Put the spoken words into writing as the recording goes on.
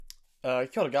Kia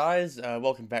ora guys,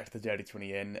 welcome back to the Dirty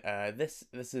 20 In. This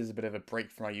is a bit of a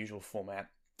break from our usual format.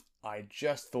 I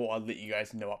just thought I'd let you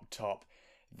guys know up top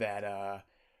that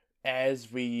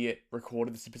as we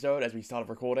recorded this episode, as we started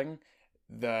recording,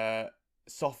 the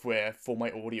software for my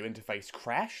audio interface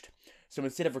crashed. So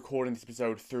instead of recording this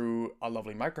episode through our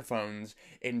lovely microphones,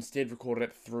 it instead recorded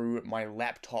it through my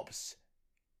laptop's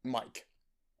mic.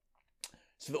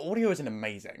 So the audio isn't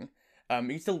amazing.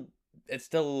 It's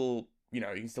still, you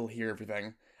can still hear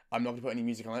everything. I'm not going to put any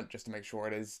music on it just to make sure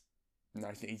it is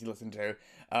nice and easy to listen to.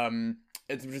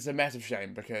 It's just a massive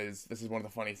shame because this is one of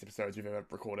the funniest episodes we've ever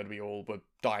recorded. We all were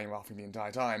dying laughing the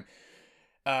entire time.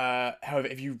 However,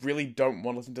 if you really don't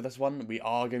want to listen to this one, we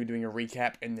are going to be doing a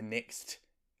recap in the next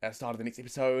start of the next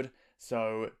episode.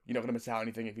 So you're not going to miss out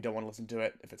anything if you don't want to listen to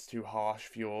it, if it's too harsh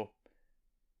for your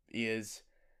ears.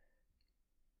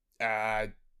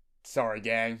 Sorry,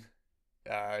 gang.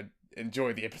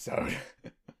 Enjoy the episode.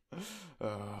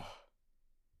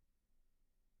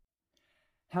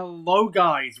 Hello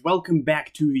guys, welcome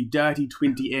back to the Dirty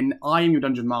 20 In. I am your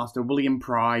Dungeon Master, William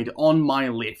Pride. On my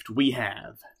left, we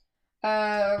have...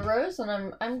 Rose,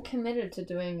 and I'm committed to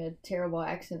doing a terrible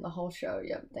accent the whole show.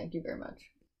 Yep, thank you very much.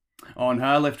 On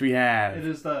her left, we have... It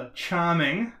is the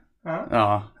charming,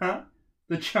 Oh. Huh?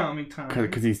 The charming Taane.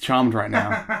 Because he's charmed right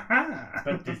now.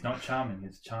 But it's not charming,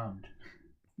 it's charmed.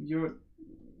 You're a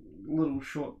little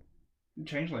short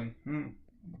changeling.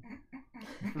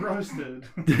 Roasted.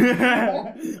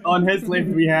 On his left,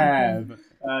 we have...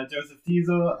 Joseph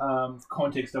Teasel.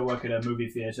 Context, I work at a movie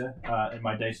theatre in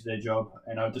my day-to-day job,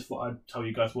 and I just thought I'd tell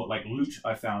you guys what loot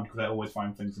I found, because I always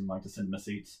find things in the cinema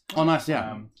seats. Oh, nice,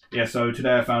 yeah. So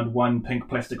today I found one pink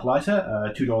plastic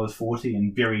lighter, $2.40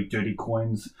 in very dirty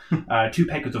coins, 2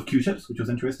 packets of Q-tips, which was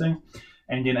interesting,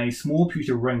 and then a small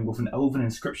pewter ring with an elven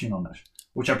inscription on it,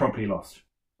 which I promptly lost.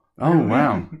 Oh,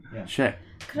 wow. Yeah. Shit.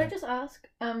 Could I just ask,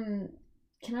 can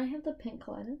I have the pink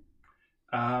lighter?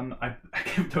 I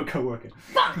gave it to a co-worker.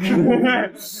 Fuck!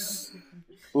 Last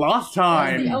That's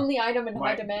time... the only item in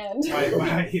high demand.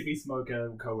 my heavy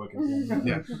smoker co-worker.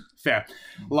 Yeah, fair.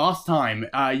 Last time,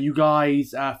 you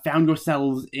guys found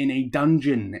yourselves in a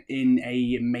dungeon in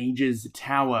a mage's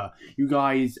tower. You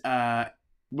guys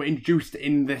were introduced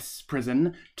in this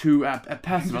prison to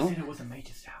Percival. You said it was a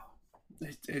mage's tower.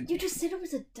 You just said it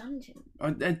was a dungeon.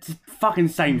 It's the fucking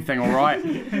same thing, alright?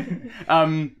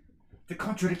 The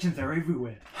contradictions are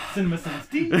everywhere. Cinema Sans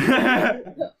D.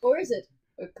 Or is it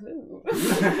a clue?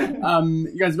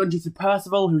 You guys went to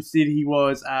Percival, who said he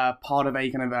was part of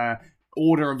a kind of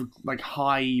order of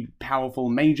high, powerful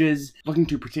mages looking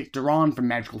to protect Duran from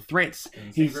magical threats.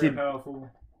 He Very said, powerful.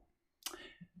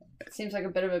 Seems like a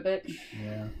bit of a bitch.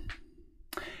 Yeah.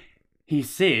 He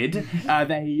said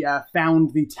that he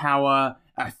found the tower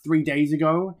 3 days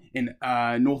ago in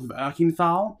north of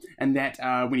Erkenthal, and that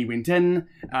when he went in,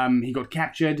 he got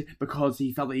captured because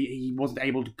he felt that he wasn't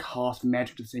able to cast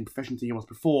magic to the same proficiency he was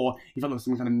before. He felt there was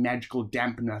some kind of magical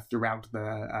dampener throughout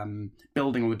the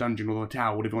building or the dungeon or the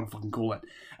tower, whatever you want to fucking call it.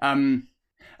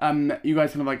 You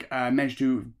guys kind of managed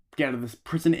to get out of this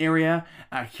prison area.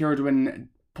 Ceridwyn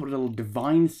put a little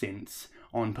divine sense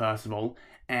on Percival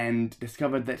and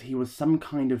discovered that he was some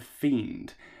kind of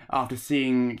fiend. After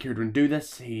seeing Ceridwyn do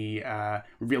this, he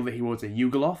revealed that he was a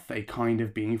Yugoloth, a kind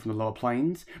of being from the lower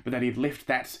planes, but that he had left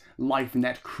that life and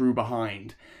that crew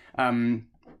behind. You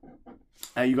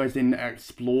guys then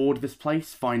explored this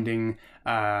place, finding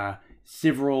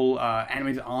several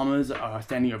animated armors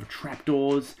standing over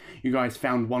trapdoors. You guys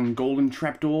found one golden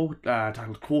trapdoor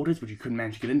titled Quarters, which you couldn't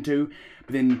manage to get into.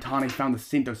 But then Taane found the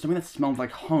scent of something that smelled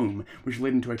like home, which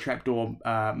led into a trapdoor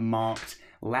marked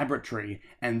Laboratory,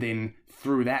 and then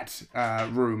through that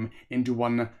room into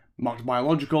one marked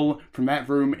Biological, from that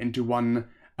room into one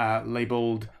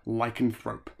labelled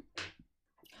Lycanthrope.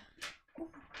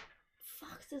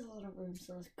 Fuck, there's a lot of rooms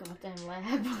in this goddamn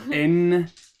lab.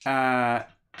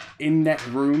 In that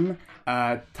room,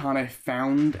 Taane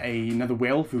found another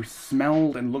werewolf who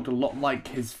smelled and looked a lot like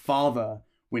his father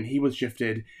when he was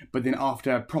shifted, but then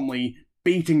after promptly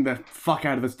beating the fuck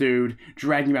out of this dude,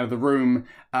 dragging him out of the room,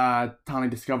 Taane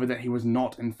discovered that he was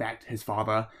not, in fact, his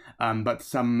father, but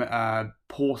some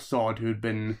poor sod who'd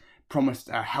been promised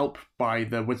help by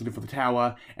the Wizard of the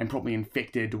Tower and promptly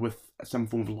infected with some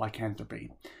form of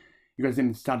lycanthropy. You guys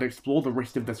then started to explore the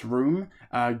rest of this room,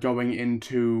 going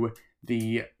into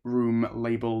the room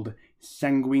labelled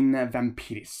Sanguine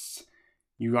Vampiris.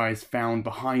 You guys found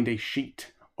behind a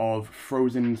sheet of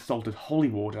frozen salted holy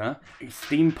water a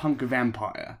steampunk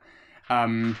vampire.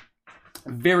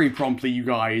 Very promptly, you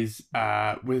guys,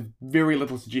 with very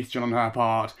little suggestion on her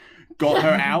part, got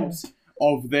her out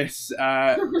of this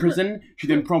prison. She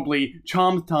then promptly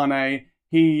charms Taane.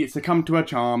 He succumbed to her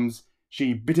charms.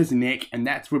 She bit his neck, and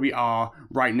that's where we are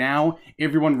right now.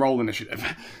 Everyone roll initiative.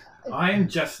 I am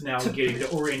just now getting the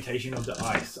orientation of the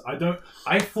ice. I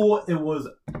thought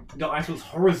the ice was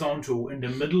horizontal in the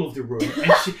middle of the room,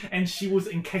 and she was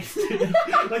encased in,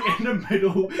 like in the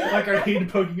middle, like her head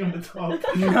poking on the top.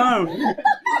 No.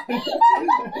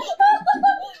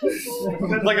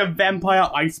 Like a vampire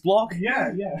ice block? Yeah.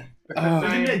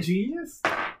 Isn't that genius?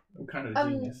 What kind of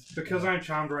genius? Because I'm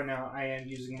charmed right now, I am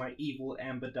using my evil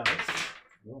amber dice.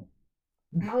 Whoa.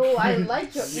 Oh, I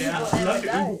like your Yeah, evil I amber like it.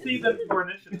 dice. See them for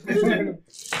initiative.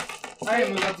 I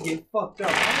am about to get fucked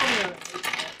up. I'm only at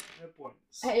 8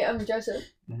 points. Hey, Joseph,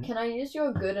 Mhm. can I use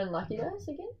your good and lucky dice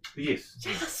again? Yes.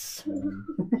 Yes!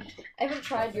 I haven't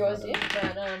tried yours yet,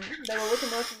 but they were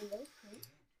looking nice in the milk.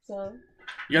 So,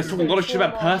 You guys talk a lot of shit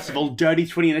about Percival. Dirty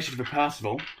 20 initiative for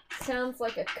Percival. sounds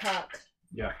like a cut.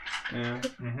 Yeah.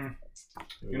 Mm-hmm.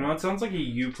 You know, it sounds like a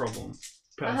you problem.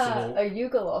 Percival. A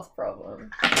Yugoloth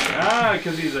problem.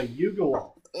 Because he's a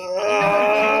Yugoloth.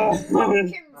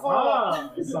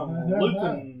 Some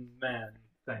Lupin man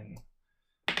thing.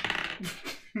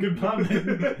 Good pun.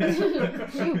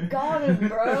 You got him,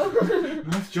 bro.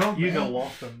 Nice job, man.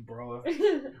 Yugolothin, bro.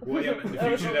 William, in the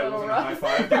That was future, a that little wasn't a rough. high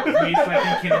five. That was me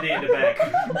slapping Kennedy in the back.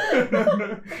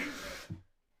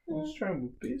 I was trying my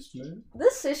best, man.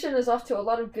 This session is off to a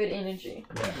lot of good energy.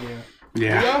 Yeah.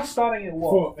 Yeah. We are starting at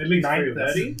what? For at least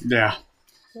 9:30? Yeah.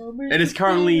 It is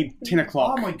currently 10 Oh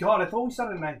o'clock. my god, I thought we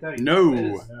started at 9:30. No.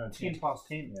 It is 10 past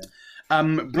 10.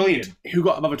 Brilliant. Who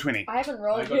got above a 20? I haven't I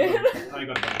rolled got yet. I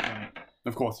got about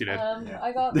Of course you did. Yeah.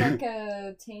 I got like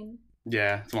a 10.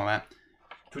 Yeah, something like that.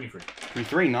 23.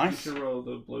 23, You nice. should roll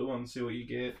the blue one and see what you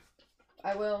get.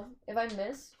 I will. If I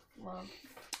miss, well.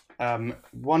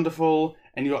 Wonderful.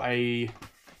 And you got a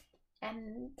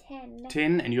And 10.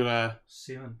 10, and you got a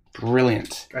 7,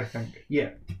 brilliant. I think. Yeah.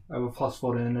 I have a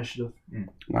 +4 to initiative.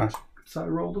 Nice. So I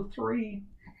rolled a 3.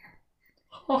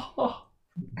 I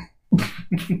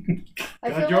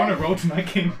God, feel you're on a like roll tonight,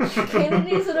 King.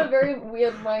 Kennedy's in a very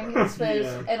weird mind space,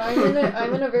 Yeah. and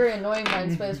I'm in a very annoying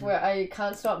mind space where I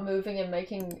can't stop moving and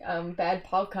making bad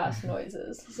podcast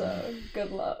noises. So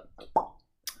good luck.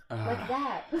 Like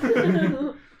that.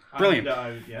 Brilliant.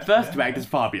 First yeah, act is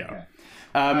Fabio.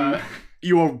 Okay.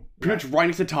 You're pretty much right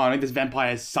next to Taane. This vampire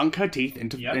has sunk her teeth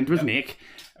into his neck.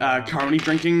 Currently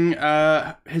drinking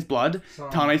his blood.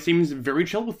 Taane seems very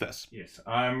chill with this. Yes,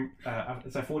 I'm.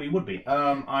 As I thought he would be.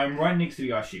 I'm right next to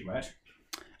the ice sheet, right?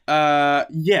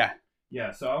 Yeah.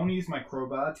 Yeah. So I want to use my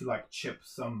crowbar to like chip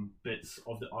some bits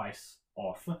of the ice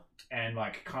off, and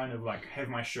like kind of like have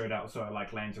my shirt out so it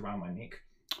like lands around my neck.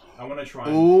 I want to try.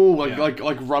 And, Ooh, like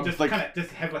yeah. rub just like kind of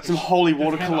just have like some holy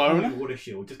water just have a cologne. holy water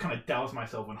shield. Just kind of douse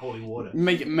myself in holy water.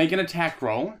 Make an attack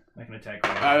roll. Make an attack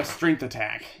roll. Strength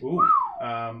attack. Ooh.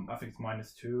 I think it's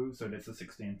 -2, so that's a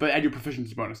 16. But add your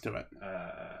proficiency bonus to it.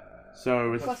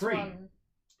 So it's Plus 3. 1.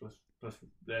 Plus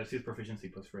it says proficiency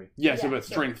 +3. yeah. So Yeah, it's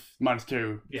so- strength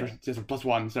 -2. Yeah. Just plus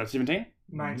 1. So 17.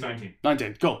 19.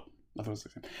 19. Cool. I thought it was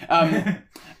 16.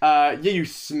 Yeah, you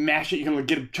smash it. You can like,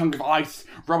 get a chunk of ice,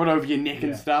 rub it over your neck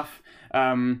and Yeah. stuff.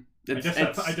 I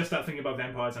just start thinking about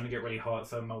vampires and I get really hot,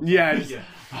 so I'm Yeah,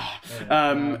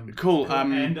 cool. Cool.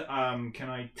 And can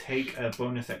I take a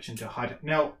bonus action to hide it?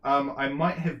 Now, I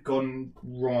might have gone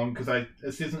wrong because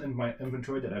it says in my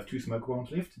inventory that I have 2 smoke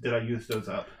bombs left. Did I use those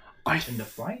up in the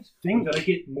fight? think- Or did I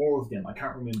get more of them? I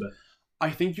can't remember.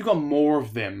 I think you got more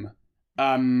of them.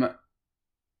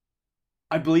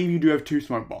 I believe you do have 2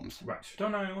 smoke bombs. Right.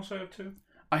 Don't I also have 2?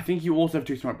 I think you also have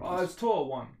 2 smoke bombs. It's 2 or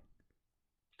 1?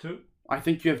 2? I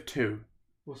think you have 2.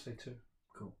 We'll say 2.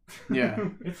 Cool. Yeah.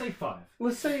 Let's say 5.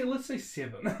 Let's say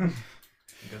 7.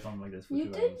 It goes on like this for You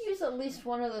 2 did hours. use at least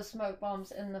one of the smoke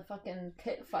bombs in the fucking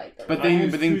pit fight, though. But right? then- I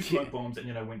used but then 2 Ki- smoke bombs and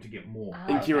then I went to get more. Ah.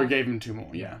 And Kira okay. gave him 2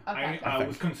 more, yeah. Okay. I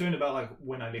was concerned about like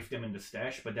when I left them in the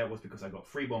stash, but that was because I got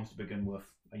 3 bombs to begin with.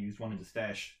 I used 1 in the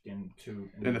stash, then 2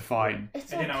 In the fight.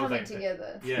 It's and all then I was coming like,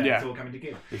 together. Yeah, Yeah. it's all coming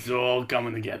together. It's all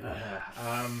coming together.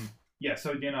 Yeah.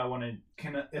 So then I wanted.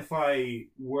 If I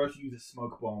were to use a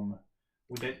smoke bomb,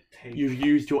 would that take? You've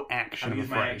used your action, I I'm use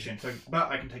my afraid. action. So,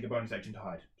 but I can take a bonus action to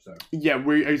hide. So. Yeah,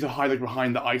 we used to hide like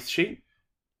behind the ice sheet.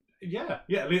 Yeah.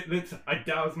 Let's. I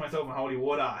douse myself in holy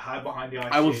water. I hide behind the ice.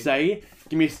 I will sheet. say,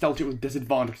 give me a stealth check with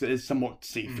disadvantage because it is somewhat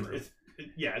see-through. It's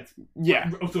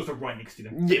Yeah. also right next to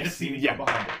them. Yes, They just see me yeah. from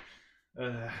behind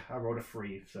it. I rolled a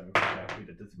 3, so with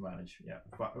a disadvantage. Yeah,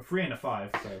 but a 3 and a 5,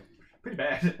 so pretty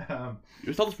bad.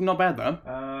 Your stealth is not bad though.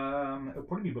 It'll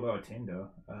probably be below a 10 though.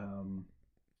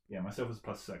 Yeah, myself is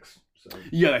 +6. So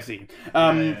Yeah, I see.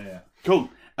 yeah. Cool.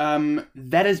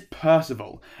 That is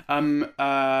Percival.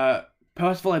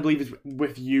 Percival, I believe, is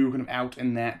with you, kind of out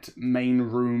in that main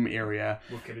room area.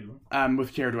 With Ceridwyn.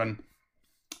 With Ceridwyn.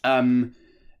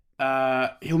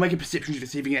 He'll make a perception check to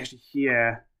see if he can actually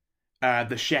hear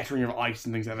the shattering of ice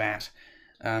and things like that.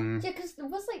 Yeah, because it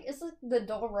was like, is the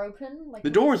door open? Like The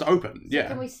door is open. So Yeah.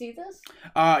 can we see this?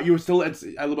 You're still it's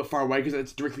a little bit far away because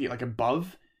it's directly like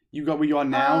above you got where you are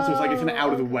now, so it's like it's kind of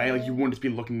out of the way. Like you wouldn't just be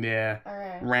looking there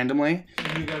Alright. randomly.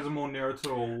 You guys are more nearer to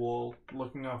a wall,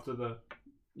 looking after the,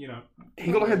 you know.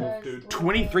 He got like a Yes, dude.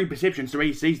 23 perception, so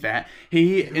he sees that.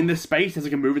 He, in this space, has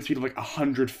like a movement speed of like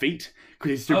 100 feet,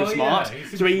 because he's super Oh, yeah, smart. he's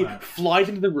super So he smart. flies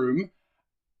into the room.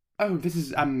 Oh, this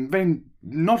is very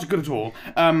not good at all.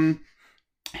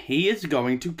 He is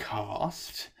going to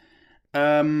cast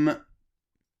yeah.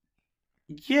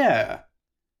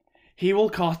 He will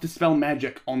cast Dispel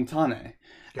Magic on Taane.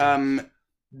 I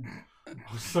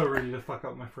was so ready to fuck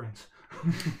up my friends.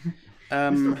 You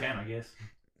still can, I guess.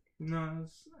 No,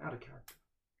 it's out of character.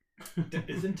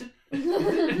 Isn't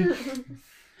it?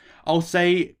 I'll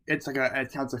say it's like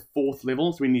it counts a 4th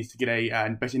level, so he needs to get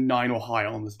a basically 9 or higher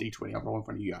on this d20. I'll roll in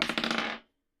front of you guys.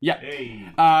 Yeah. Hey.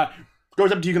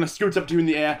 Goes up to you, kind of scoots up to you in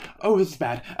the air. Oh, this is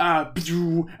bad. Kind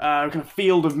of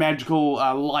field of magical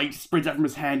light spreads out from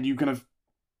his hand. You kind of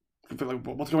feel like,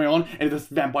 what's going on? And this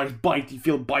vampire's bite, you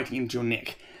feel biting into your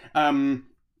neck.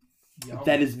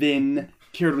 That is then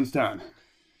Ceridwyn's turn.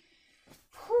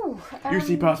 Whew, You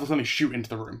see Percival suddenly shoot into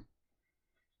the room.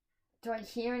 Do I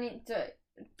hear any?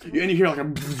 And you hear like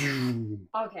a...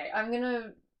 Okay, I'm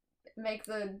gonna make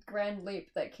the grand leap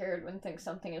that Ceridwyn thinks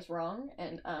something is wrong,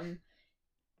 and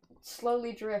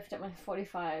slowly drift at my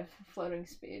 45 floating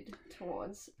speed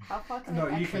towards. How far can No,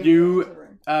 I you actually can- get into the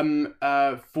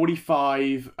room?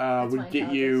 45 That's would my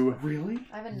get you... Really?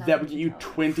 I have a 9 That would get you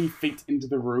intelligence. 20 feet into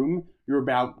the room. You're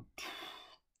about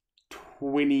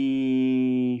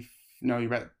 20... No,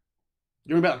 you're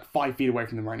about like 5 feet away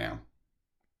from them right now.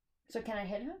 So can I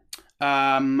hit her?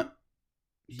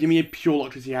 Give me a pure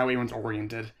look to see how everyone's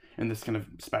oriented in this kind of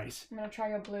space. I'm gonna try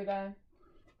your blue die.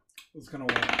 It's gonna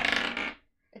work.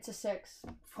 It's a 6.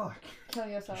 Fuck. Kill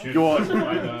yourself. Shoot.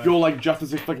 You're like just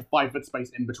as if like a 5 foot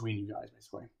space in between you guys,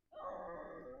 basically.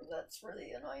 That's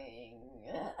really annoying.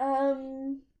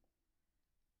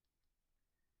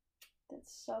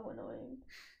 That's so annoying.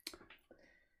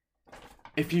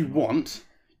 If you want,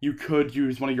 you could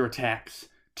use one of your attacks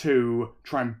to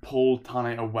try and pull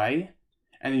Taane away,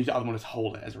 and then use the other one to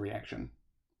hold it as a reaction.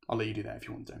 I'll let you do that if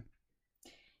you want to.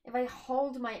 If I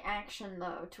hold my action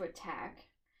though to attack,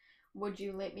 would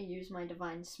you let me use my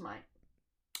divine smite?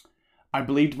 I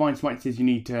believe Divine Smite says you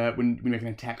need to, when you make an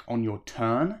attack on your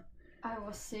turn. I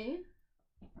will see.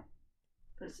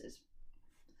 What is this?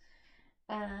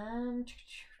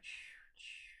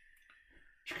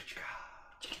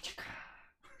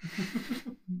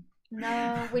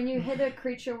 No, when you hit a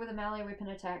creature with a melee weapon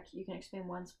attack, you can expend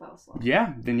 1 spell slot.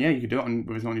 Yeah, then yeah, you could do it on,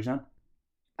 with on your turn.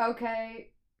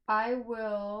 Okay, I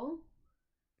will.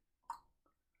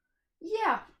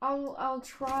 Yeah, I'll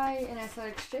try an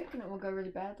athletics check, and it will go really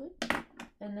badly,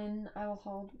 and then I will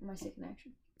hold my second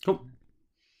action. Cool.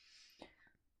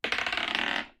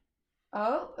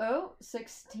 Oh,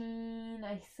 16,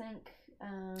 I think.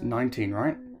 19,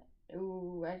 right?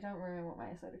 Ooh, I don't remember what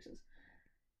my athletics is.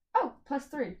 Oh,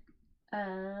 +3.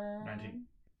 19.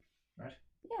 Right?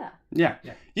 Yeah.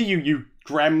 Yeah. You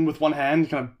grab him with one hand,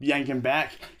 kind of yank him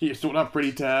back, get your sword up,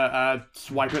 ready to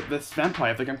swipe at this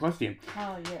vampire if they come close to you.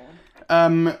 Oh, yeah.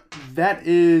 That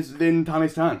is then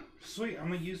Tane's turn. Sweet,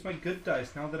 I'm gonna use my good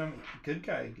dice now that I'm a good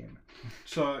guy again.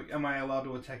 So, am I allowed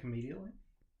to attack immediately?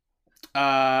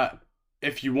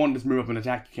 If you want to move up and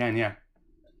attack, you can, yeah.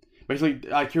 Basically,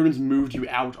 Kieran's moved you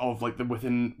out of like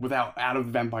out of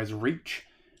the vampire's reach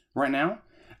right now.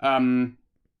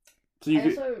 So you I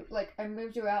could, also, I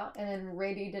moved you out and then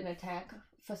readied an attack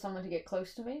for someone to get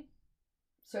close to me.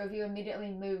 So if you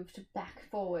immediately moved back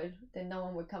forward, then no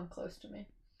one would come close to me.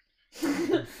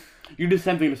 you just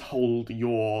simply just hold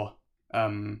your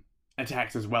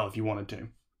attacks as well if you wanted to.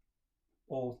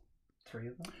 All 3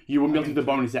 of them? You wouldn't be able to do the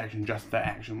bonus action, just the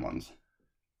action ones.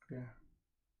 Yeah.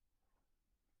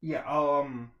 Yeah,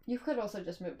 You could also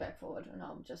just move back forward and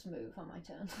I'll just move on my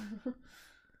turn.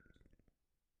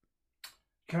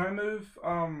 can I move,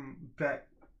 back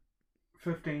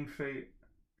 15 feet,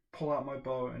 pull out my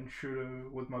bow and shoot her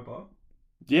with my bow?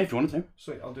 Yeah, if you wanted to.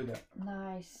 Sweet, I'll do that.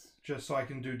 Nice. Just so I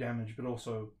can do damage, but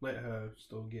also let her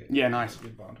still get Yeah, nice. the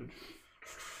advantage.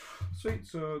 Sweet,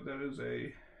 so that is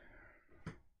a...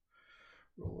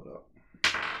 Roll it up.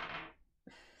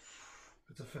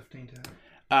 It's a 15 to hit.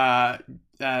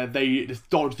 They just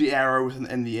dodge the arrows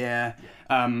in the air.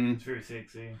 It's very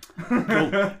sexy.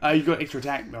 Cool. You've got extra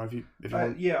attack though if you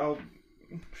want. Yeah, I'll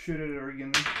shoot at her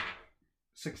again.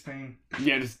 16.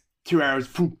 Yeah, just 2 arrows.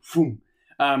 Boom,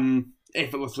 boom.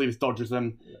 Effortlessly just dodges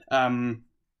them.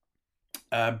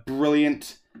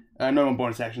 Brilliant. No more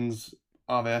bonus actions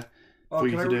are there for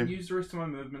you Can to I do. use the rest of my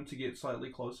movement to get slightly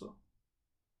closer?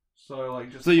 So like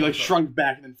just. So you like closer. shrunk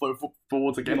back and then float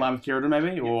forwards like in line with Ceridwyn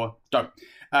maybe, or don't.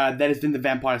 That has been the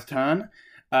vampire's turn.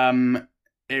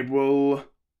 It will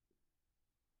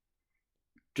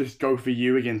just go for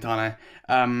you again, Taane.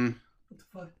 What the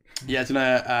fuck? Yeah, it's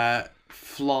gonna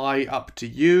fly up to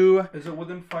you. Is it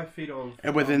within 5 feet of?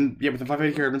 Within 5 feet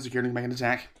of Ceridwyn, so Ceridwyn can make an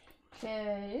attack.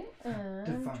 Okay.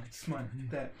 Divine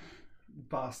smite that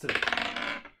bastard.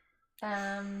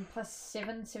 Plus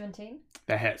 7, 17.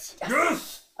 That hits.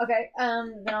 Yes. Okay.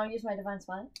 Then I'll use my divine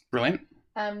smite. Brilliant.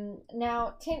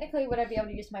 Now technically, would I be able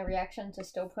to use my reaction to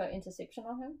still put interception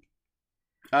on him?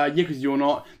 Yeah, because you're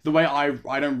not the way I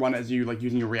don't run it as you like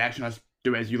using your reaction. I just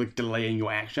do it as you like delaying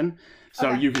your action. So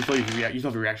Okay. you can still use your you still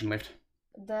have your reaction left.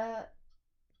 That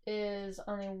is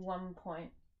only 1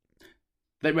 point.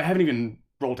 They haven't even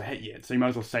rolled to hit yet, so you might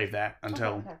as well save that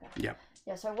until. Okay. Yeah.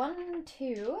 Yeah. So 1,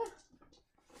 2,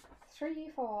 3,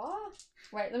 4.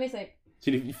 Wait, let me see.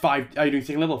 So you do 5. Are you doing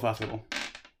second level or first level?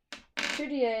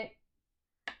 2d8.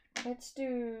 Let's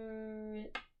do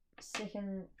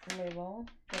second level.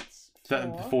 That's 4.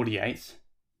 So 48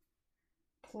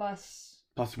 Plus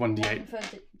plus 1d8. 1 for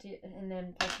and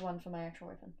then plus 1 for my actual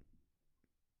weapon.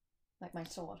 Like my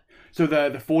sword. So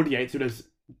the 48. So there's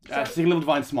So- second level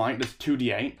divine smite. There's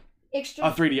 2d8.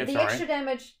 Extra. 3d8. The Sorry. extra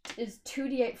damage is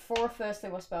 2d8 for a first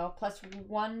level spell, plus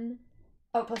 1.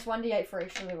 Oh, plus 1d8 for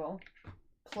extra level,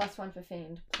 plus 1 for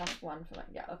fiend, plus 1 for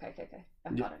yeah. Okay.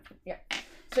 I got it. Yeah.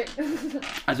 So.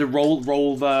 As a roll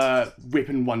the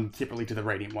weapon one separately to the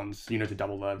radiant ones. You know, to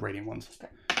double the radiant ones.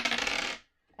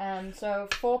 So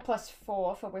 4 plus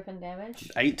 4 for weapon damage.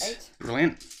 8.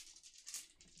 Brilliant.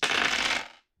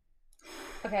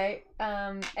 Okay.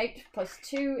 8 plus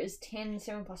 2 is 10.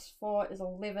 7 plus 4 is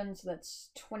 11. So that's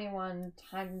 21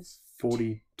 times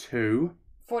 42.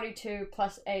 42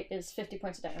 plus 8 is 50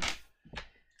 points of damage.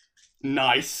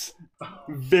 Nice.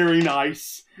 Very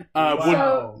nice.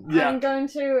 Wow. So yeah. I'm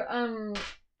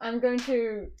going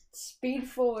to speed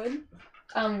forward,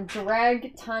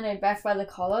 drag Taane back by the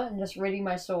collar and just ready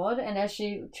my sword. And as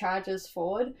she charges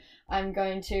forward, I'm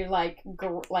going to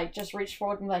just reach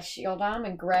forward with my shield arm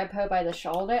and grab her by the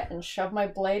shoulder and shove my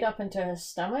blade up into her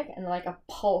stomach, and like a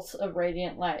pulse of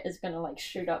radiant light is gonna like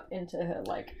shoot up into her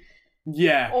like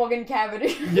Yeah. organ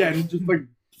cavity. Yeah, just like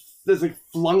there's like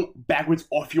flung backwards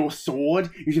off your sword.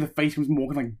 Usually the face becomes more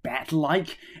kind of like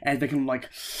bat-like as they can like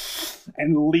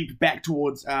and leap back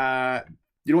towards you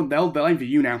know what, they'll aim for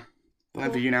you now. They'll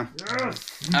aim for you now.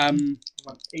 Yes. I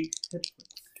want 8 hit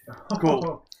points.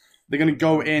 Cool. They're gonna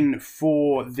go in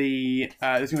for the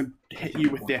they're gonna hit you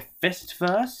with their fist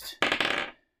first.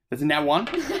 That's a nat 1.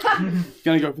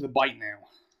 Gonna go for the bite now.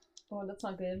 Oh, that's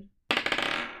not good.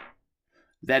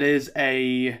 That is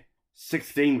a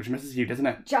 16, which misses you, doesn't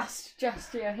it? Just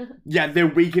yeah. Yeah, they're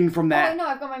weakened from Oh that. wait, no,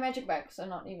 I've got my magic back, so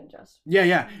not even just.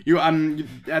 Yeah.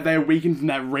 They're weakened from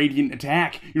that radiant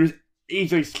attack. You just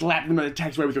easily slap them and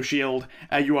attacks away with your shield.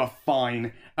 You are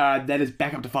fine. That is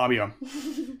back up to Fabio.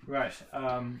 Right.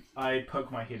 I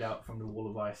poke my head out from the wall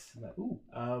of ice.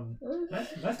 And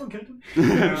nice one, Captain.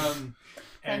 And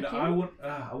Thank you. I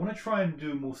want to try and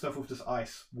do more stuff with this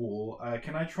ice wall.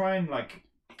 Can I try and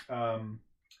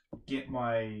get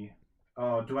my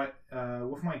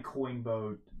with my coin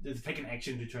bow? Does it take an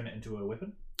action to turn it into a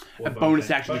weapon? Or A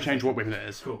bonus action to change what weapon it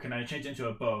is. Cool. Can I change it into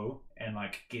a bow and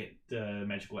get the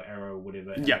magical arrow or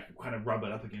whatever? And, Yeah. kind of rub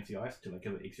it up against the ice to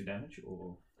give it extra damage,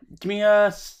 or Give me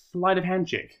a sleight of hand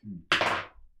check.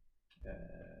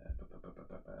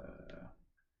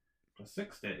 plus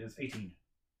 6. That is 18.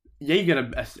 Yeah, you get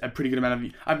a pretty good amount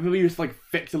of. I believe you just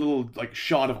fix a little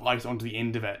shard of ice onto the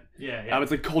end of it. Yeah.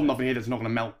 It's cold enough in here that's not going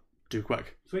to melt too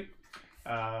quick. Sweet.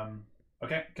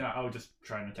 Okay. I'll just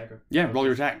try and attack her. Yeah, roll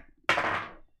your attack.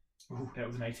 Ooh, that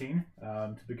was an 18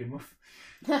 to begin with.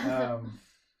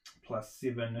 Plus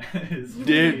 7 is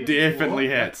Definitely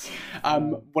 4. hits.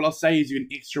 What I'll say is you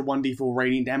get an extra 1d4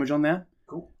 radiant damage on there.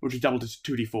 Cool. Which is double to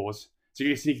 2d4s. So you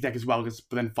get a sneak attack as well, because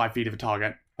within 5 feet of a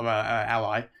target, of an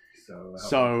ally.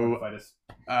 So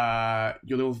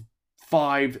your little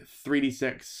 5,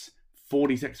 3d6,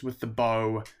 4d6 with the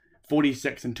bow,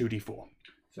 4d6 and 2d4.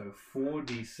 So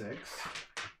 4d6,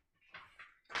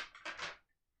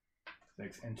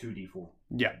 6 and 2d4.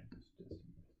 Yeah.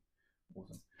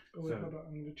 Awesome. Oh, wait, So- hold on.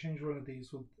 I'm going to change one of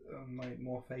these with my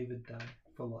more favored die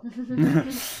for luck.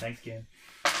 Thanks, Ken.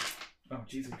 Oh,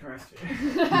 Jesus Christ.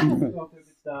 I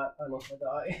lost my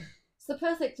die. It's the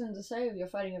perfect thing to say if you're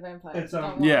fighting a vampire. It's,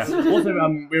 Not once. Yeah. Also,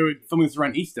 we were filming this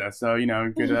around Easter, so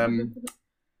good.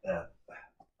 I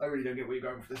really don't get where you're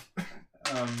going with this.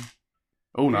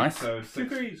 Oh, nice. So 6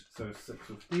 Degrees. So 6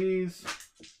 of these.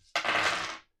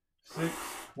 6,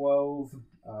 12,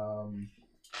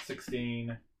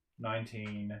 16,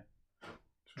 19,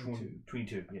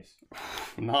 22, yes.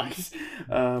 Nice.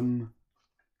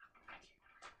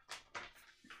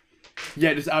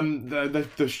 Yeah, just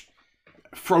the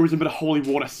frozen bit of holy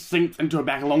water sinks into her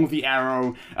back along with the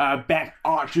arrow. Back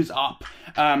arches up.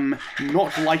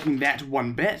 Not liking that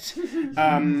one bit.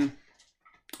 That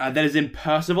is in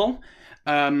Percival.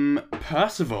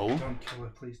 Percival. Don't kill her,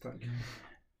 please don't kill her.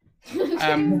 Can you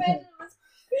imagine this?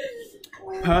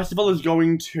 Percival is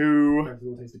going to.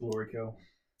 Percival takes the glory kill.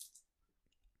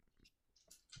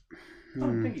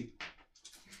 Oh, thank you.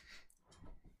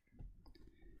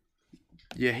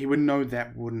 Yeah, he would know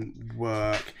that wouldn't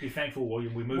work. Be thankful,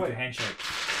 William. We moved Wait. to handshake.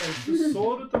 Is the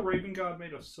sword of the Raven Guard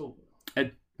made of silver?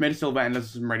 It made a silver and does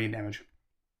some radiant damage.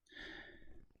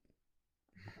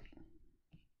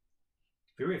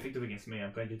 Very effective against me.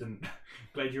 I'm glad you didn't.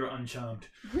 Glad you were uncharmed.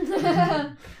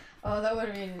 Oh, that would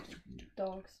have been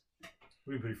dogs.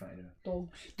 We're pretty funny, though.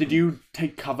 Dogs. Did you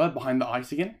take cover behind the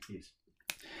ice again? Yes.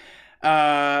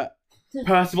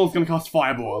 Percival's going to cast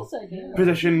Fireball. Also do.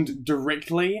 Positioned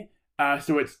directly,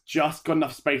 so it's just got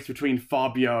enough space between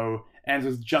Fabio and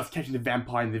it's just catching the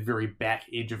vampire in the very back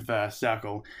edge of the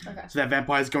circle. Okay. So that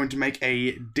vampire is going to make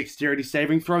a dexterity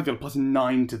saving throw. They'll plus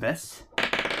 9 to this.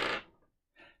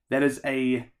 That is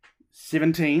a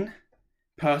 17.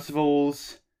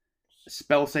 Percival's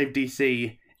spell save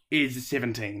DC is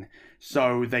 17.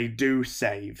 So they do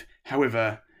save.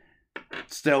 However,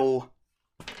 still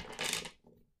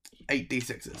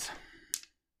 8d6s.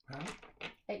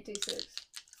 8d6.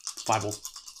 Fireball.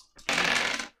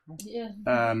 Yeah.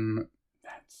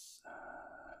 That's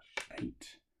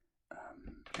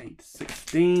 8,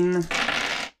 16.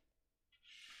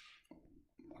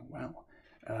 Oh, wow.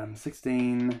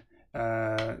 16,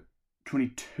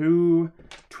 22,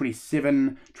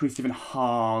 27. 27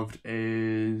 halved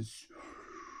is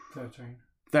 13.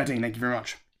 13. Thank you very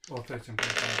much. Or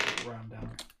 13.5, round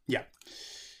down.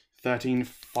 13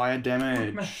 fire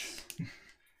damage. Mess.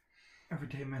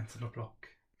 Everyday man's on a block.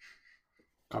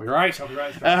 Copyright.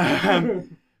 Copyright.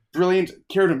 Brilliant.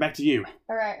 Ceridwyn, back to you.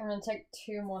 Alright, I'm gonna take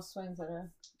 2 more swings at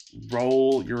her.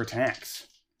 Roll your attacks.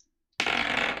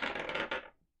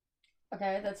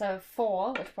 Okay, that's a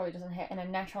 4, which probably doesn't hit, and a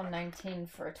natural 19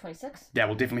 for a 26. That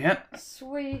will definitely hit.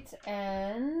 Sweet,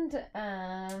 and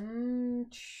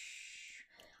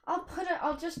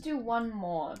I'll just do one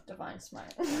more Divine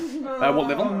Smite. What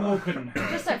level? More couldn't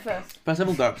hurt. Just at first. First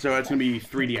level dope, so it's going to be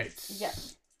 3d8s. Yeah.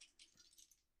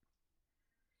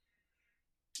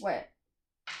 Wait.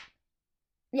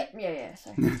 Yeah,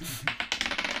 sorry.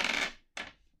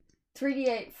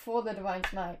 3d8 for the Divine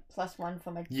Smite, plus 1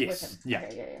 for my Yes, weapon. yeah.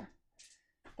 Okay, yeah.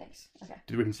 Thanks. Okay.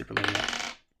 Did we separately?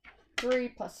 Yeah. 3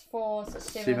 plus 4, so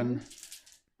 7.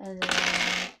 And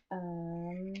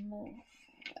then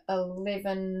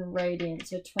 11 radiant,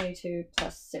 so 22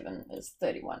 plus 7 is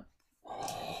 31.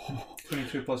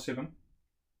 22 plus 7.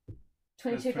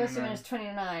 22 plus 7 29. is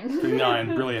 29.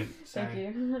 39, brilliant. Thank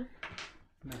you.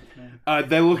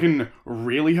 They're looking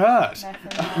really hurt.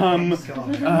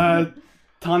 Mathematics.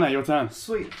 Taane, your turn.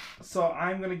 Sweet. So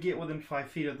I'm going to get within 5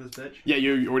 feet of this bitch. Yeah,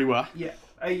 you already were. Yeah.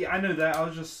 I know that. I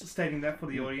was just stating that for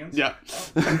the audience. Yeah.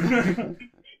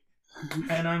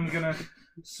 And I'm going to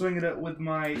swing at it with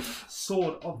my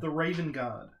sword of the Raven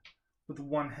Guard. With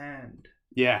one hand.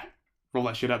 Yeah. Roll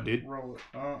that shit up, dude. Roll it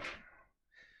up.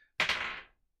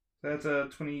 That's a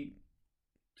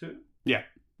 22? Yeah.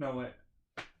 No, wait.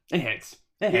 It hits.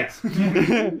 It hits.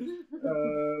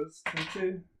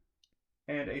 22.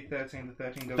 And a 13. The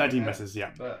 13 doesn't 13 hit, misses,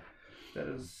 yeah. But that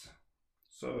is...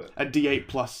 So... A d8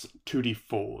 plus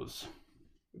 2d4s.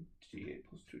 D8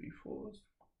 plus 2d4s.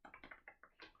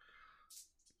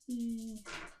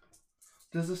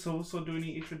 Does this also do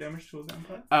any extra damage to a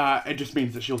vampire? It just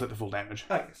means that she'll take the full damage.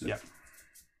 Okay, so Yeah.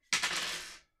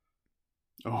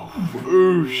 Oh,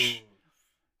 oosh.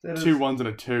 that is, 2 1s and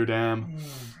a 2, damn.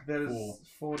 that is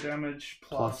 4 damage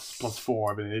Plus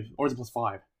 4, I believe. Or is it plus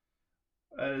 5?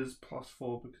 That is plus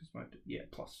 4 because my... Yeah,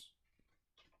 plus...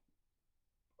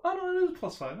 Oh no, it is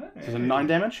plus 5. So it's a 9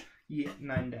 damage? Yeah,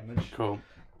 9 damage. Cool.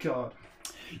 God.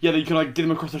 Yeah, you can like get them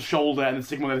across the shoulder and the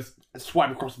second one just swipe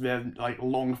across their like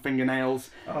long fingernails.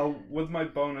 With my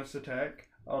bonus attack,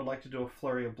 I would like to do a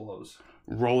flurry of blows.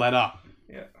 Roll that up.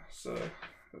 Yeah, So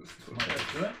that's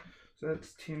Let's do it. So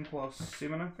that's 10 plus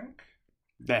 7, I think.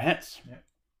 That hits.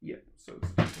 Yeah, so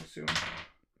it's 10 plus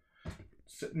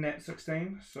 7. Net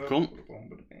 16. So Cool. bada bing,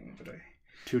 bada bing, bada.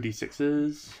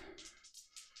 2d6s.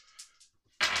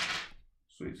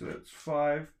 Sweet, so that's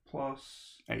 5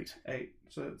 plus 8. 8.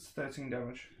 So that's 13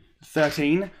 damage.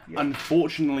 13. Yeah.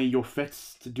 Unfortunately, your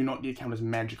fists do not yet count as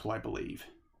magical, I believe.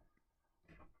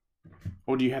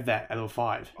 Or do you have that at level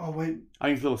 5? Oh, wait. I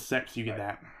think it's level 6 you get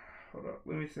that. Hold up.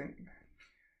 Let me think.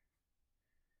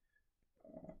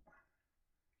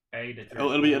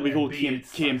 It'll be called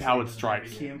key empowered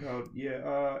strikes. Key empowered.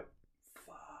 Yeah.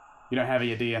 You don't have it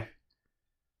yet, do you?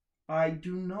 I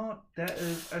do not. That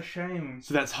is a shame.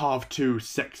 So that's half to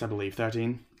 6, I believe.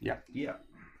 13. Yeah. Yeah.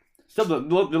 Still, they're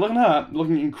looking hurt.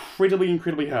 Looking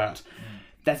incredibly hurt.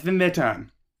 That's been their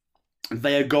turn.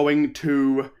 They are going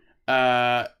to...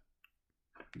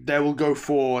 They will go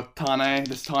for Taane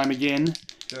this time again.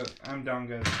 So I'm down,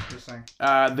 guys. Just saying.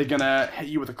 They're gonna hit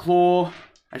you with a claw.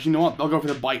 Actually, you know what? They'll go for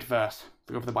the bite first.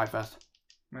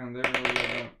 Man, they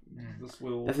really this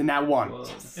will. That's a nat 1.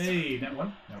 Hey, that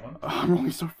one. Oh, I'm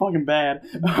rolling so fucking bad.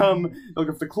 They'll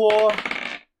go for the claw.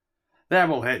 That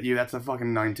will hit you. That's a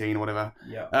fucking 19 or whatever.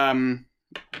 Yeah.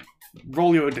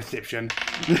 Roll your deception.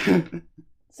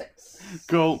 6.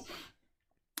 Cool.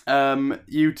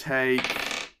 You take.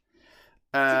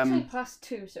 16 plus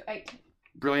 2, so 8.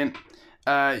 Brilliant.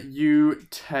 You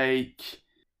take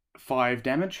 5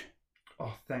 damage.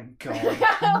 Oh, thank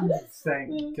God.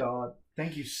 Thank God.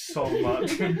 Thank you so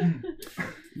much.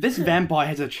 This vampire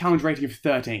has a challenge rating of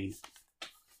 13.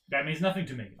 That means nothing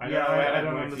to me. I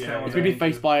don't understand. It's going to be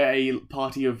faced by a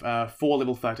party of 4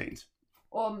 level 13s.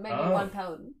 Or maybe one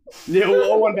paladin. Yeah,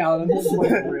 or 1 paladin.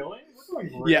 Really?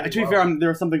 Yeah, to be fair, there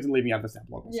are some things I'm leaving out of this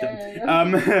sample.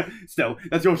 Yeah. Still,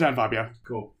 that's your turn, Fabio.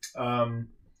 Cool.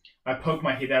 I poke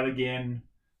my head out again.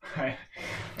 I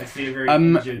see a very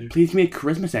injured... Please give me a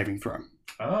charisma saving throw.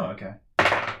 Oh, okay.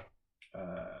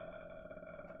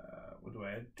 What do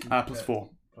I add? Plus 4.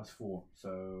 Plus 4.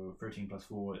 So 13 plus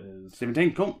 4 is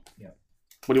 17, cool. Yeah.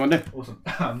 What do you want to do? Awesome.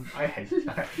 I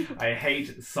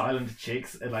hate silent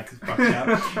checks. It like fucks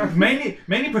up.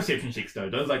 mainly perception checks though.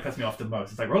 Those like piss me off the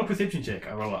most. It's like roll a perception check.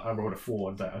 I rolled a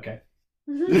 4. It's like okay.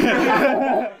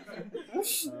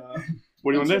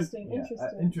 What do you want to do? Interesting.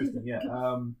 Interesting. Yeah.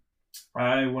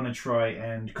 I want to try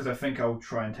and because I think I'll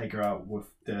try and take her out with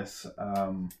this.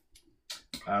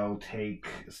 I'll take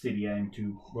steady aim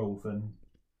to roll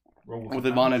with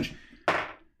advantage.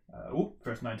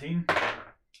 First 19.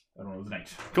 I don't know, it was an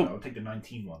 8. Cool. I'll take the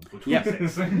 19 one, which Yeah.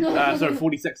 was 6. So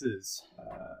 46s.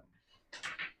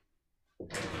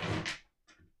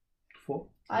 4.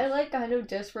 I kind of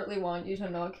desperately want you to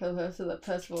not kill her so that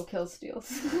Percival kills Steels.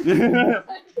 I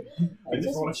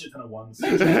just rolled a shit ton of ones.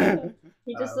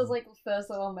 He just does like first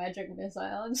level magic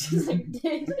missile and she's like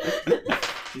dead.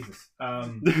 Jesus.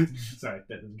 Sorry,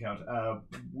 that doesn't count.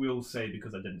 We'll say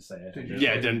because I didn't say it.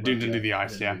 Yeah, didn't do the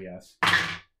ice, didn't do the ice.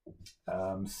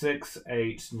 6,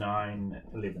 8, 9,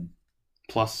 11.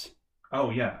 Plus.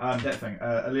 Oh yeah, that thing.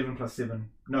 11 plus 7.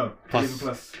 No, Plus. 11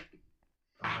 plus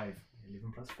 5.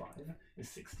 11 plus 5 is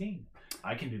 16.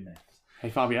 I can do maths.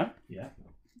 Hey, Fabio. Yeah.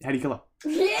 How do you kill her?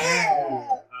 Yeah!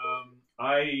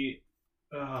 I'm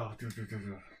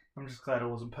just glad it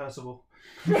wasn't Percival.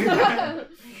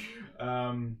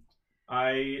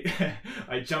 I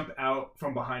jump out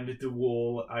from behind the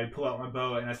wall, I pull out my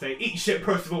bow and I say, "Eat shit,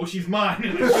 Percival, she's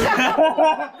mine!"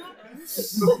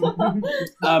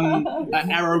 An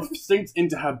arrow sinks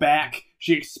into her back,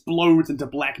 she explodes into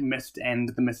black mist and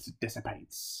the mist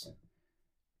dissipates.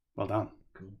 Well done.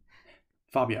 Cool.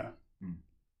 Fabio.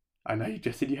 I know you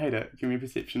just said you hate it. Give me a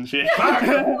perception check.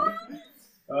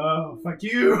 Oh, fuck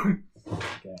you!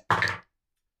 Okay.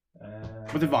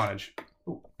 With advantage.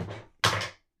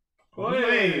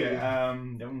 Hey!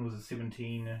 That one was a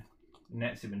 17,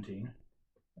 net 17.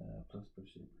 Plus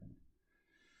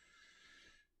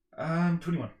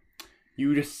 21.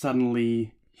 You just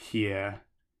suddenly hear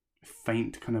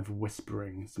faint kind of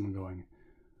whispering, someone going,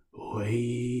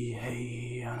 "Way,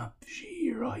 hey, and up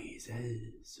she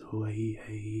rises. Way,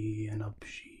 hey, and up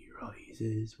she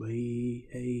rises. Way,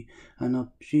 hey, and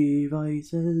up she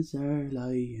rises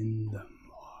early in the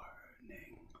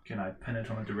morning." Can I pin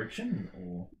it on a direction,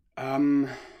 or...?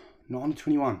 Not on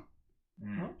 21.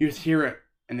 You just hear it,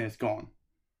 and then it's gone.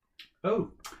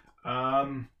 Oh.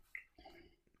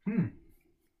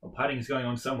 Well, fighting is going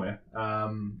on somewhere.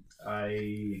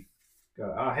 I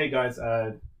go, hey guys,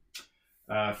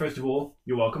 first of all,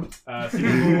 you're welcome. Second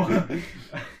of all...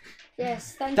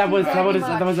 Yes, thank That you was very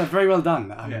much. very well done.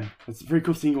 Yeah. It's very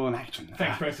cool seeing you all in action.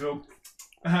 Thanks, Percival.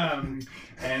 And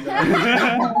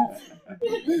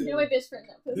You're my best friend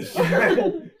now,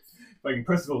 Percival. fucking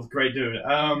Percival's a great dude.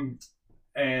 I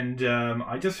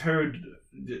just heard.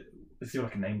 Is there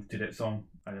like a name to that song?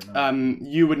 I don't know.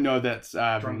 You would know that's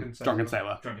Drunken Sailor. Drunken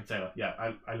Sailor. Drunken Sailor. Yeah,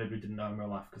 I literally didn't know in real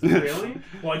life. Really?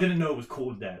 Well, I didn't know it was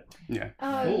called that. Yeah.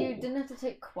 Oh, Cool. you didn't have to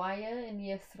take choir in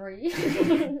year 3?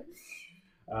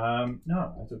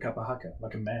 No, I took up a haka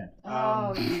like a man.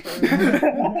 Oh, you true. You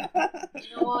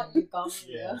know what? You've gone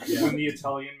Yeah. there. Yeah. When the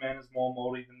Italian man is more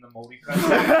moldy than the moldy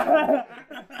person.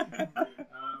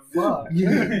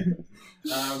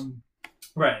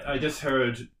 Right. I just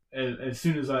heard as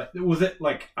soon as was it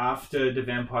like after the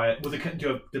vampire? Was it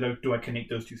do I connect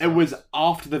those two? It was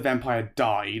after the vampire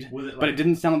died, Was it like, but it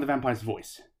didn't sound like the vampire's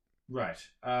voice. right?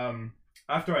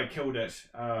 After I killed it,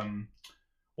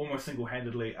 almost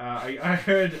single-handedly, I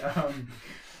heard I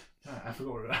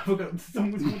forgot the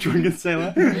song was called. Drunken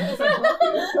Sailor.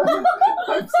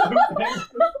 I'm so bad.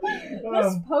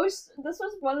 This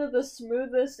was one of the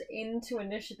smoothest into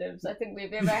initiatives I think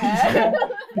we've ever had.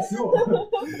 Sure.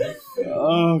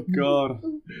 Oh god.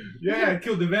 Yeah, I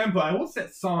killed the vampire. What's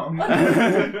that song?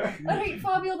 Alright,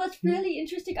 Fabio, that's really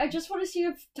interesting. I just want to see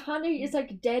if Taane is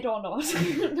like dead or not.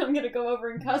 I'm gonna go over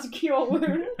and cast Cure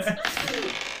Wounds.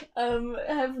 I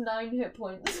have 9 hit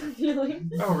points. Healing.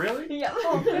 Oh, really? Yeah.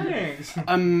 Oh, thanks. Hold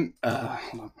on.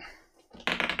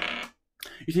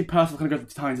 You see Percival kind of goes up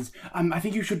to Taane and says, I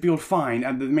think you should be all fine.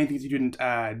 The main thing is you didn't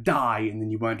die, and then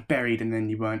you weren't buried, and then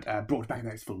you weren't brought back in the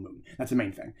next full moon. That's the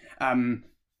main thing.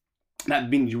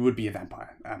 That means you would be a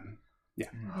vampire. Yeah.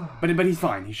 But he's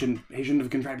fine. He shouldn't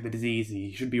have contracted the disease.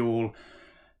 He should be all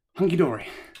hunky-dory.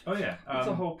 Oh yeah. It's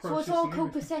a whole So process. it's all and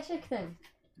everything. copacetic then.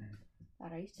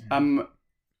 Alright.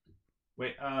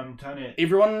 Wait, Taane.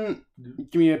 Everyone,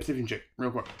 give me a perception check,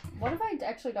 real quick. What if I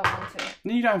actually don't want to?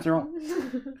 No, you don't have to roll.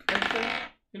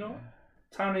 You know,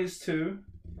 Tane's too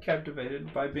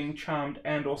captivated by being charmed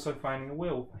and also finding a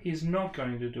will. He's not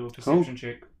going to do a perception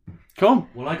check. Cool.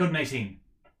 Well, I got an 18.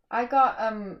 I got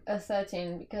a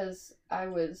 13 because I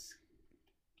was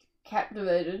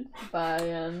captivated by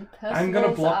Percival's I'm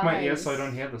gonna block my ear eyes. so I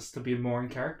don't hear this to be more in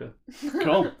character.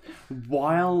 Cool.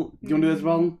 While you want to do this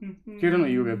well, Kieran, or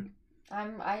you good?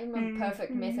 I'm a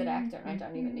perfect method actor and I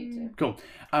don't even need to. Cool.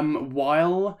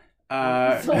 While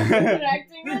So method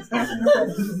acting is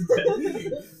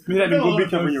that will be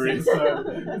covering your ears.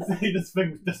 This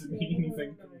thing doesn't mean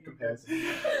anything in comparison.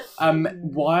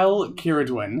 While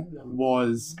Ceridwyn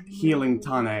was healing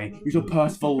Taane, you saw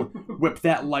Percival whip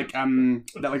that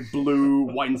blue,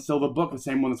 white, and silver book, the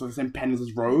same one that's got the same pen as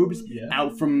his robes,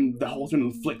 out from the holster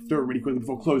and flick through it really quickly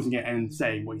before closing it and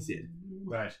saying what he said.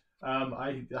 Right.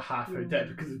 I half heard that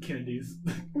because of Kennedy's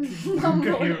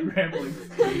Mumbling. coherent ramblings.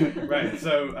 Right,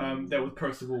 so that was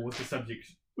Percival was the subject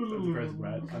of the present,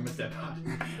 right? I missed that part.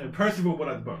 Percival brought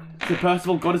out the book. So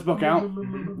Percival got his book out.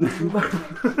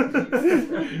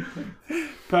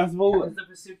 Percival. Is the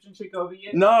perception check over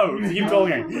yet? No, keep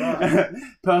talking.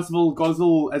 Percival got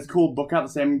his cool book out, the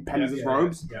same pen as his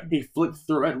robes. Yeah. He flipped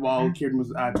through it while Kieran was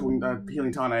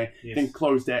healing Taane, Yes. then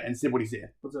closed it and said what he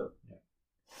said. What's up?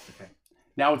 Okay.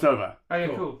 Now it's over. Okay,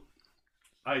 Cool. cool.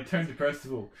 I turned to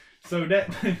Percival. So that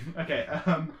okay.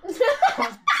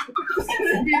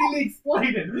 Immediately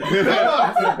explain it. You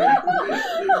got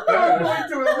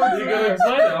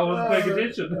excited. I wasn't paying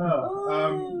attention. I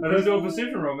don't do a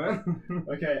perception roll, man.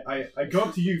 Okay, I go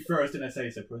up to you first and I say,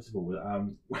 so Percival,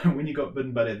 when you got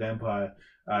bitten by that vampire,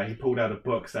 he pulled out a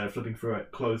book, started flipping through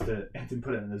it, closed it, and then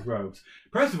put it in his robes.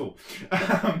 Percival! Oh,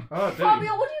 Fabio,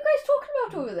 damn. what are you guys talking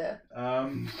about over there?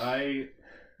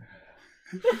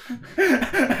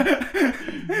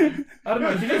 I don't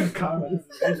know. He doesn't comment.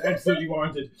 It's absolutely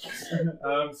warranted.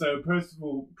 So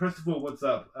Percival, what's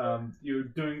up? Are you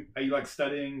like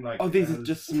studying? Like, Oh, these are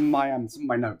just my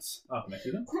notes. Oh, can I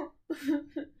see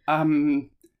them?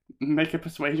 Make a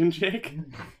persuasion check.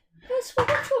 Yes, what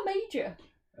what's your major?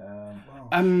 Wow.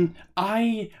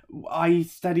 I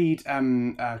studied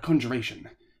conjuration.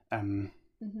 I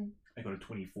got a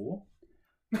 24.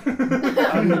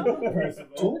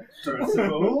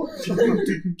 Percival.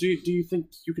 Do you think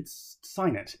you could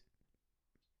sign it?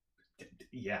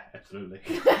 Yeah, absolutely.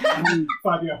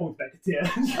 Fabio holds back a tear.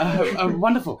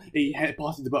 Wonderful. He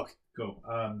passes the book. Cool.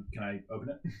 Can I open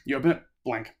it? You open it,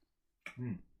 blank.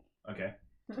 Okay.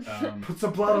 Put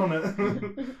some blood on it.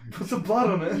 Put some blood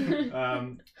on it.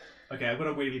 Okay, I've got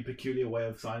a really peculiar way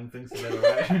of signing things. Is that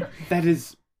alright? That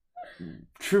is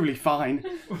truly fine.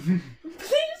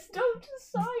 Please don't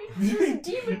sign This is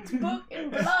Demon's book in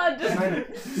blood.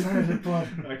 Sign it in blood.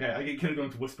 Okay, I get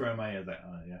Ceridwyn to whisper in my ear like,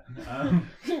 oh yeah.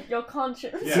 Your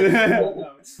conscience. Yeah.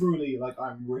 No, it's truly like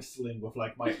I'm wrestling with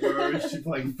like my urge to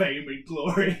like fame and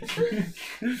glory.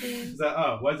 So,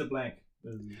 oh, why is it blank?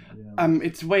 Yeah.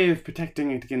 It's a way of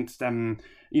protecting it against, perhaps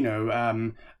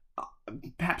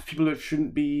people that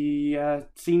shouldn't be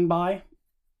seen by.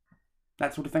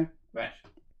 That sort of thing. Right.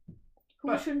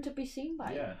 Who shouldn't it be seen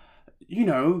by? Yeah.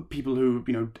 People who,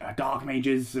 dark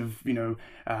mages who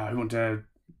want to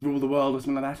rule the world or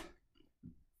something like that.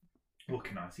 Well,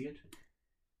 can I see it?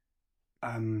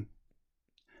 I'm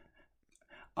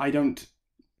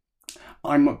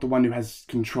not the one who has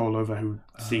control over who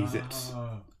sees it.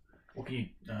 What can you?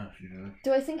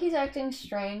 Do I think he's acting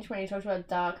strange when he talks about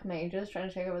dark mages trying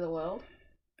to take over the world?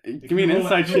 Give me an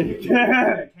inside check.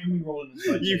 Can we roll an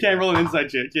inside check? You can roll an inside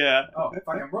check, yeah. Oh,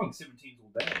 fuck, I'm rolling 17s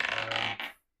all day.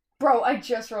 Bro, I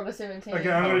just rolled a 17.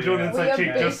 Okay, I'm gonna do an We inside are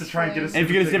check just to try and get a best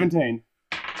If you get a 17.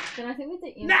 Then I think with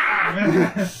the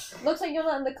Nah! Looks like you're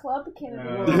not in the club, Kennedy.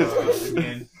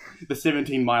 Again. The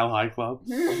 17 Mile High Club.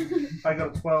 I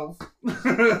got a 12.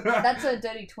 That's a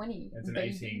dirty 20. It's an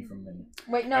baby. 18 from me.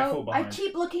 Wait, I no, fall I behind.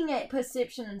 keep looking at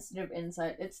perception instead of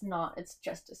insight. It's not, it's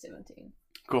just a 17.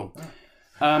 Cool. Go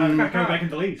back and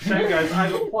delete. Shame, guys,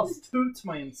 I got +2 to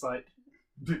my insight.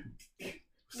 This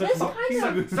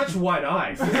kind of Such wide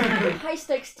eyes. high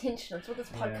stakes tension. That's what this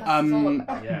podcast is all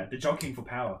about. Yeah, the jockeying for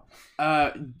power.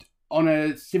 On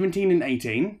a 17 and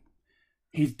 18,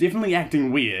 he's definitely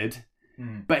acting weird,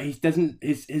 but he doesn't.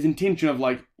 His intention of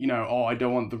I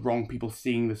don't want the wrong people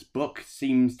seeing this book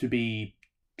seems to be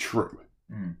true.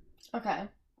 Okay.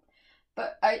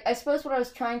 But I suppose what I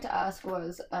was trying to ask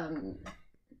was,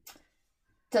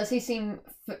 does he seem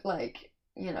like,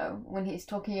 when he's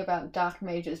talking about dark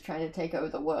mages trying to take over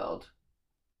the world?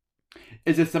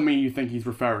 Is this something you think he's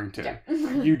referring to? Yeah.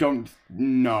 You don't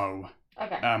know.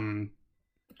 Okay.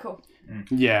 Cool. Mm.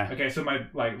 Yeah. Okay, so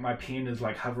my pen is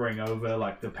like hovering over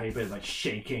the paper is like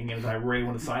shaking, and I really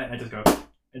want to sign it, and I just go,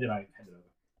 and then I hand it over.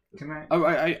 Can I? Oh,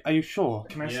 are you sure?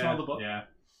 Can I smell the book? Yeah.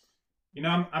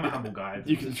 I'm a humble guy.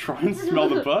 You can try and smell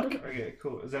the book. Okay,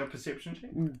 cool. Is that a perception check?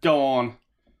 Go on.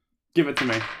 Give it to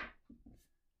me.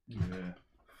 Yeah.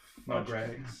 Not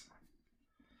great.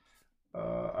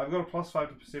 I've got a +5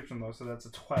 to perception though, so that's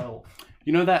a 12.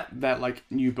 You know that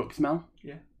new book smell?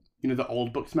 Yeah. You know the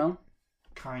old book smell?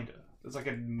 Kinda. It's like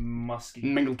a musky.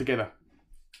 Mingled together.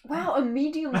 Wow, a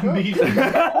medium book.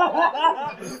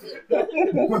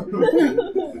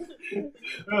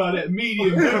 Oh, that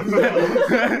medium.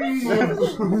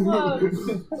 Wow.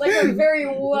 Like a very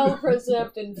well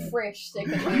preserved and fresh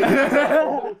second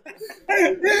hand.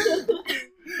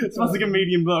 It smells like a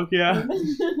medium book, yeah.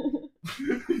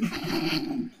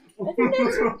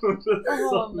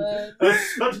 Oh man.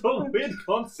 That's such a weird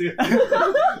concept.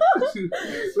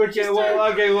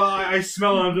 well, I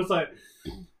smell it, I'm just like,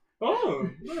 oh,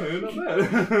 no, not bad.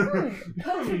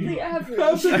 Perfectly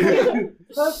average.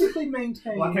 Perfectly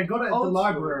maintained. Like I got it at the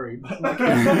library, but like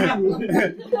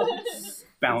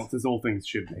Balanced as all things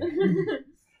should be.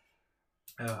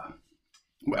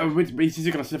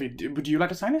 He's got a certificate. Would you like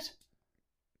to sign it?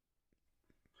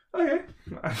 Okay.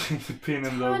 I think the pen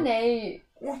and the... Taane,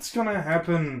 What's gonna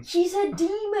happen? she's a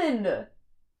demon!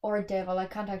 Or a devil, I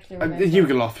can't actually remember.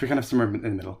 Yugoloth, we can have some room in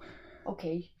the middle.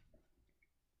 Okay.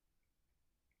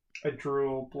 I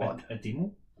draw blood. A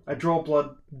demon? I draw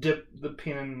blood, dip the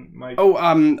pen in my...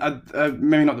 Oh,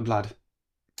 maybe not the blood.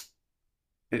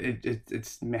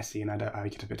 It's messy and I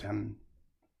get a bit,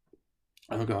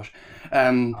 oh gosh.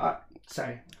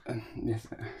 Sorry. Yes.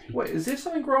 Wait, is there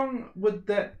something wrong with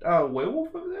that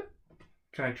werewolf over there?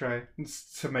 Can I try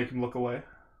to make him look away?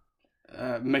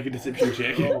 Make a deception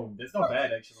check. Oh, that's not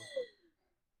bad, actually.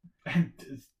 And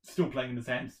it's still playing in his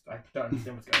hands. I don't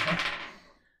understand what's going on.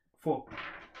 4.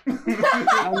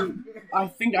 I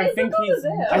think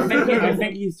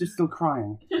he's just still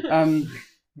crying.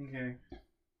 Okay.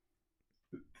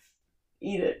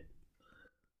 Eat it.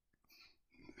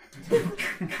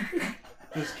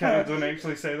 Does Ceridwyn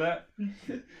actually say that?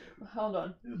 Hold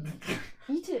on.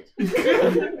 Eat it.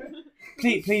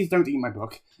 Please don't eat my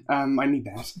book. I need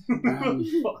that.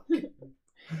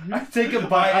 I take a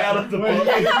bite out of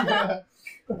the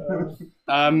book.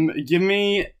 Give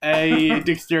me a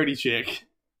dexterity check.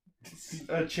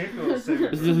 A check or a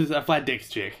save? This is a flat dex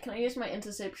check. Can I use my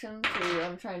interception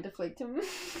to try and deflect him?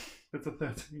 It's a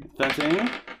 13. 13.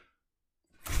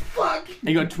 Fuck!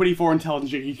 You got 24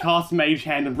 intelligence check. You cast Mage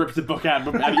Hand and rips the book out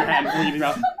of your hand before you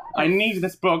out. I need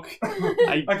this book.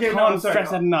 I can't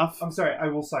stress that enough. I'm sorry, I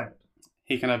will sign it.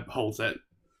 He kind of holds it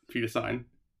for you to sign.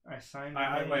 I sign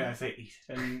I say eat.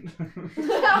 and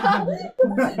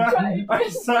I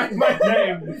sign my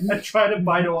name and try to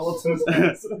bite a wallet to his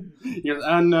face. He goes,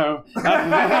 no.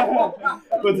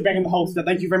 Puts it back in the holster.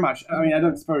 Thank you very much. I mean, I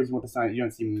don't suppose you want to sign it. You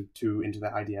don't seem too into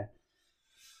that idea.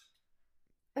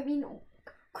 I mean,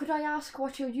 could I ask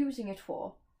what you're using it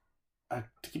for? To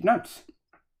keep notes.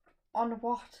 On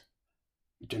what?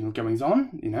 General goings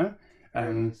on, you know.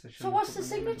 So what's the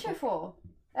signature for?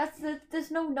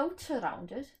 There's no notes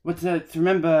around it. But to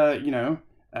remember, you know,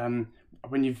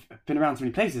 when you've been around so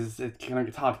many places, it kind of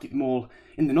gets hard to keep them all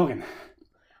in the noggin.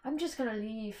 I'm just gonna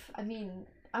leave. I mean,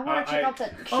 I want to check out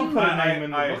that I'll cube. put a name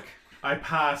in the book. I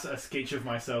pass a sketch of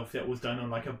myself that was done on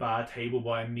like a bar table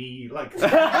by me, like.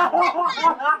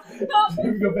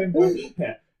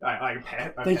 Thank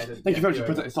you very much. You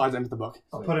put it aside into the book.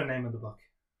 I'll put a name in the book.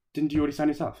 Didn't you already sign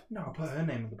yourself? No, I'll put her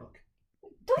name in the book.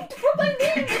 Don't put my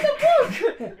name in the book!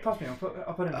 Yeah, pass me. I'll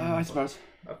put a name in the book. I suppose.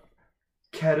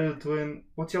 Ceridwyn.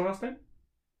 What's your last name?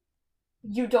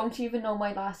 You don't even know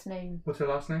my last name. What's your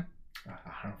last name? I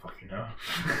don't fucking know.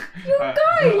 You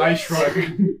guys! I shrug.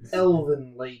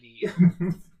 Elven lady.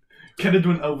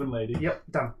 Ceridwyn Elven lady. Yep,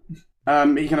 done.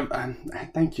 He kind of,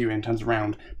 thank you, and turns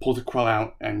around, pulls a quill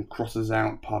out, and crosses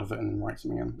out part of it, and then writes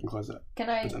something in, and closes it. Can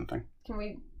I? Puts it in the thing. Can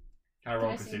we? I roll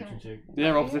Can I see perception him? check. Yeah,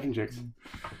 roll perception checks.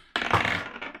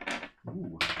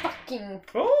 Fucking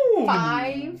Oh!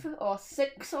 5 or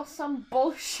 6 or some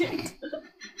bullshit.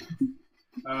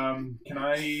 Can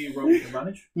I roll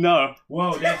advantage? No.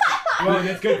 Whoa,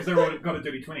 that's good because I got a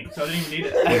dirty 20, so I didn't even need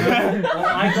it. Well,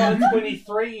 I got a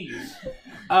 23.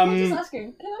 I'm just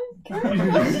asking. Can I?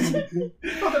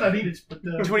 Not that I need it, but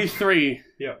 23.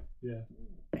 Yeah.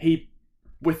 He,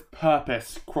 with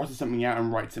purpose, crosses something out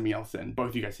and writes something else in. Both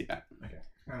of you guys see that.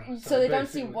 Okay. So they don't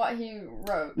see what he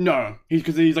wrote. No, he's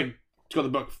like got the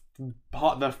book,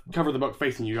 the cover of the book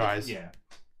facing you guys. Yeah.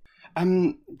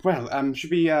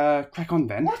 Should we crack on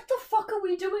then? What the fuck are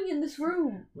we doing in this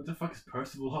room? What the fuck is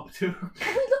Percival up to?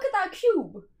 Can we look at that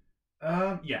cube?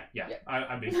 Yeah. Yeah.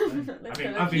 I basically. Let's I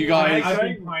mean, go I've been, You guys- I've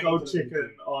been Go go chicken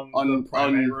chicken on the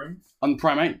primate room. On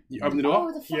Primate, you open the door.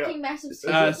 Oh, the fucking massive Is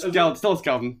secret. Still a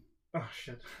skeleton. Oh,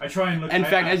 shit. I try and look. In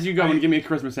fact, as you go, and give me a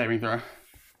charisma saving throw.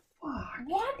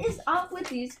 What is up with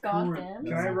these goddamn?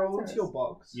 Can I roll into your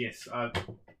box? Yes. I've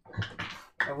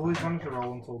always wanted to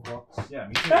roll into a box. Yeah.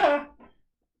 Me too.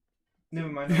 Never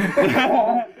mind.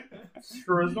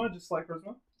 Charisma, just like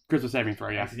charisma. Charisma saving throw,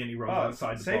 yeah. Accidentally rolled Oh,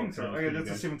 outside the saving box. throw. so Okay, it's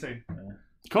that's a pretty 17.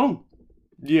 Cool.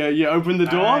 Yeah, you open the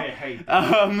door. I hate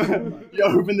You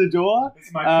open the door.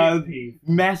 It's my pet peeve.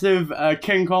 Massive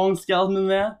King Kong skeleton in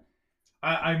there.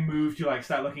 I move to like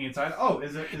start looking inside. Oh,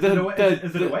 is it The- awake? the-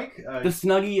 Is it the- awake? The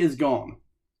Snuggie is gone.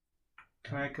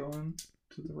 Can I go into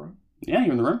the room? Yeah,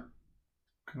 you're in the room.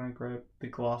 Can I grab the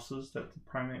glasses that the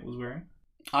primate was wearing?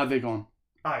 They're gone.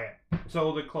 Ah, yeah. So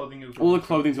all the clothing is All the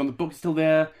clothing's gone. The book's still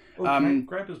there. Oh, can I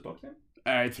grab his book then?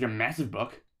 It's like a massive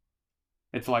book.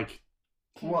 It's like,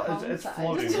 King Well, Kong it's size.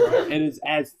 floating, right? it is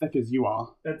as thick as you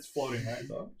are. It's floating, right,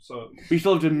 though? So... We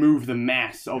still have to move the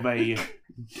mass of a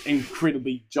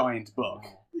incredibly giant book.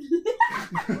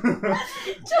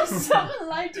 Just some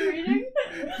light reading.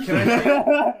 Can I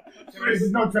see, This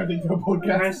is not turned into a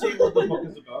can I podcast. see what the book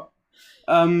is about?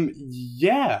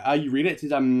 Yeah, you read it. It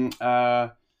says,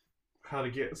 How to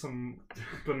get some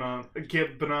bananas,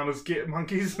 get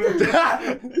monkeys.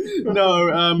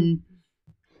 no,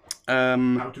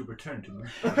 How to return to me.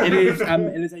 it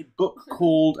is a book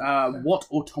called What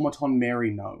Automaton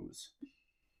Mary Knows.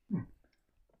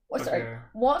 Sorry. Okay.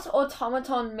 What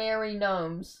automaton Mary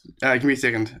gnomes? Give me a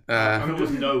second. I thought it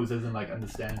was knows as in like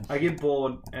understand. I get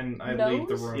bored and I leave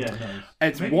the Nose? room. Yeah, knows.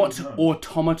 It's Maybe What it knows.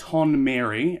 Automaton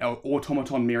Mary, or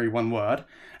Automaton Mary, one word,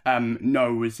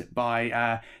 knows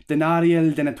by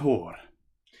Denariel Denator.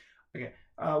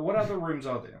 What other rooms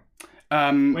are there?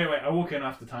 Wait, I walk in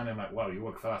after Taane. I'm like, wow, you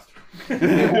work fast.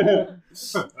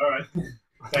 Alright.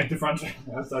 Back to front.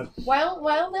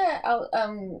 While they're out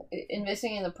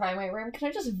investing in the primate room, can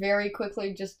I just very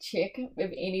quickly just check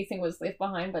if anything was left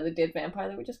behind by the dead vampire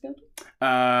that we just killed?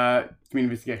 Give me an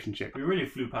investigation check. We really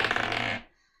flew past it.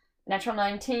 Natural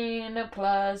 19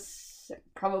 plus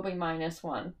probably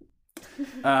 -1.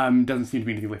 Doesn't seem to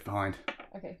be anything left behind.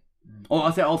 Okay.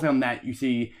 I'll say on that, you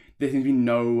see there seems to be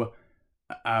no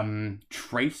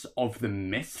trace of the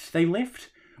mist they left,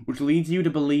 which leads you to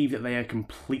believe that they are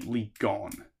completely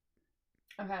gone.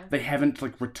 Okay. They haven't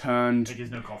returned. Like, there's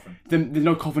no coffin. There's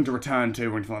no coffin to return to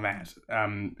or anything like that.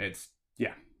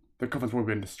 The coffin's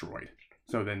probably been destroyed.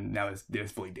 So then now they're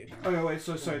fully dead. Okay, wait,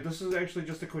 so this is actually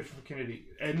just a question for Kennedy.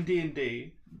 In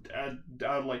D&D,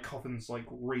 are like coffins like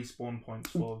respawn points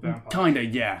for vampires? Kinda,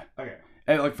 yeah. Okay.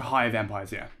 For higher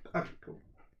vampires, yeah. Okay, cool.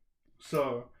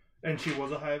 So, And she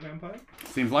was a higher vampire?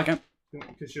 Seems like it.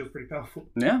 Because she was pretty powerful.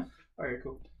 Yeah. Okay,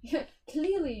 cool.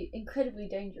 Clearly incredibly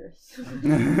dangerous.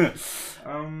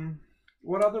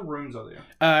 What other rooms are there?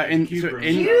 In Cube so room.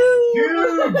 in you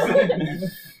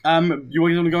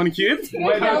want to go in a cube?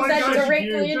 Wait, Held wait, that guys,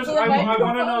 directly into the I want to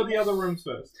microphone. know the other rooms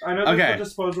first. I know there's Okay. the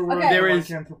disposal room, Okay. There the is-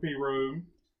 lycanthropy room.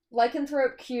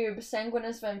 Lycanthrope cube,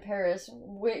 sanguinus vampiris,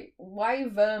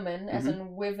 vermin, as Mm-hmm.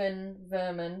 in wyvern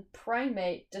vermin,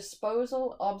 primate,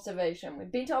 disposal, observation. We've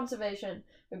been to observation,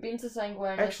 we've been to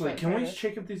sanguinus Actually, can we vampiris.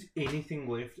 check if there's anything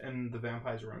left in the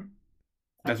vampire's room?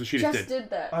 That's what she Just did. did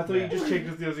that. I thought you just checked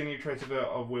if there was any trace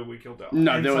of where we killed her.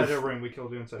 No, there inside was- her room. We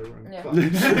killed her inside her room. Yeah. Fuck.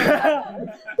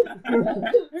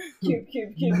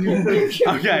 Cube. Okay.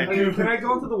 Okay, can I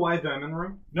go into the white vermin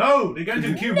room? No, they're going to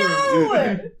the cube room. No!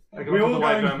 I go We're into all the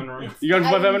white going- vermin room. You going to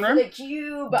the I'm vermin for room? the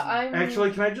cube, I'm...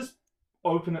 Actually, can I just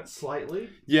open it slightly?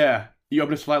 Yeah. You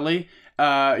open it slightly.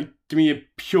 Give me a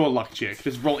pure luck check.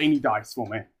 Just roll any dice for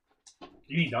me.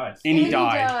 You need dice. Any Any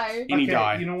die. die. Any Okay,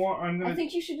 die. You know what? I'm I gonna.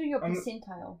 think you should do your I'm-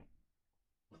 percentile.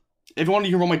 If you want,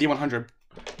 you can roll my D100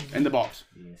 in the box.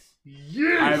 Yes.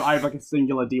 Yes. I have like a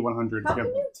singular D100 How can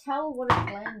you tell what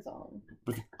it lands on?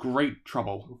 with great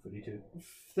trouble. Oh, 32.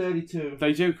 32.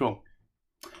 32, cool.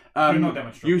 Not that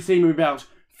much trouble. You see me about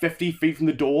 50 feet from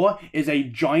the door is a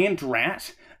giant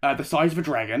rat, the size of a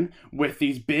dragon, with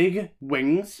these big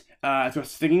wings, it's got a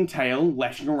stinging tail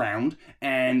lashing around,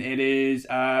 and it is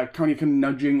currently kind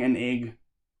of nudging an egg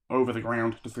over the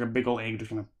ground, just like a big old egg, just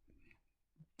kind of.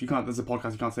 You can't. There's a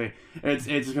podcast. You can't see. It's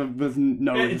just kind of with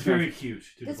no. It's very cute.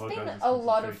 to There's the been podcast. a It's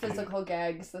lot very of cute. physical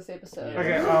gags this episode. Okay,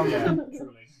 Yeah,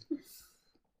 truly.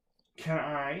 Can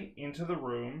I enter the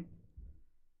room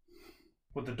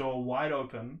with the door wide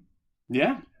open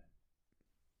Yeah.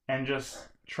 and just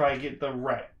try to get the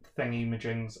rat thingy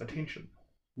majig's attention?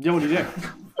 Yeah. What do you do?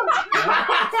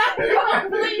 I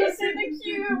can't believe you said the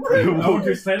cube! I want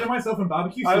to splatter myself in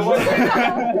barbecue I sauce.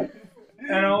 want-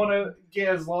 And I want to get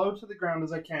as low to the ground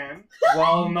as I can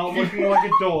while not looking like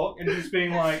a dork and just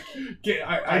being like,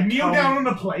 I kneel down on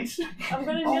a plate. I'm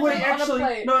gonna oh kneel wait, down on a actually,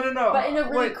 plate, no. but in a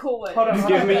really wait, cool way. hold on,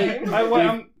 Give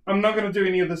me- I'm not going to do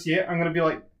any of this yet. I'm going to be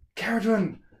like,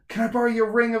 Ceridwyn, can I borrow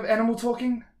your ring of animal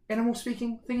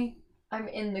speaking thingy? I'm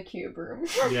in the cube room.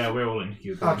 Yeah, we're all in the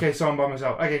cube. Okay, so I'm by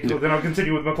myself. Okay, cool. Then I'll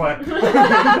continue with my plan.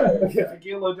 I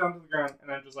get low down to the ground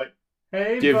and I'm just like,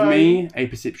 hey, Give buddy. me a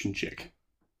perception check,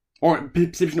 or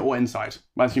perception or insight.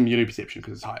 I assume you do perception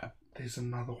because it's higher. There's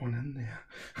another one in there.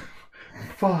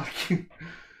 Fuck. You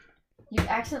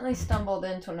accidentally stumbled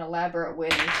into an elaborate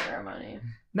wedding ceremony.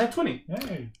 Nat 20.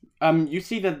 Hey. You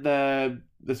see that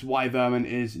this Y vermin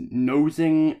is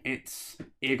nosing its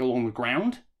egg along the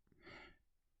ground.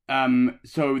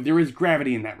 So there is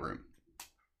gravity in that room.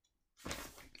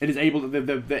 It is able to,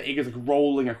 the egg is like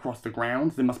rolling across the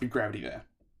ground. There must be gravity there.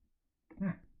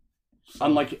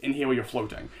 Unlike in here where you're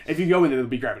floating. If you go in there, there'll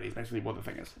be gravity. Is basically what the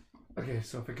thing is. Okay,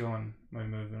 so if I go in, my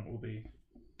movement will be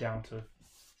down to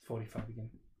 45 again.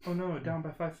 Oh no, down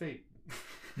by 5 feet.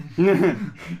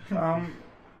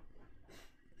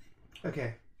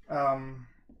 Okay. Hold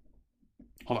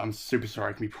on, I'm super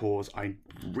sorry. Can we pause? I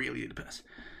really need to piss.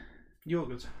 You're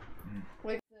good.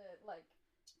 Like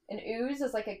an ooze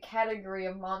is like a category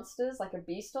of monsters, like a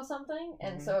beast or something,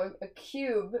 and so a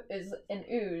cube is an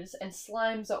ooze, and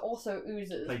slimes are also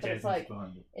oozes, Like but it's Jason's like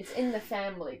behind it. it's in the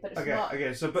family, but it's Okay, not.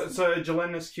 okay, so a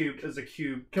gelatinous cube is a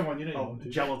cube Come on, you know. of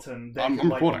gelatin that I'm can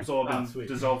like recording. absorb Ah, and sweet.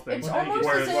 dissolve things. It's Well, almost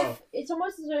whereas- as if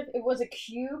it was a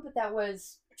cube that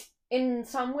was in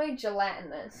some way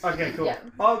gelatinous. Okay, cool. Yeah,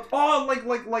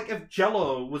 Like if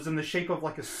Jello was in the shape of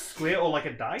like a square or like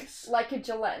a dice. like a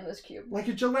gelatinous cube. Like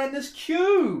a gelatinous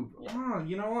cube. Yeah. Oh,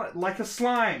 you know what? Like a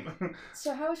slime.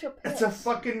 So how is your piss? It's a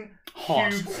fucking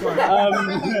Hot. cube slime.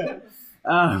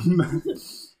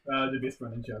 The best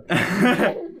running joke.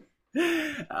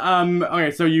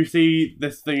 Okay, so you see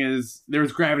this thing is there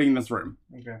is gravity in this room.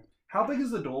 Okay. How big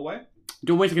is the doorway?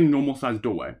 Doorway's like a normal sized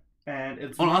doorway. And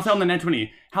it's I'll say on the net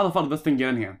 20. How the fuck did this thing get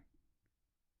in here?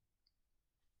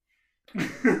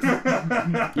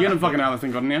 You don't fucking know how this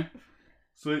thing got in here.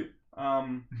 Sweet.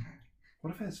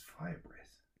 What if it has fire breath?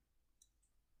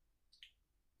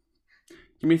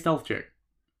 Give me a stealth check.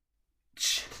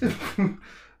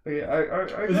 Okay,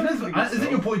 I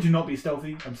Isn't your point to not be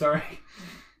stealthy? I'm sorry.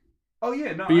 Oh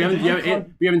yeah, no. But you I haven't,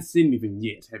 did. you haven't seen anything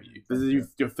yet, have you? This is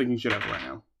you're thinking shit over right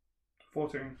now.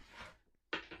 14.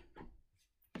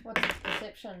 What's its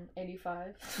perception?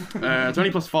 85. It's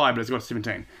only +5, but it's got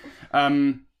 17.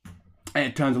 And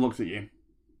it turns and looks at you.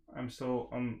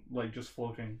 I'm like just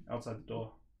floating outside the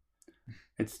door.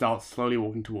 It starts slowly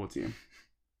walking towards you.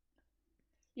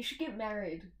 You should get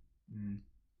married.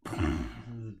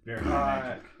 Very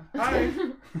magic. Hi.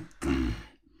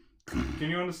 Can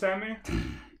you understand me?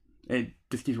 It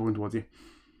just keeps walking towards you.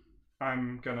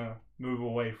 I'm gonna move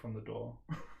away from the door.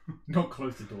 Don't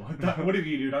close the door. Whatever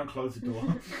you do, don't close the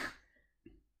door.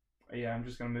 Yeah, I'm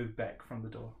just gonna move back from the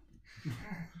door.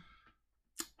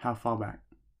 How far back?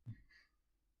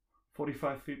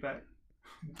 45 feet back.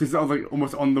 Just like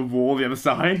almost on the wall, the other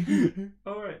side.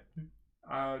 Alright.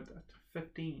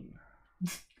 15.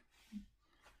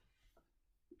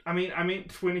 I mean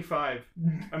 25.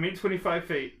 I mean 25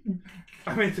 feet.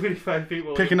 I mean 25 feet.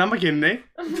 Will Pick a number, Kindy.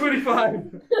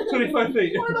 25. 25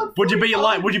 feet. Would you be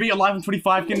alive? Would you be alive on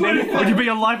 25, Kindy? 25. Would you be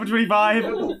alive on 25?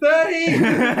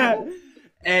 30.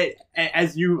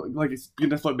 As you like, it's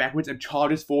gonna float backwards, it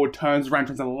charges forward, turns around,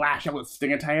 tries to lash out with its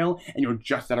stinger tail, and you're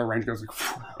just out of range. Goes like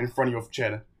in front of your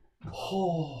chair.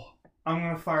 Oh, I'm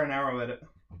gonna fire an arrow at it.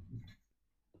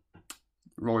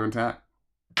 Roll your attack.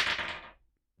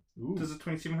 Ooh. Does a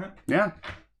 27 hit? Yeah.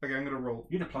 Okay, I'm gonna roll.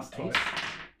 You get a plus 8.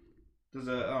 Does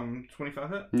a 25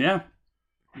 hit? Yeah.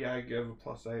 Yeah, I give a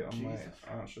plus 8 on my Jesus.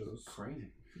 archers. Crazy.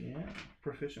 Yeah,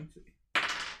 proficiency.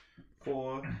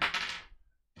 4,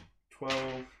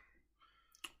 12.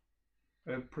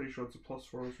 I'm pretty sure it's a plus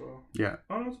 4 as well. Yeah.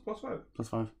 Oh no, it's a plus 5.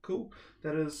 +5. Cool.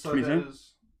 That is 22?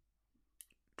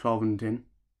 12 and 10.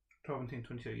 12 and 10,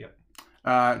 22. Yep.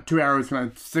 2 arrows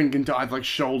kind of sink into either like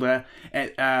shoulder.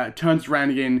 It turns around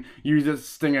again, uses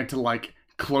stinger to like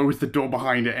close the door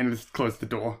behind it, and just close the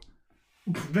door.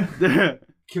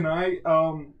 Can I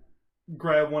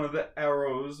grab one of the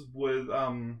arrows with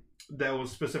that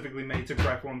was specifically made to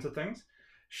grapple into things,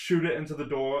 shoot it into the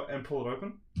door, and pull it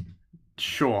open?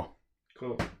 Sure.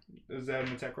 Cool. Is that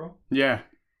an attack roll? Yeah,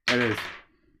 it is.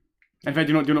 In fact,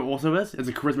 do you know what it also is? It's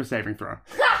a charisma saving throw.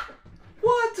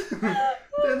 What? That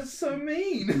is so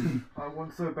mean. I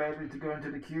want so badly to go into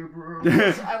the cube room.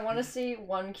 I want to see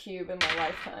one cube in my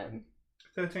lifetime.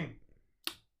 13.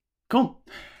 Cool.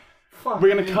 Fuck. We're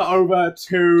gonna cut over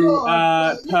to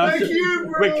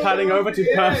we're cutting over to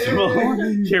Percival,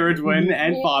 Ceridwyn,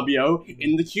 and Fabio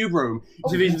in the cube room.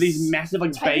 So these massive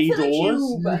like bay Time for the doors.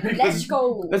 cube. Let's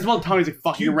go. There's while Tane's like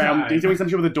fucking Cube around. time. He's doing some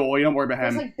shit with the door. You don't worry about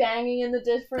It's him. like banging in the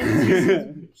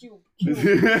difference. Cube.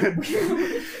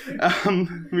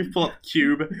 We pull up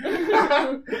cube.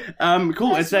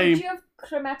 Cool. It's Do a you have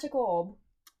chromatic orb?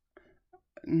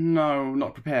 no,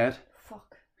 not prepared.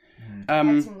 Fuck. I had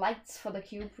Um. some lights for the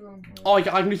cube room. Oh, I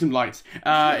can do some lights.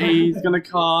 He's gonna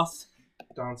cast.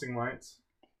 Dancing lights.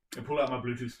 I pull out my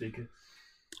Bluetooth speaker.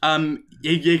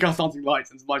 He casts dancing lights,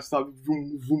 and the lights start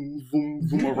vroom, vroom, vroom,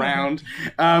 vroom around.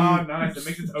 Oh, nice. It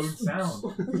makes its own sound.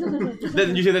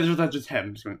 Then you see that's just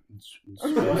him. Just going,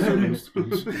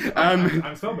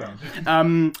 I'm spellbound.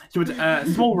 So it's a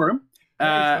small room,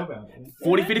 I'm spellbound.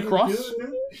 40 feet across.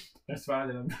 That's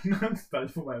fine. I'm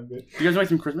spelled for my own good. You guys make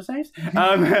some Christmas saves?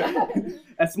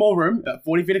 A small room,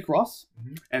 40 feet across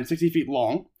and 60 feet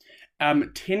long.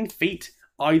 10 feet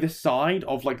either side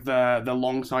of like the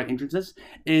long side entrances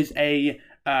is a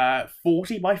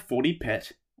 40 by 40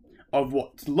 pit of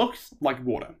what looks like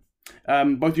water.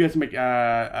 Both of you guys can make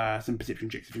some perception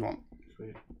checks if you want.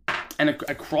 Sweet. And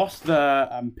across the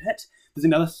pit, there's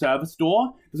another service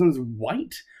door. This one's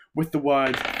white with the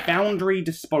words Foundry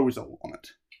Disposal on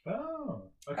it. Oh,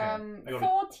 okay. I got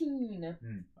 14.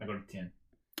 I got a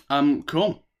 10.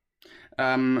 Cool.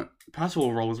 Percival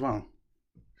will roll as well.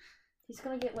 He's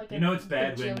gonna get like a You know it's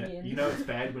bad when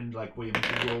bajillion. like we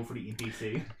make a roll for the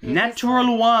NPC.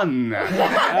 Natural 1.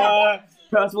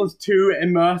 Percival's too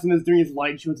immersed and is doing his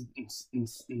light shows. God,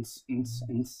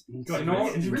 You know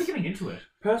what? he's really getting into it.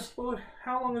 Percival,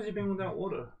 how long has he been without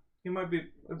water? He might be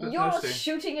a bit You're thirsty.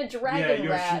 shooting a Yeah, dragon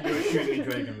rat. you're shooting a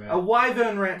dragon A rat.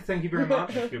 wyvern rat, thank you very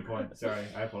much. Good point. Sorry,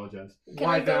 I apologize. Can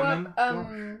I go Wyvern.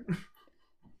 up?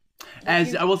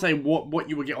 As I will say, what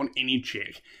you will get on any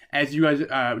check, as you guys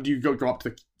do you go up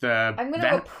to the I'm gonna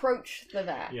vat? approach the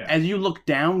vat. Yeah. As you look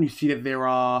down, you see that there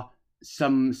are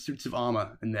some suits of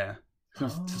armor in there,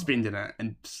 suspended in it,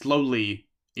 and slowly,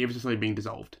 ever so slowly being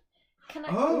dissolved. Can I?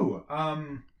 Oh,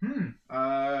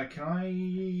 can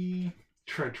I?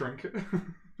 Try drink it.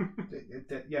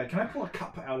 Yeah, can I pull a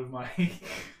cup out of my?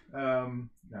 No,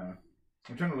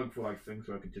 I'm trying to look for like things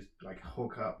where I could just like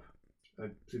hook up a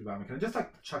suit of armor. Can I just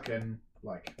like chuck in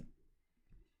like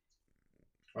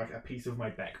a piece of my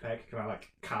backpack? Can I like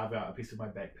carve out a piece of my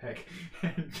backpack?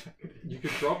 And chuck it in? You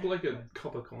could drop like a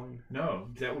copper coin. No,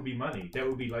 that would be money. That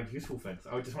would be like useful things.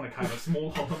 I would just want to carve a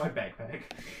small hole in my backpack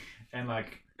and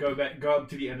like go up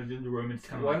to the end of the room and just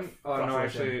kind of like. Oh no, fluff it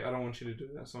actually, I don't want you to do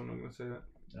that, so I'm not going to say that.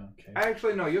 in. Okay.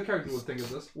 Actually, no, your character would think of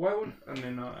this. Why would? And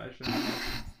then no, actually. No.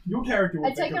 Your character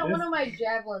I take out one of my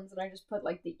javelins and I just put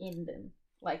like the end in.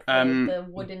 Like the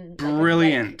wooden...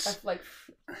 Brilliant. Like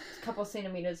a couple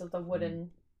centimeters of the wooden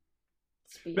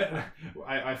spear. But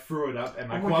I threw it up,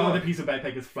 and Oh my while God. the piece of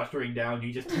backpack is fluttering down,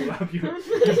 you just pull up your.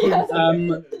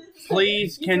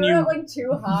 Please, You can threw you it like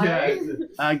too high.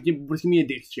 just give me a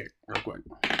dex check real quick.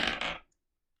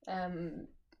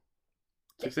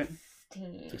 16?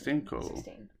 16. 16? Cool.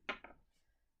 16.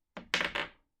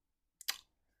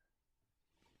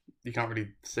 You can't really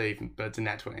see, but it's a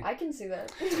nat 20. I can see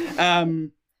that.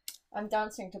 I'm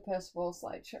dancing to Percival's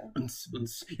slideshow.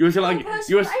 You also like Oh,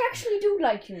 Percival, I actually do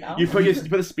like you now. you put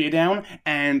the spear down,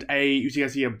 and you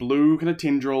guys see a blue kind of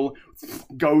tendril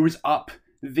goes up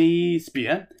the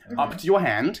spear up to your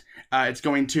hand. It's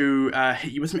going to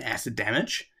hit you with some acid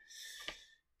damage.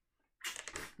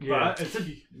 Yeah,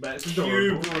 it's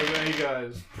Cube, adorable. there you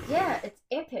guys. Yeah, it's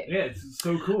epic. Yeah, it's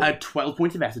so cool. 12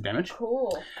 points of acid damage.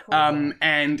 Cool. And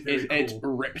Very it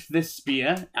cool. rips this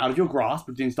spear out of your grasp,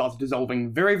 but then starts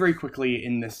dissolving very, very quickly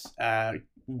in this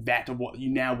vat of what you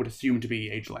now would assume to be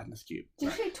a gelatinous cube. Did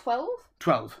you say 12?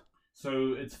 12.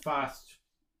 So it's fast.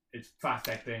 It's fast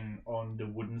acting on the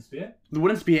wooden spear. The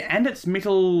wooden spear and its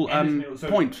metal, And its metal- so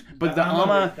point, but the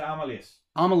armor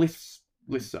less.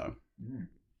 less so. Mm.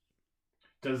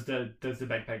 Does the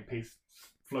backpack piece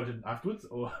float in afterwards,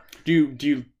 or Do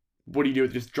you what do you do with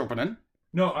it? Just drop it in?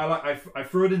 no? I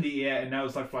threw it in the air, and now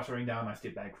it's like fluttering down. I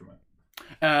step back from it.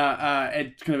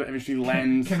 It kind of eventually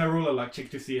lands. Can I roll a luck check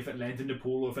to see if it lands in the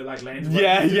pool or if it like lands?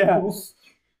 Yeah, right into yeah. the pool?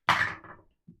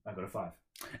 I got a 5.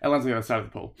 It lands on the other side of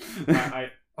the pool.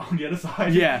 I on the other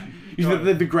side. Yeah, God.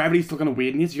 the gravity's still kind of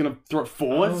weird in here, so you're gonna throw it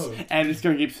forwards, Oh. and it's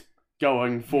gonna keep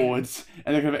going forwards,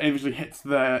 and then kind of eventually hits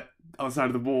the other side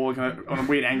of the wall, kind of on a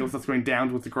weird angle, starts going down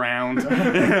towards the ground. Well,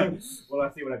 I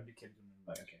see what I've kids and I'm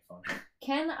like, okay, fine.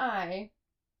 Can I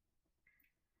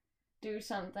do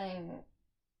something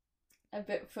a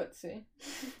bit footsie?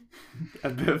 A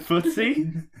bit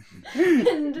footsie.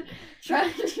 And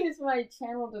try to use my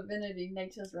channel divinity,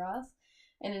 Nature's Wrath,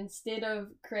 and instead of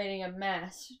creating a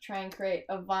mass, try and create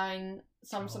a vine,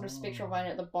 some sort of spectral vine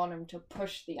at the bottom to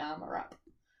push the armor up.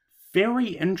 Very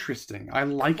interesting. I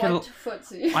like Quite it.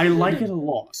 footsie. I like it a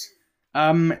lot.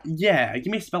 Yeah.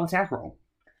 Give me a spell attack roll.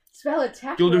 Spell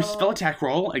attack You'll do roll. spell attack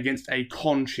roll against a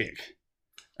con check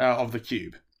of the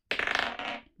cube.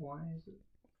 Why is it?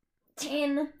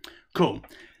 10. Cool.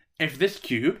 If this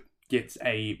cube gets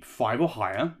a 5 or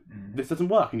higher, this doesn't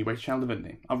work, and you waste channel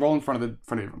divinity. I'll roll in front of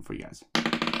everyone for you guys.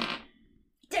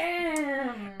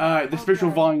 Damn! The spiritual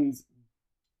Okay. vines,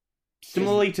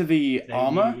 similarly to the They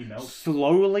armor, melt.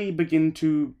 slowly begin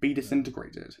to be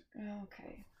disintegrated.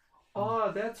 Okay.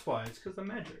 Oh, that's why. It's because of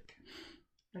magic.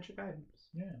 Magic items.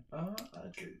 Yeah.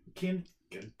 Ken,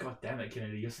 God damn it,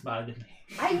 Kennedy, you're smarter than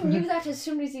me. I knew that as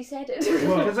soon as he said it.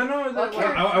 Well, Because I know that. Okay.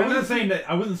 Like, I wasn't saying that.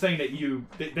 I wasn't saying that you.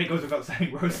 That goes without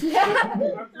saying, Rose.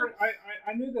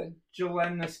 I knew that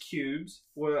gelatinous cubes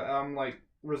were like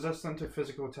resistant to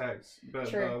physical attacks, but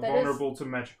True, that vulnerable to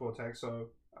magical attacks. So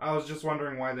I was just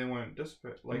wondering why they weren't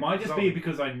dissipate. It might just be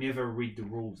because I never read the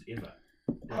rules ever.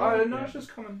 Oh no, it's just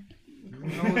common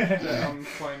knowledge that I'm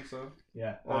playing. So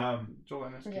Yeah.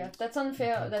 gelatinous cubes. Yeah, that's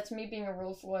unfair. That's me being a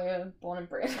rules lawyer, born and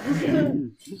bred.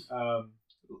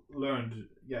 Learned.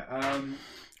 Yeah.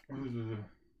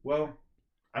 Well,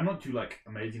 I'm not too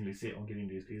amazingly set on getting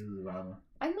these pieces of armor.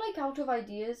 I'm out of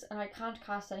ideas and I can't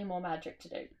cast any more magic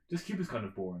today. This cube is kind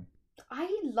of boring. I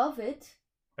love it.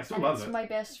 I still And love it's it. my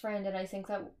best friend, and I think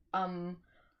that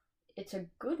it's a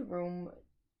good room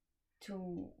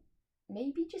to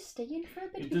maybe just stay in for a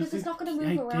bit It because does- it's not going to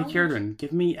Hey, move around. Ceridwyn,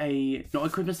 give me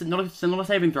not a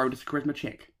saving throw, just a charisma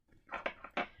check.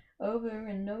 Over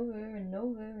and over and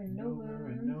over and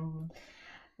over. No.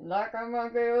 Like a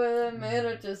monkey with a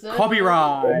minute to say.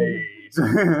 Copyright.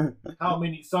 How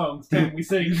many songs can we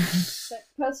sing?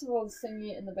 Percival's singing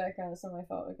it in the background. It's not my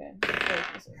fault. Okay.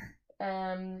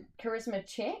 Charisma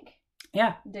check.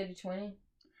 Yeah. Dirty 20.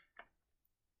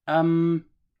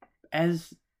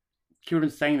 As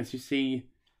Ceridwyn's saying this, you see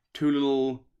 2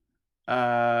 little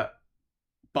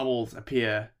bubbles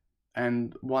appear,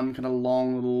 and one kind of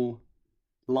long little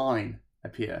line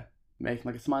appear, making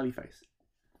like a smiley face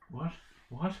What?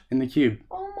 in the cube.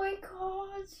 Oh my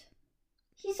god.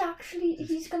 He's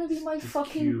gonna be my This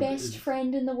fucking cube best is-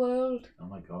 friend in the world. Oh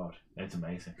my god, that's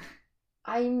amazing.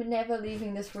 I'm never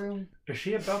leaving this room. Is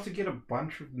she about to get a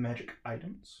bunch of magic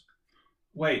items?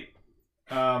 Wait,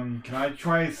 can I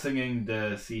try singing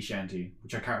the sea shanty,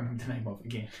 which I can't remember the name of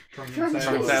again? Drunk Sailor?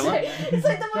 Sailor? It's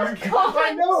like the most common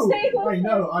I know. sailor. I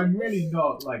know. I'm really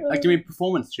not Give me a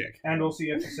performance check. And also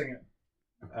you have to sing it.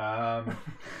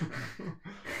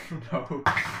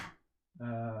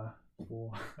 No.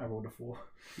 4. I rolled a 4.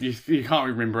 You can't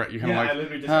remember it. You kind Yeah, of I like.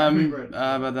 literally just can't remember it.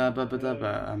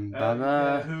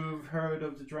 Who've Who've heard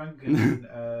of the drunken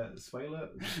Swaler?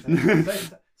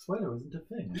 Swaler isn't a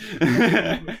thing.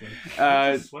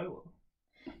 Swallow.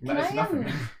 Can That's I, nothing.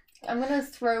 I'm gonna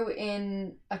throw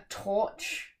in a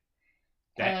torch.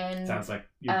 That and, sounds like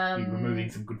you're removing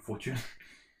some good fortune.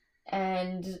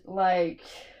 And like,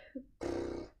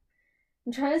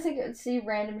 I'm trying to think. See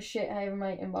random shit I have in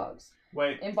my inbox.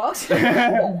 Wait. Inbox.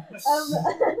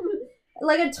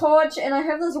 Like a torch, and I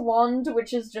have this wand,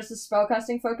 which is just a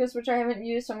spellcasting focus, which I haven't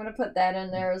used. So I'm gonna put that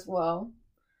in there as well,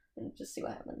 and just see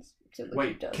what happens. See what the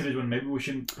Wait, cube does. Ceridwyn, maybe we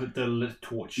shouldn't put the lit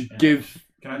torch in. Give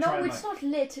Can I No, try and, it's not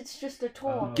lit. It's just a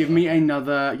torch. give me a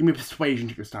persuasion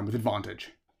check this time with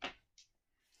advantage.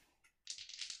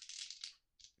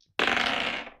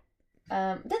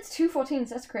 That's 2 14s.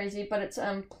 That's crazy, but it's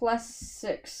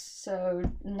 +6, so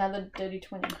another dirty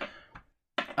 20.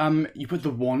 You put the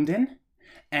wand in,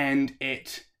 and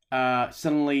it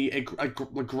suddenly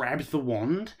grabs the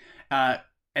wand, and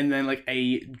then like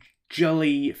a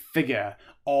jelly figure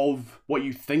of what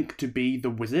you think to be the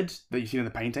wizard that you see in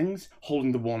the paintings,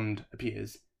 holding the wand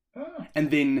appears,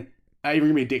 and then you're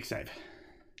gonna be a dex save.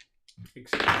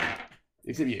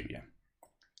 Except you, yeah.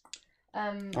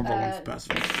 I'm rolling for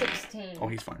person. 16. Oh,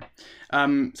 he's fine.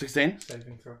 16.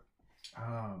 Saving throw.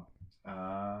 Oh.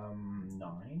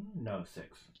 9? No,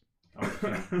 6.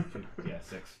 Oh, yeah,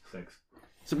 6.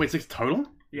 So wait, 6 total?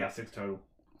 Yeah, 6 total.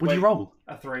 What did you roll?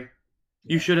 A 3.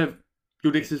 You should have.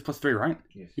 Your dex is +3, right?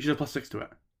 Yes. You should have +6 to it.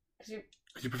 Because you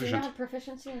Because you're do you not proficient. have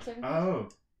proficiency in saving throws? Oh.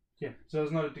 Yeah, so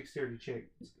it's not a dexterity check.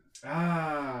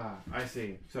 Ah, I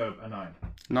see. So, a 9.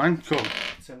 9? Cool.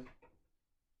 So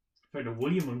Sorry, the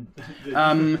William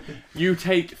and... You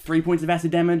take 3 points of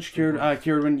acid damage,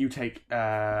 Ceridwyn. You take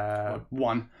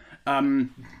 1.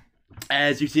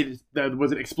 As you see, the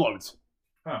wizard explodes,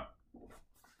 Oh.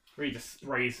 Really just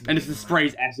sprays... and it just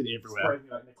sprays acid everywhere. Spraying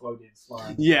like Nickelodeon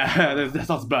slime. Yeah, that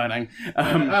starts burning.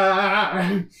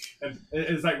 And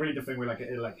it's like really the thing where like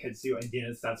it like hits you and then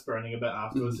it starts burning a bit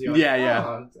afterwards. So you're like, Yeah.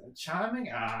 "Oh, charming.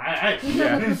 Yeah.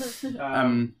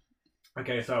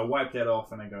 Okay, so I wipe that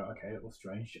off and I go, okay, that was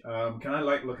strange. Can I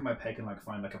like look at my pack and like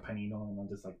find like a panino and I'm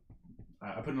just like,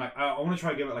 I put in like I want to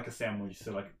try to give it like a sandwich,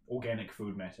 so like organic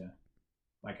food matter,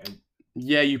 like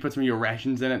Yeah, you put some of your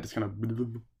rations in it, just kind of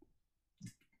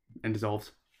and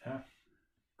dissolves.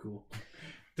 cool.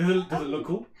 Does it look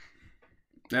cool?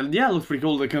 And yeah, it looks pretty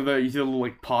cool. Like kind of you see little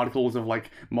like particles of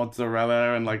like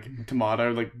mozzarella and like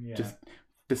tomato like just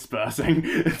dispersing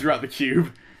throughout the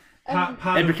cube.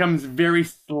 It becomes very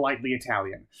slightly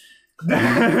Italian.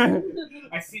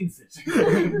 I sense it.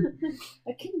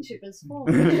 A kingship is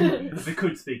formed. If a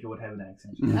good speaker would have an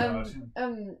accent.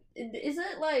 Is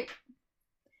it like...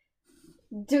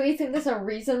 Do we think there's a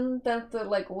reason that the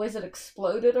like wizard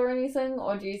exploded or anything?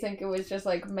 Or do you think it was just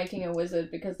like making a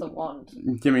wizard because the wand?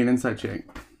 Give me an insight check.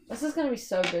 This is gonna be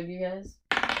so good, you guys.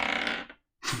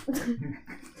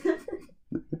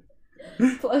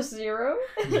 +0?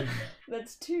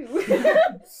 That's 2.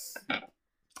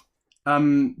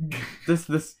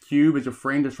 This cube is your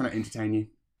friend is trying to entertain you.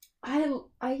 I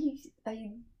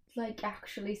like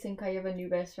actually think I have a new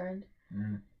best friend.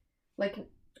 Like,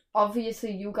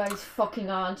 obviously you guys fucking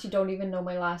aren't. You don't even know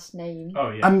my last name. Oh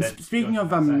yeah. Speaking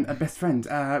of a best friend,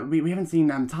 we haven't seen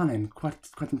Taane in quite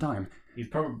some time. He's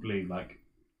probably like,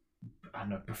 I don't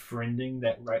know, befriending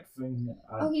that rat thing.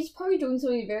 Oh, he's probably doing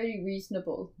something very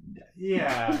reasonable.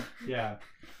 Yeah.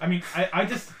 I mean,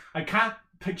 I can't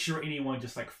picture anyone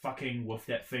just like fucking with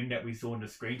that thing that we saw on the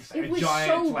screen. Just like It a was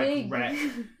giant so like big. rat.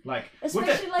 Like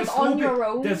Especially with like the on your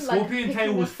own. The like, scorpion tail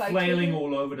picking a was fight flailing with it.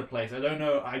 all over the place. I don't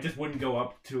know. I just wouldn't go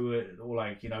up to it or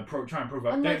like try and prove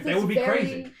up. And, like, That this would be very-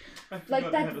 crazy. I Like forgot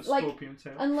that- they had a like- scorpion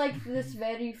tail. Unlike this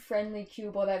very friendly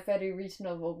cube or that very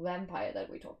reasonable vampire that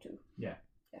we talked to.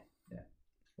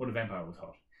 Or the vampire was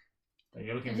hot. Like,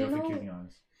 you're looking at You me with know- accusing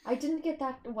eyes. I didn't get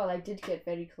that. Well, I did get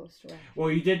very close to it. Well,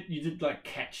 you did like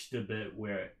catch the bit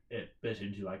where it bit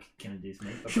into like Kennedy's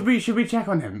meat. Should we check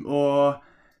on him or?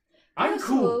 I'm First of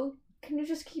cool. all, can you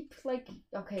just keep like?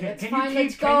 Okay, Can- that's can you fine. keep-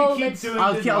 Let's can go. you keep Let's. doing-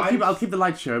 I'll keep the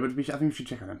light show, but I think we should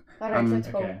check on him. Alright, let's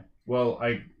go. Okay. Well,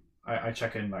 I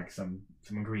check in like some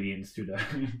ingredients to the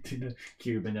to the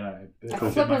cube and then I I dip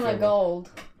flip my in my finger.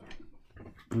 gold.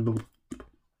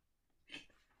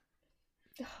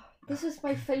 This is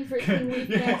my favorite thing we've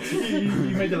Yeah, got.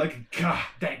 you made it like God,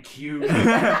 that cube. You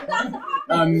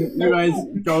guys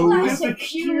go. Classic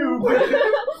cube.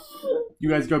 You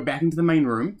guys go back into the main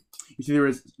room. You see there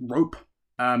is rope,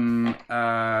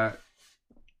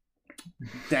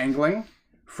 dangling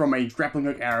from a grappling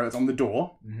hook arrow that's on the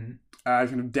door. Mm-hmm.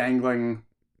 Kind of dangling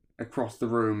across the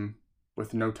room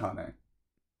with no Taane.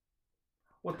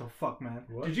 What the fuck, man?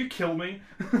 What? Did you kill me?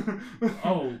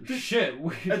 Oh shit!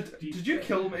 Did you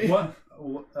kill me? What?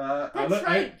 That's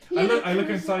right. I look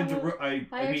inside the room. I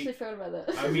actually forgot about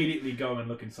that. I immediately go and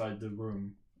look inside the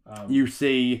room. You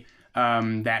see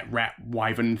that rat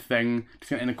wyvern thing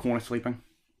just in a corner sleeping.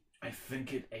 I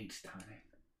think it ate Taane.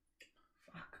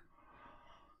 Fuck.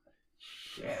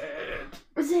 Shit.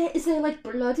 Is there like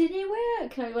blood anywhere?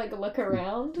 Can I like look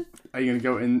around? Are you gonna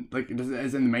go in is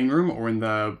it in the main room or in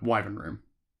the wyvern room?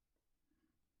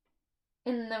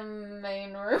 In the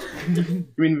main room. Give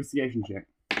me an investigation check.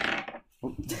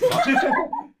 Oh.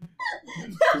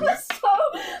 That was so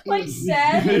like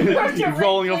sad. And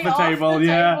Rolling off the table,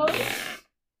 yeah.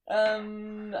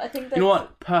 I think that's... You know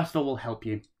what? Personal will help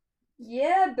you.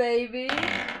 Yeah, baby.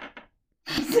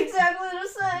 It's exactly the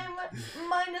same.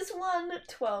 -1,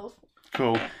 12.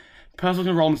 Cool. Personal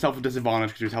can roll himself with disadvantage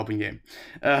because he was helping you.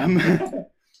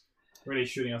 Really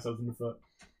shooting ourselves in the foot.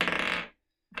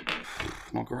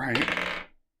 Not great.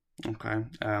 Okay.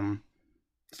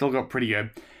 Still got pretty good.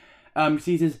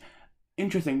 See, he says,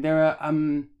 interesting. There are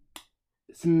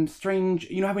some strange.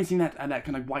 You know how we've seen that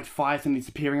kind of white fire suddenly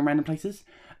disappearing in random places.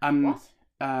 What?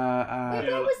 Wait,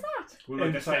 where was that? With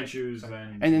like the statues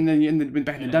and then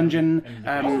back in the dungeon.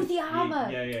 Oh, the armor.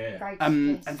 Yeah. Right.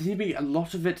 And yes. there seems to be a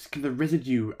lot of it, kind of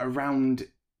residue around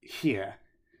here.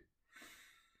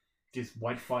 Just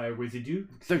white fire residue.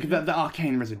 So the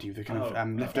arcane residue, the kind of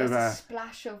There's leftover. a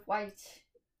splash of white.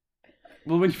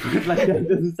 Well, when you put it like that, it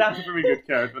doesn't sound a very good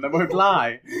code, but I won't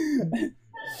lie.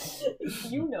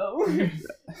 You know.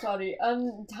 Sorry.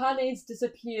 Taane's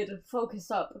disappeared.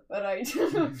 Focus up. Alright.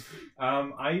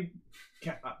 I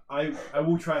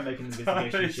will try and make an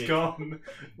investigation Taane's check. gone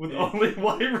with only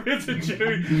white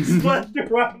residue splashed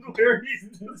around where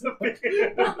he's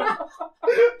disappeared.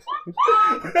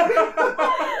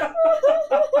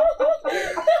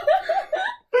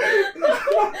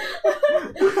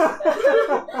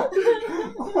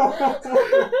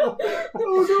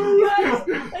 Guys,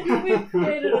 I think we've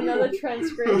created another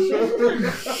transgression.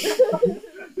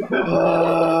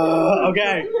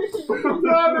 Okay.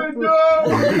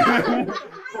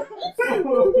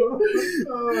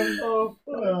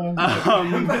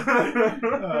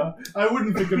 I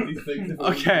wouldn't think of these things.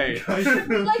 Okay. Should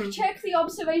we like check the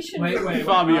observation? Wait,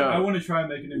 Fabio. I want to try and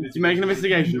make an investigation. Make an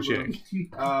investigation check.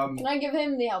 Can I give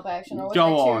him the help action? Or was Go I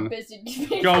too on. busy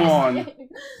Go on.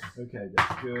 Okay,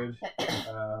 that's good.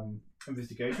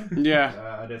 Investigation.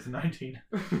 Yeah. That's a 19.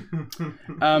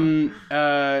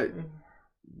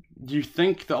 Do you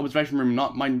think the observation room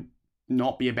might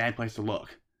not be a bad place to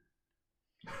look?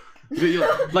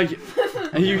 Like,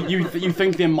 you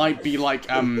think there might be like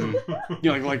No,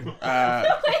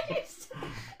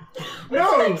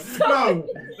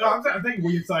 I'm thinking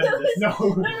weird side of this. No.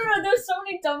 No, there's so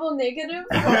many double negatives.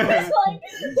 It's like,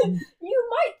 you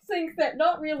might think that,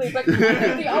 not really, but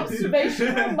the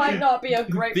observation room might not be a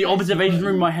great the place to observation look.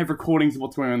 room might have recordings of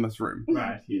what's going on in this room.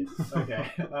 Right. Yes.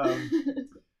 Okay.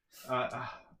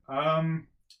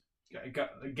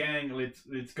 Gang,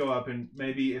 let's go up and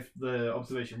maybe if the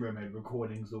observation room had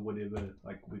recordings or whatever,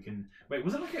 like we can. Wait,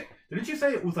 was it like didn't you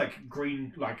say it was like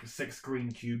green, like 6 green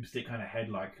cubes that kind of had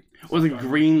like? It was a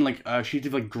green, like sheet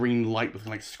of like green light with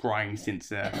like scrying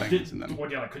sensor things in them. What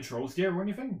do you like controls there or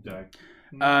anything? You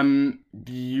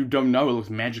don't know. It looks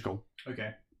magical.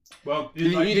 Okay. Well,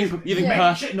 You think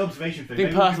shit an observation thing. think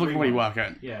Maybe we Percival can can probably read work it.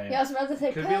 one. Yeah. Yeah, I was about to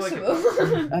say Could be like a-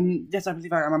 Percival. Yes, I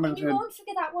believe I remember. Can you go and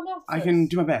figure that one out I first? can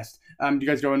do my best. Do you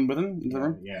guys go in with him into the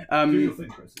room? Yeah. Do your thing,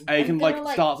 Chris. You can I'm like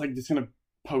gonna, start like just kind of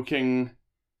poking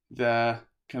the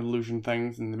kind of illusion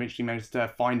things, and eventually manage to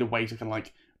find a way to kind of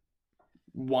like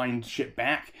wind shit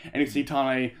back. And you see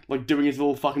Taane like doing his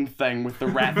little fucking thing with the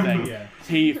rat thing. Yeah.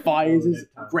 He fires his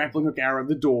grappling hook arrow at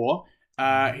the door.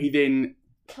 He then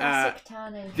Classic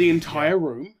Taane. the entire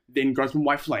room then goes from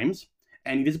white flames,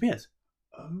 and he disappears.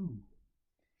 Oh.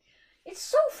 It's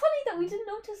so funny that we didn't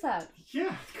notice that.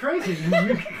 Yeah, it's crazy. What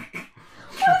do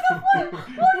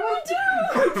we do?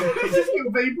 Just get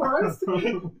vaporized. I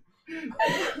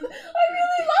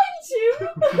really liked you.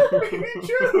 Me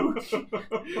too.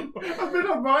 I've been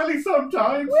on Miley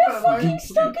sometimes. We're but, like- fucking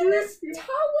stuck in this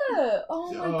tower.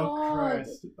 Oh my Oh, god.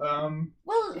 Christ.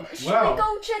 Well, should Wow. we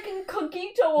go check in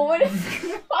Cogito or what is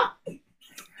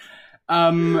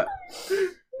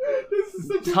This is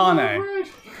such a Taane. wild ride.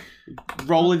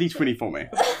 Roll a d20 for me.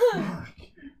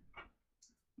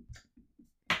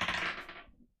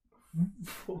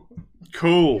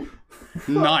 Cool.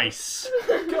 Nice.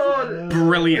 God.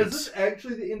 Brilliant. Is this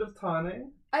actually the end of Taane?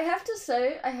 I have to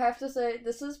say,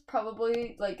 this is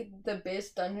probably like the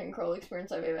best dungeon crawl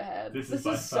experience I've ever had. This This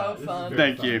is is so very fun.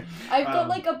 Thank fun. you. I've got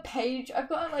like a page. I've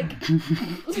got like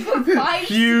 5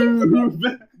 Huge.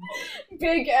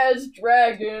 big ass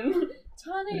dragon.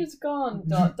 Taane is gone. ...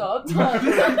 So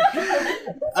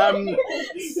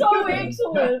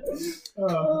excellent.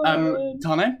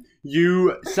 Taane,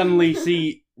 you suddenly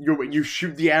see you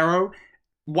shoot the arrow.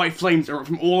 White flames are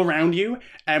from all around you,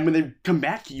 and when they come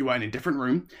back, you are in a different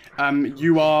room.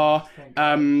 You are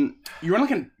you're in like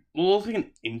an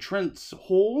entrance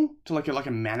hall to like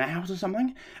a manor house or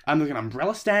something. There's an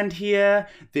umbrella stand here.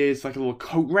 There's like a little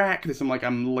coat rack. There's some like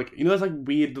those like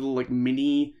weird little like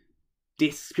mini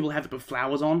desks people have to put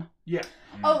flowers on. Yeah.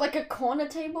 Oh, like a corner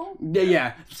table?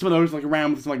 Yeah. Some of those like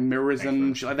around with some like mirrors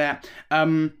and shit like that.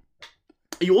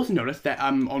 You also notice that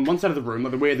on one side of the room,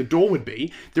 like where the door would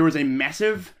be, there is a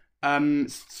massive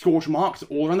scorch marks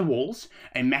all around the walls,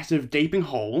 a massive gaping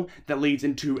hole that leads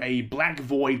into a black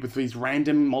void with these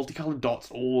random multicolored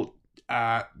dots all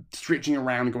stretching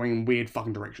around and going in weird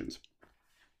fucking directions.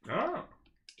 Oh.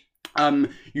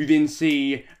 You then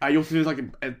see, you also there's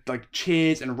like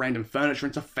chairs and random furniture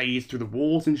and stuff phased through the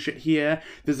walls and shit here.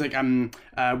 There's like one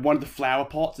of the flower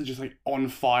pots is just like on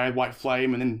fire, white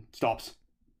flame, and then stops.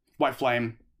 White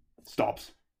flame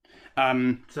stops.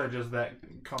 So just that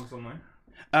constantly.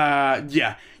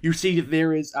 Yeah. You see that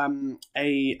there is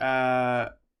a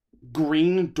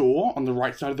green door on the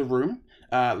right side of the room,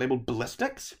 labeled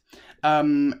ballistics.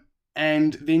 And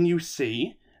then you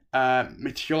see,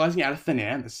 materializing out of thin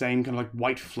air, the same kind of like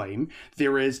white flame,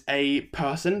 there is a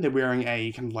person. They're wearing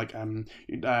a kind of like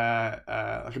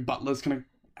a butler's kind of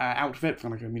outfit,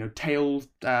 kind of like a tail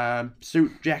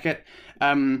suit jacket.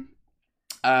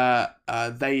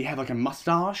 They have like a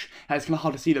mustache, and it's kind of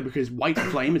hard to see that because white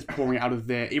flame is pouring out of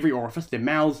their every orifice, their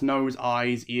mouths, nose,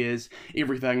 eyes, ears,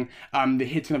 everything. Their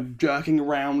heads kind of jerking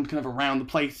around the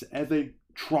place as they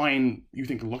try and, you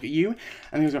think, look at you.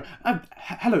 And they go,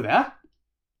 hello there.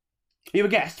 Are you a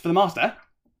guest for the master?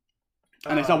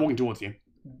 And they start walking towards you.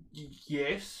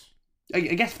 Yes.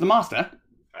 A guest for the master?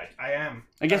 I am.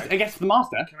 A guest for the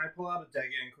master? Can I pull out a dagger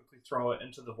and quickly throw it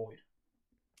into the void?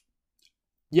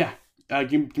 Yeah.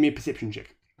 Give me a perception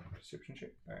check. Perception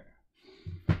check? Alright.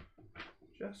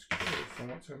 Just curious on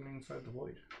what's happening inside the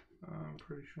void. I'm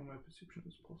pretty sure my perception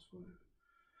is +5.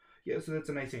 Yeah, so that's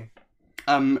an 18.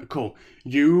 Cool.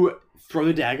 You throw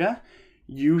the dagger.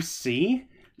 You see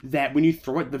that when you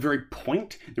throw it, the very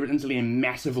point, there is instantly a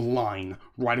massive line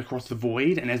right across the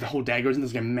void, and as the whole dagger goes in,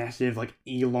 there's like a massive, like,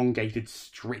 elongated,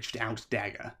 stretched out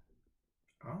dagger.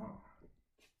 Oh.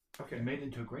 Okay. It made it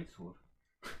into a greatsword.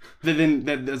 Then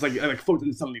there's like floats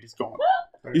and suddenly just gone.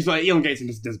 You saw it elongates and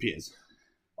just disappears.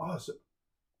 Oh, is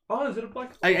it a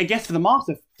black? I guess for the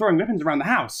master throwing weapons around the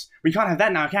house. We can't have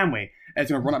that now, can we? And it's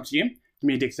gonna run up to you. Give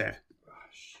me a dick save. Oh,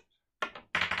 shit.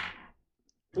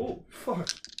 Oh, fuck.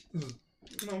 This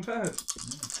is not bad.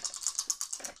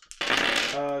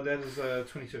 That is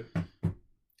 22.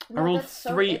 I rolled that's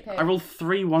so three. epic. I rolled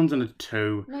 3 1s and a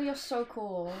 2. No, you're so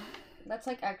cool. That's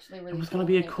like actually really. It was cool gonna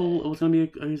be a and cool. epic. It was gonna be.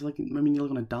 It was like. I mean, you're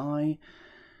gonna die.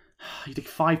 You take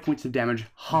 5 points of damage,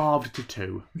 halved to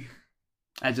 2,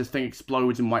 as this thing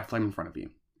explodes in white flame in front of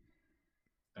you.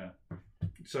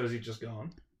 So is he just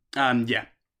gone? Yeah.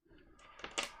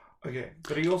 Okay,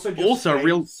 but he also just Also, stayed-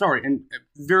 real sorry and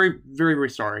very, very, very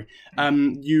sorry.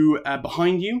 You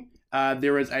behind you,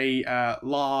 there is a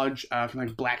large kind of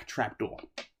like black trapdoor,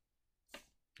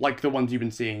 like the ones you've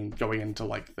been seeing going into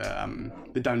like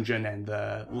the dungeon and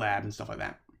the lab and stuff like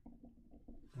that.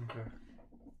 Okay.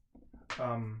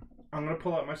 I'm gonna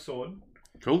pull out my sword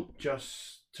Cool.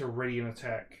 just to ready an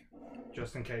attack,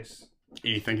 just in case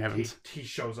Anything happens. he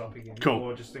shows up again. Cool.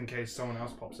 Or just in case someone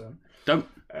else pops in. Dope.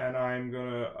 And I'm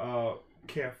gonna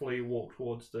carefully walk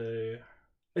towards the.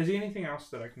 Is there anything else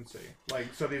that I can see?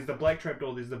 Like, so there's the black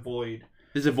trapdoor, there's the void.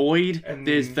 There's a void. And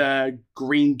there's the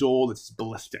green door that's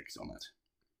ballistics on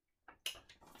it.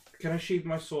 Can I sheath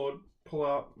my sword, pull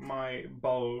out my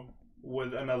bow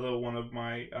with another one of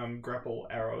my grapple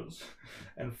arrows,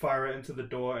 and fire it into the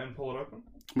door and pull it open?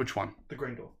 Which one? The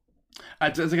green door.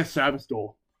 It's like a service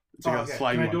door. It's like a Okay.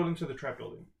 sliding Can I do one. it into the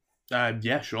trapdoor then?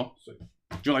 Yeah, sure. Sweet.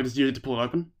 Do you like just use it to pull it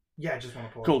open? Yeah, I just want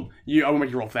to pull it Cool. open. I will make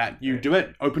you roll for that. You Okay. do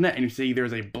it, open it, and you see there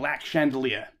is a black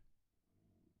chandelier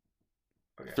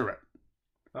Okay. through it.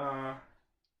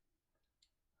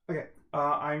 Okay.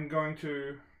 I'm going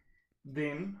to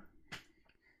then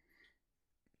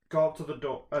go up to the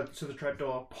door, to the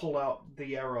trapdoor, pull out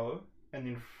the arrow, and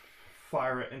then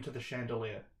fire it into the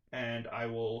chandelier. And I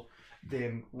will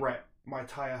then wrap my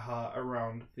tire heart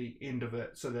around the end of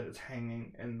it so that it's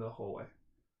hanging in the hallway.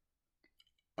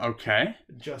 Okay.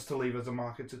 just to leave as a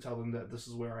marker to tell them that this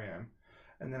is where I am.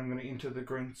 And then I'm going to enter the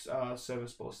green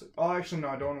service ballistic. Oh, actually, no,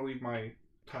 I don't want to leave my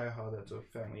Taiha. That's a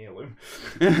family heirloom.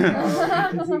 Is there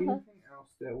anything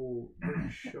else that will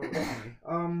show it to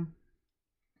me?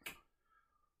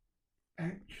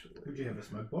 Actually... Would you have a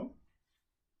smoke bomb?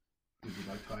 Would you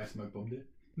like tie a smoke bomb there?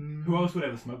 Mm. Who else would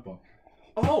have a smoke bomb?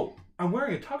 Oh, I'm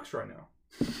wearing a tux right now.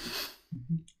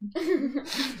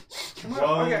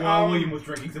 While William was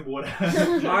drinking some water.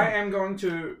 I am going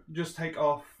to just take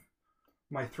off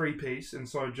my 3-piece, and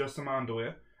so just some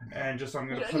underwear, and just I'm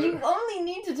going to put You it... only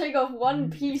need to take off one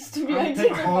piece to be I'll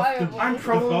take off identifiable. I'm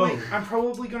phone.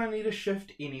 probably going to need a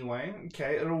shift anyway,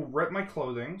 okay? It'll rip my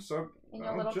clothing, so... In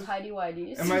your I'll little just- tidy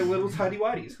whities. And my little tidy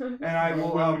whities. And I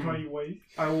will, tiny ways.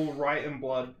 I will write in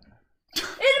blood.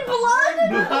 In blood?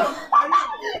 I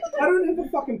don't have a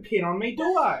fucking pen on me, do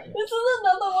I? This is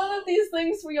another one of these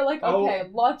things where you're like, Oh, okay,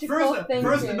 logical thinking.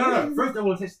 First I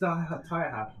will test the tire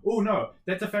hat. Oh no,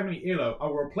 that's a family heirloom. I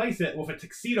will replace it with a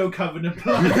tuxedo covered in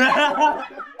blood.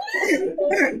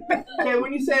 Okay,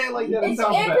 when you say it like that, it It's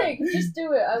sounds epic. Just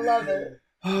do it. I love it.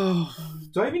 bad.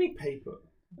 Do I have any paper?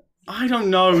 I don't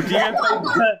know. Do you have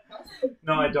paper?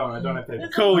 No, I don't. I don't have paper.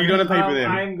 Cool, you don't have paper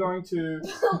then. I'm going to,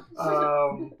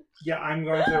 I'm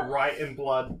going to write in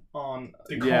blood on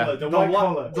The Yeah. collar, the white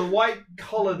collar. the white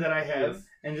collar that I have, Yes.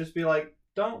 and just be like,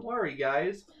 "Don't worry,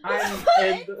 guys. I'm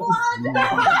in.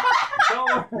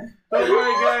 don't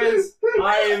worry, guys.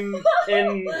 I'm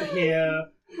in here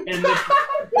in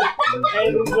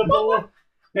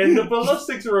the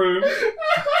ballistics room."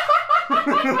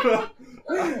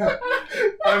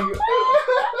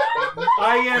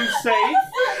 I am safe.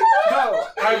 No,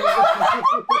 I'm.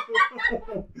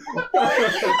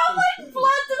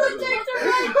 Blood to the dick to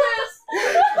write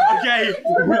Okay.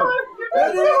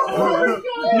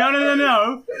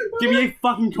 No. Give me a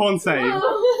fucking con save.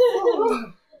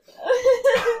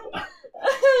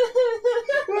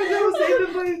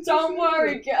 this! Don't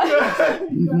worry, guys.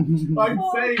 I'm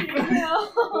safe.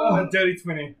 No. Dirty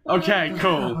 20. Okay,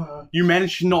 cool. You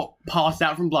managed to not pass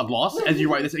out from blood loss as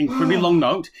you write this incredibly long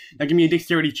note. Now give me a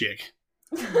dexterity check.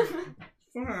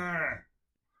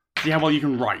 See how well you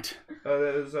can write.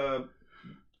 That is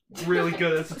really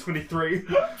good. It's a 23.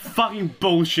 Fucking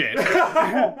bullshit.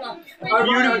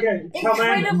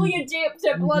 Incredibly adept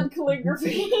at blood calligraphy.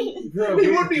 He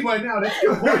would be by now. That's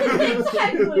good.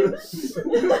 Exactly.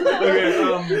 Okay,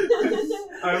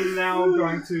 I'm now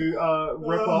going to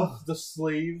rip off the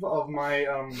sleeve of my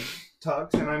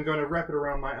tux, and I'm going to wrap it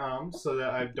around my arm so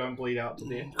that I don't bleed out to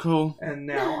death. Cool. And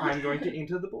now I'm going to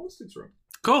enter the ballistics room.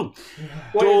 Cool.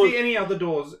 Wait, Doors- is there any other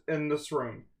doors in this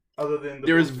room other than the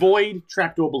There is void,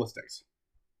 trapdoor, ballistics.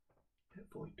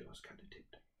 void doors can't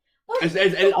detect?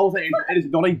 It is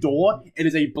not a door. It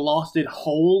is a blasted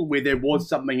hole where there was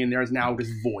something and there is now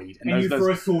just void. And you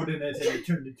throw a sword in it and it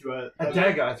turned into A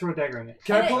dagger. I threw a dagger in there.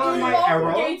 Can I pull out my arrow?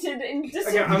 Elongated and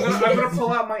Okay, I'm gonna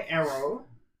pull out my arrow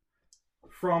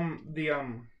from the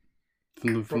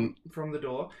from the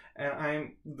door, and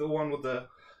I'm the one with the.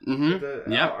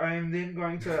 Yep. I'm then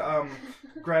going to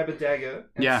grab a dagger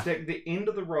and stick the end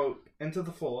of the rope into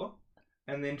the floor,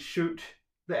 and then shoot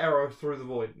the arrow through the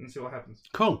void and see what happens.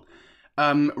 Cool.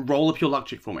 Roll up your luck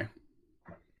check for me.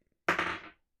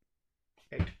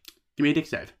 8. Give me a dex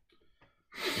save.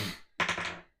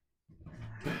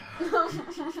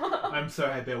 I'm so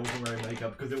happy I wasn't wearing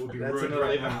makeup because it would be That's ruined an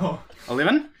right 11. now.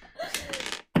 11?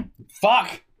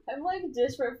 Fuck! I'm like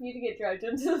desperate for you to get dragged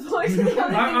into the voice. I'm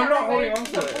not holding on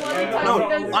to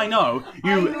it. I know.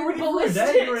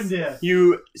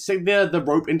 You stick the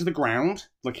rope into the ground,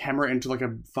 like hammer it into like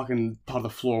a fucking part of the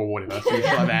floor or whatever, so you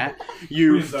like that.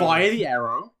 You Please don't. fire the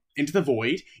arrow into the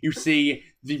void. You see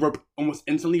the rope almost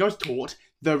instantly goes taut.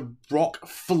 The rock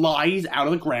flies out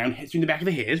of the ground, hits you in the back of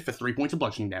the head for 3 points of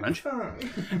bludgeoning damage.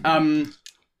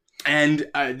 And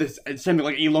this something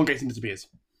like elongates and disappears.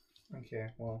 Okay,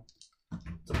 well,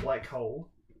 it's a black hole.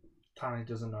 Taane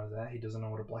doesn't know that. He doesn't know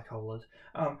what a black hole is.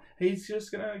 He's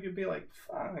just gonna be like,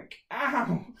 "Fuck,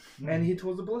 ow," and head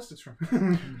towards the ballistics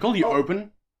room. Cool. You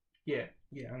open. Yeah,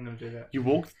 I'm gonna do that. You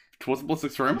walk towards the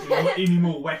ballistics room. Any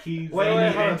more wacky Wait,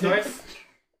 zany hold on, do antics?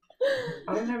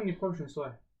 I don't have any potions, do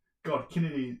I? God,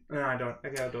 Kennedy. No, I don't.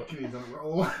 Okay, I'll do it. Kennedy's on a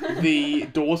roll. The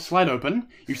doors slide open.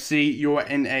 You see you're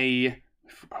in a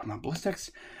not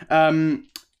ballistics.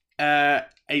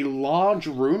 A large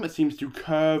room. It seems to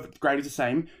curve. Grade is the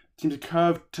same. It seems to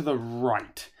curve to the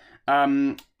right.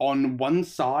 On one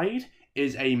side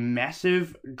is a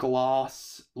massive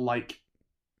glass like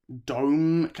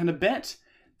dome kind of bit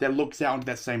that looks out into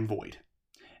that same void.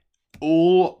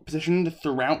 All positioned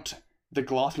throughout the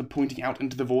glass and pointing out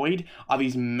into the void are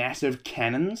these massive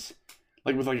cannons,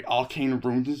 like with like arcane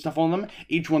runes and stuff on them.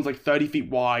 Each one's like 30 feet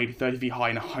wide, 30 feet high,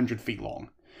 and 100 feet long.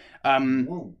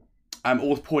 Whoa.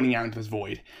 All pointing out into this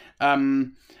void.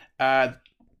 Do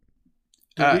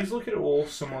these look at all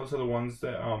similar to the ones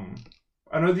that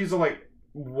I know these are like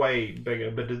way bigger,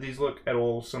 but do these look at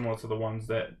all similar to the ones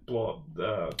that blow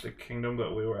up the kingdom that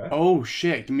we were at? Oh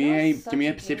shit! Give me That's a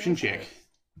such perception good check.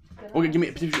 insight. Okay, give me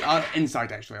a perception.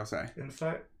 Insight actually, I'll say.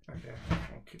 Insight? Okay.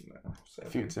 I'll keep that. I'll I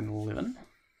save think it. it's an 11.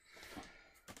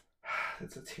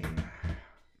 It's a 10.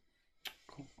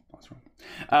 Cool. That's wrong.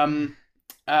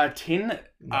 10.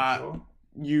 Not sure.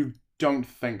 You don't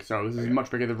think so. This is Okay. much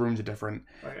bigger. The rooms are different.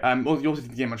 Okay. Well, you also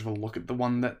didn't get much of a look at the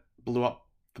one that blew up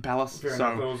the palace. Fair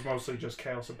so, enough. It was mostly just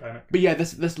chaos and panic. but yeah,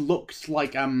 this looks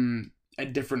like a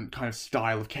different kind of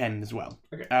style of Ken as well.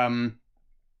 Okay.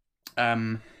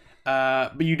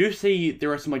 But you do see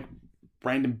there are some like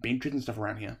random benches and stuff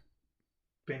around here.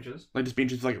 Benches. Like just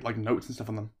benches with, like notes and stuff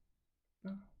on them.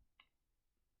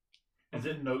 Is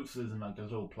it notes as in like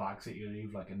those little plaques that you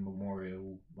leave like in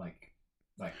memorial like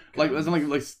There's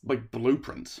like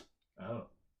blueprints. Oh.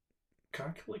 Can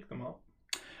I collect them up?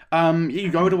 You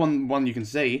go to one you can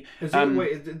see. Is there,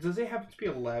 wait, does there happen to be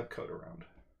a lab coat around?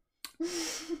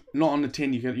 Not on the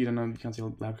tin. You don't know. You can't see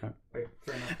a lab coat. Wait,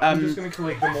 fair enough. I'm just gonna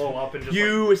collect them all up and just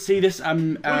You see this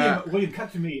William,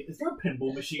 cut to me. Is there a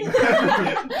pinball machine?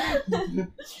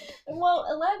 Well,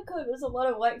 a lab coat is a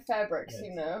lot of white fabrics, Yes.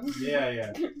 you know.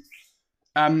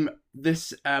 Yeah.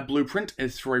 This blueprint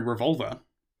is for a revolver,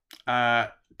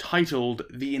 titled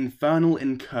 "The Infernal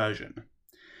Incursion."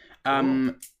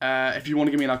 If you want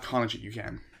to give me an Arcana check, you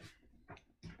can.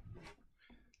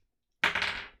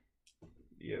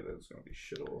 Yeah, that's gonna be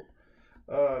shit all.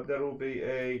 That'll be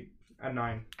a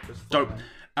 9. Just Dope.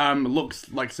 fine.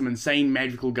 Looks like some insane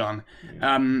magical gun.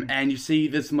 Yeah. And you see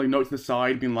there's some like notes on the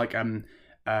side being like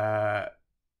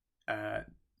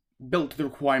built to the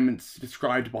requirements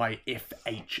described by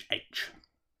FHH.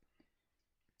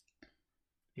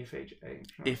 FHH.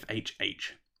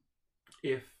 FHH.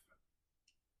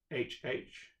 FHH.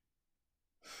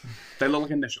 They look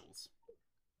like initials.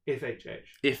 FHH.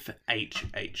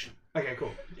 FHH. Okay,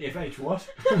 cool. FH what?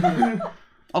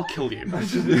 I'll kill you.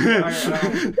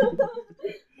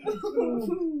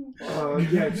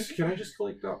 Yeah, can I just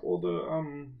collect up all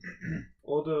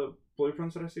the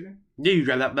blueprints that I see there? Yeah, you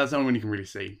grab that. That's the only one you can really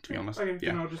see, to be honest. Okay,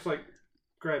 Yeah. then I'll just like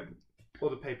grab all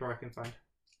the paper I can find.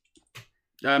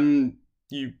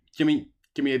 You give me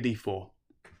a D4.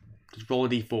 Just roll a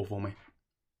D4 for me.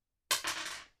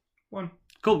 1.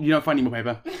 Cool. You don't find any more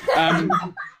paper.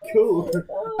 Cool.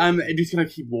 You're just gonna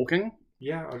keep walking.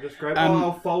 Yeah, I'll just grab.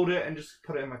 I'll fold it and just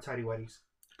put it in my tidy whities.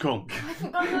 Cool.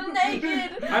 I'm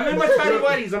naked. I'm in my tidy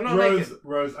whities. I'm not naked.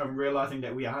 Rose, I'm realizing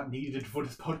that we aren't needed for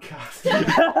this podcast.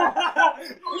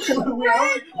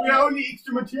 we're only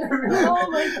extra material. Oh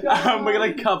my god. We're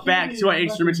gonna cut back to our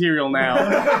extra material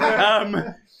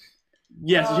now.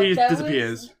 Yes, Oh, she just that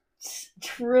disappears. was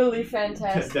truly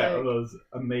fantastic. That was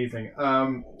amazing.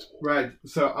 Right,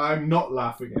 so I'm not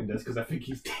laughing at this because I think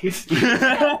he's dead.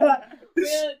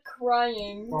 We're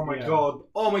crying. Oh my Yeah. god.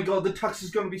 Oh my god, the tux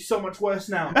is gonna be so much worse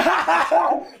now.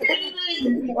 I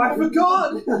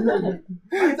forgot. I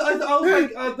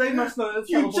was like, they must know that's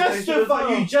You teleportation as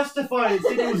well. justified it.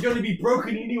 Said it was going to be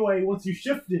broken anyway once you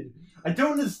shifted. I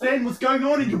don't understand what's going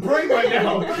on in your brain right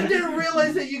now. I didn't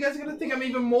realize that you guys are gonna think I'm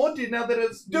even more dead now that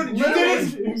it's. Dude,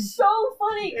 It's so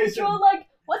funny because It's- you're like,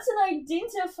 what's an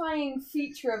identifying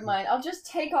feature of mine? I'll just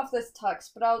take off this tux,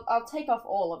 but I'll take off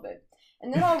all of it.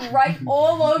 And then I'll write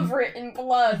all over it in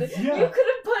blood. Yeah. You could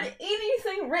have put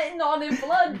anything written on in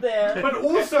blood there. But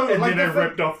also, And like, then I the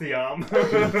ripped off the arm. and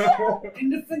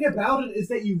the thing about it is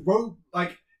that you wrote,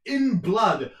 like, in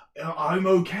blood, I'm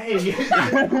okay.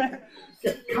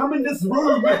 Come in this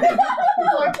room.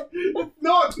 Like,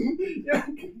 not. In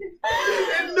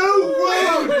no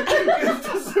world. It's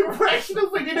just a rational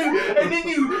thing to do. And then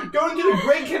you go into the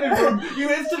Grey Cannon room. You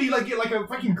instantly like get like a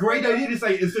fucking great idea to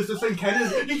say it's just the same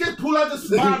cannon. You just pull out the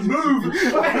smart move.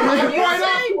 Right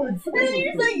afterwards. And then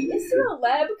you're like, is there a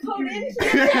lab coat in here?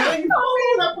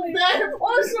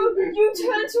 Also, you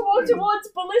turned towards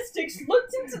ballistics,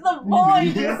 looked into the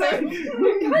void, and said,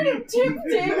 we kind of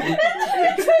tipped him, and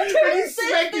then you And he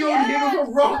smacked you on the head with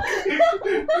a rock.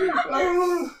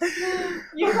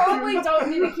 You probably don't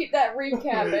need to keep that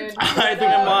recap in. I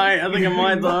think I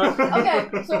might though. Okay,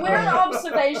 so we're in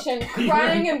observation,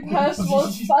 crying in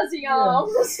Percival's fuzzy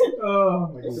arms.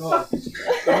 Oh my god.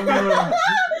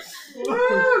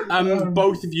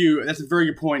 Both of you. That's a very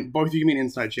good point. Both of you give me an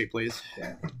insight check, please.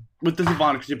 Yeah. With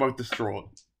disadvantage, because you're both distraught.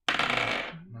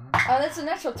 Oh, that's a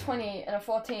natural 20 and a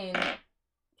 14.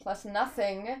 Plus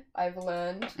nothing, I've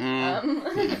learned.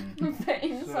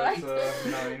 right. That's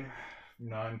 9.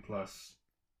 9 plus.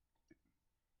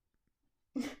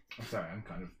 I'm sorry, I'm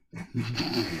kind of.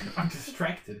 I'm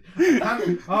distracted.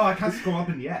 I can't scroll up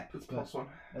in the app. It's +1.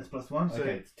 That's +1? So-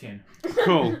 Okay, it's 10.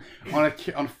 Cool.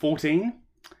 On 14,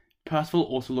 Percival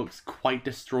also looks quite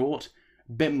distraught.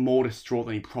 A bit more distraught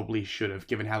than he probably should have,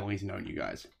 given how long he's known you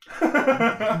guys.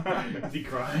 Is he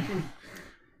crying?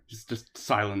 Just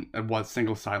silent. One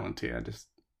single silent tear. Just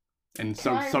and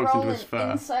Can I soaks roll into his an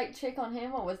fur. insight check on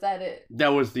him, or was that it? That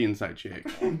was the inside check.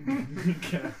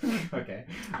 Okay.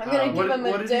 I'm gonna give him a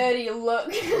what did he- dirty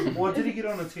look. What did he get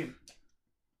on a 10?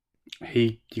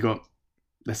 He got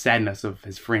the sadness of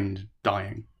his friend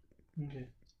dying. Okay.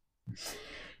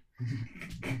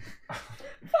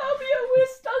 Fabio, we're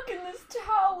stuck in this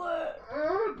tower.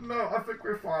 No, I think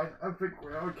we're fine. I think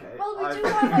we're okay. Well,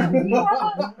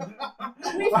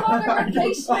 we found a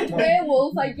replacement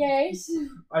werewolf, I guess.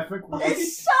 I think we're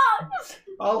This sucks.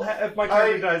 if my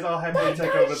character dies, I'll happily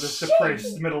take over this Shit.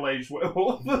 depressed middle-aged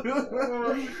werewolf.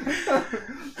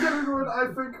 Ceridwyn, I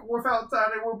think without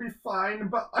Taane we'll be fine,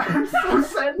 but I'm so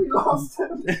sad we lost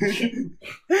him.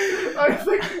 I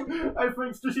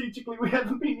think strategically we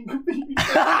haven't been in completely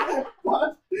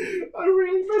but I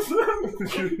really miss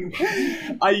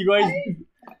him. Are you guys?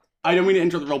 I don't mean to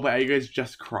interrupt the roleplay. Are you guys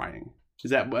just crying? Is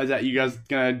that you guys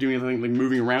gonna do anything like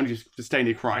moving around? Just staying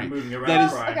there I'm crying. moving around That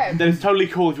is- crying. Okay. That is totally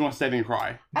cool if you want to stay there and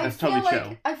cry. That's totally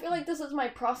chill. I feel like this is my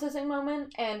processing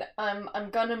moment, and I'm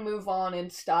gonna move on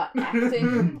and start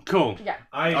acting. Cool.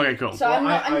 Okay, cool. So Well,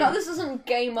 I'm not. This isn't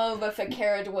game over for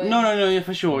Ceridwyn. No, yeah,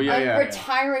 for sure, yeah, I'm yeah.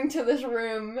 retiring to this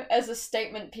room as a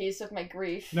statement piece of my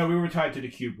grief. No, we were tied to the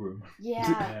cube room. Yeah.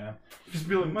 Yeah. Just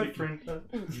be like, my friend.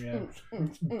 Yeah.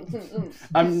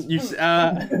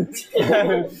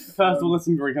 First of all, there's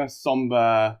some very kind of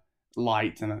somber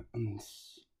light and a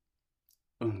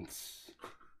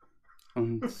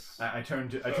I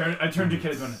turned to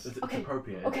Kid and it's Okay,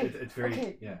 appropriate. okay, It's very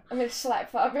okay. yeah. I'm gonna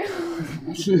slap Fabio.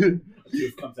 Tooth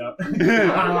comes out.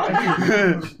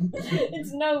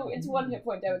 It's 1 hit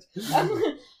point damage.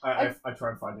 I try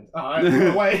and find it.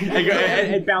 Wait.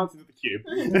 it bounces at the cube.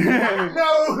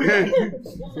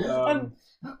 No!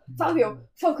 Fabio,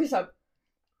 focus up.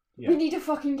 Yeah. We need to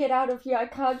fucking get out of here. I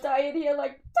can't die in here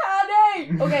like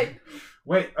Taane. Okay,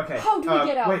 Wait. Okay. How do we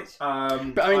get out? Wait.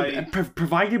 But I mean,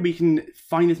 provided we can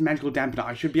find this magical dampener,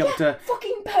 I should be able to.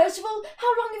 fucking Percival. How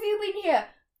long have you been here?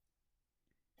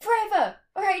 Forever.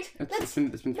 All right. It's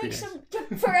been 3 Make days. some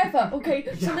forever. Okay,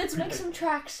 so Yeah, let's make 3 some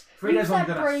tracks. 3 days Use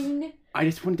longer that than us. brain. I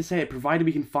just wanted to say it. Provided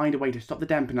we can find a way to stop the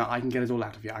dampener, I can get us all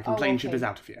out of here. I can Oh, plane ship okay. us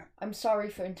out of here. I'm sorry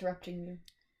for interrupting you.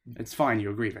 It's fine.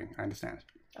 You're grieving. I understand.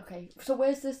 Okay, so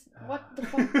where's this? What the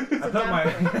fuck is I a put my.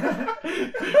 dampener?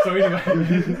 So anyway.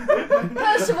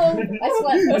 Percival, I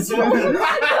slept Percival.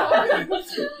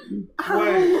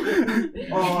 Wait.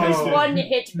 Just 1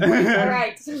 hit point. All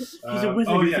right. He's a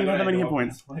wizard. He doesn't have that many hit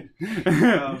points.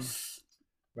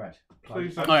 Right.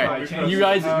 Please I'm don't Alright, sorry, change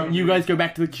you it. guys go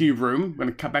back to the cube room. We're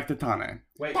gonna cut back to Taane.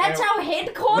 Wait. That's our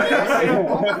headquarters.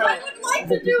 I would like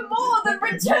to do more than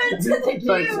return to the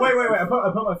cube. Wait. I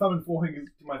put my thumb and forefinger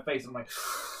to my face and I'm like,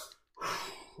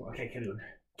 okay, carry on.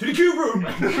 To the cube room!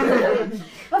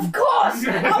 Of course,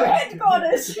 our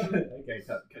headquarters. Okay,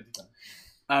 cut.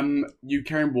 You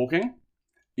carry on walking.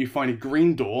 You find a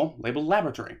green door labeled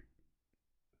laboratory.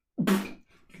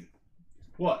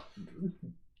 What?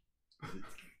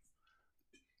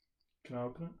 Can I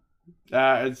open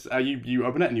it? It's you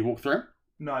open it and you walk through.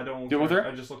 No, I don't. Do you want through.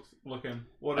 through? I just look in.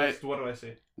 What do I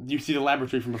see? You see the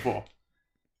laboratory from before.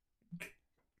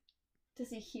 Does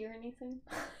he hear anything?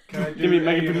 Can I do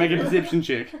Make a perception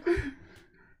check.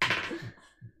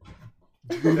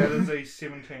 That is a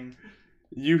 17.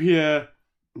 You hear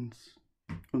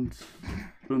and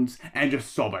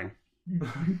just sobbing.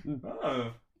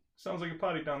 Oh, sounds like a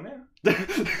party down there.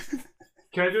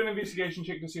 Can I do an investigation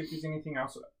check to see if there's anything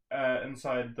else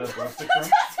inside the ballistic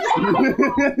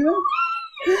room?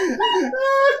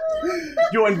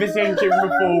 Your investigation check from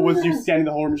before was you scanning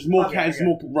the whole room. Just more Okay, cannons, okay.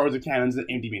 more rows of cannons and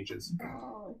empty benches.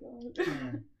 Oh my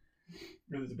god.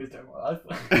 It was the best time of my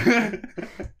life.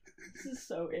 This is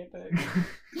so epic.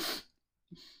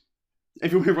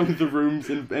 If you want to run through the rooms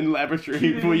and laboratory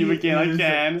before you begin, I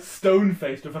can. Stone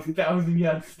faced with a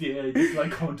 1,000-yard stare, just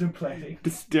like contemplating.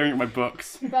 Just staring at my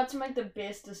books. He's about to make the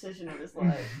best decision of his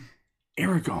life.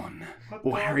 Aragon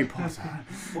or Harry Potter.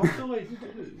 What do I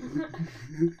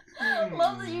do?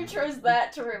 Love that you chose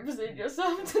that to represent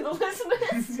yourself to the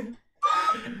listeners.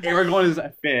 Aragon is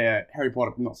fair. Harry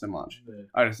Potter, not so much.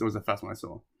 It was the first one I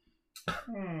saw.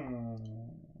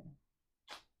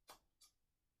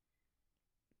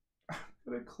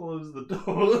 Could I close the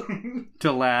door?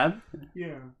 To lab.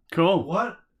 Yeah. Cool.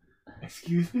 What?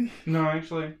 Excuse me? No,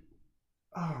 actually.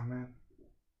 Oh, man.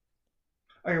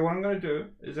 Okay, what I'm going to do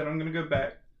is that I'm going to go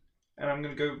back, and I'm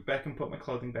going to go back and put my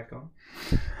clothing back on.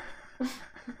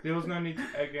 There was no need to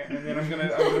again, and then I'm gonna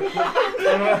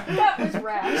That was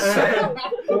rash.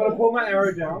 I'm gonna pull my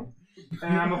arrow down,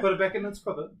 and I'm gonna put it back in its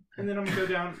quiver, and then I'm gonna go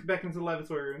down back into the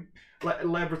laboratory room.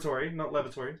 Laboratory, not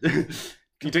lavatory.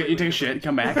 You take a shit,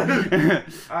 come back.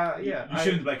 Yeah. You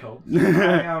shoot in the black hole.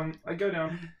 I go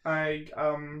down. I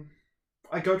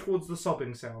go towards the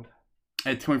sobbing sound.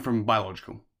 It's coming from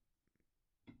biological.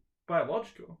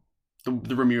 Biological.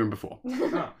 The room you were in before.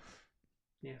 Oh.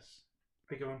 Yes.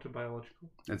 I go into biological.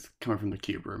 It's coming from the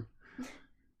cube room.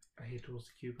 I head towards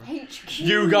the cube room. HQ.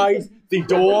 You guys, the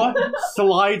door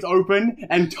slides open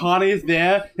and Taane is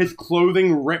there, his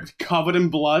clothing ripped, covered in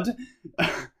blood.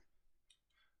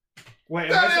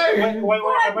 Wait,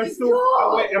 am I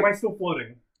still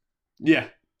floating? Yeah.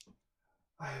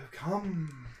 I have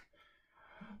come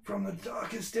from the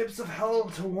darkest depths of hell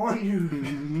to warn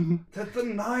you that the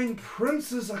 9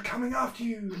 princes are coming after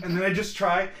you. And then I just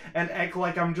try and act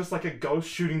like I'm just like a ghost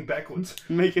shooting backwards.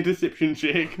 Make a deception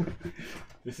check.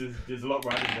 There's a lot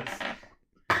right in this.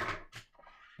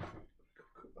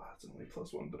 It's only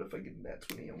 +1, but if I get that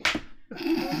 20,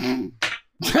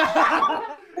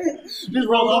 Just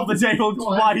roll off the table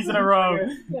twice in a row.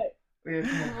 Yeah,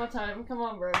 come One more time. Come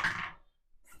on, bro.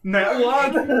 Nat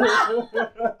 1!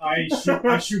 I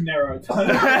shoot an arrow.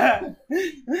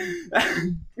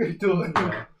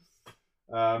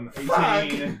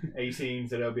 18,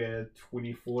 so that'll be a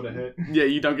 24 to hit. Yeah,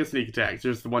 you don't get sneak attacks,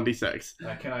 just the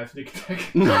 1d6. Can I have sneak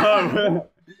attack? No!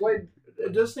 Wait,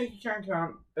 does sneaky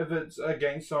count if it's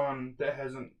against someone that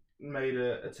hasn't made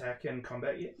an attack in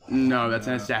combat yet? No, that's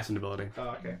an assassin ability.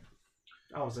 Oh, okay.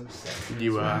 I was an assassin.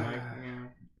 You, Yeah.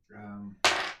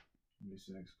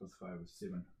 6 plus 5 is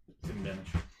 7. 7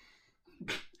 damage.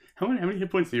 How many hit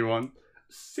points are you on?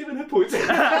 7 hit points.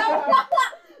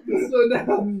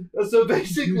 So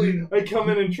basically, I come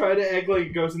in and try to act like a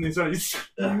ghost, and then suddenly,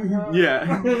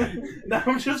 Yeah. now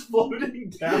I'm just floating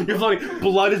down. You're floating,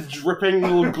 blood is dripping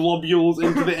little globules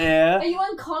into the air. Are you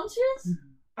unconscious?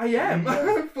 I am.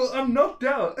 I'm knocked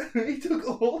out. He took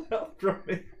all health from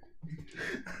me.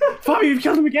 Fabio, you've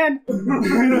killed him again! Bring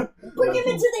him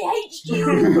into the HQ!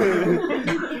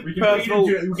 We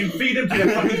can feed him to the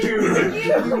fucking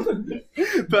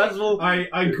tube. Percival,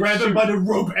 I grab him by the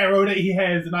rope arrow that he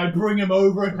has and I bring him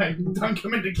over and I dunk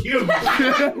him in the cube.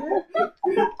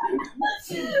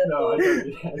 No, I don't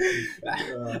do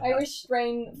that. I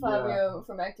restrain Fabio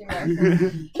from acting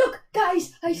rational. Look,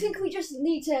 guys, I think we just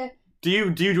need to... do you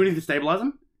do anything to stabilize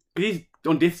him? Because he's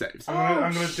on death saves.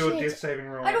 I'm gonna do a shit. death saving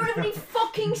roll. I don't have any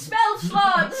fucking spell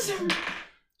slots!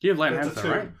 You have light hands That's a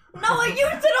though, 2. right? No, I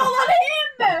used it all on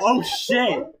him! Oh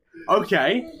shit!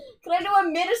 Okay. Can I do a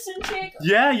medicine check?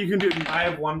 Yeah, you can do. I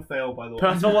have 1 fail, by the way.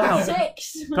 Percival will help.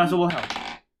 6. Percival will help.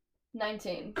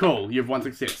 19. Cool, you have 1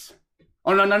 success.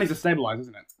 Oh no, none is a stabilize,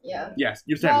 isn't it? Yeah. Yes,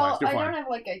 you're Well, stabilized. You're I fine. don't have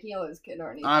like a healer's kit or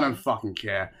anything. I don't fucking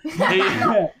care.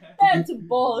 That's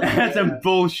bullshit. That's a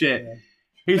bullshit.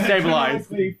 He's stabilized.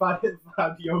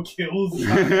 Fabio kills. In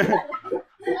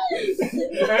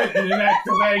an act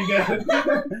of anger.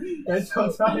 That's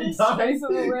what I Space dies. of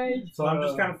the rage. So I'm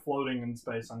just kind of floating in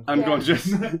space.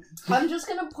 Unconscious. I'm just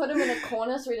gonna put him in a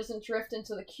corner so he doesn't drift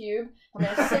into the cube. I'm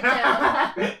gonna sit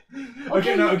down.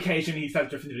 Okay, no, occasionally he starts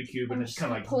drifting into the cube and I'm it's just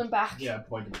kind of gonna like... pull him back. Yeah,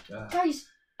 pointed. Guys,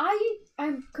 I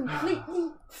am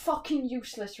completely fucking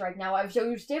useless right now. I've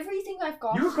used everything I've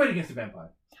got. You were great against a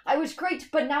vampire. I was great,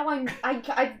 but now I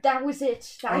that was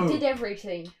it. I Oh. did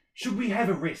everything. Should we have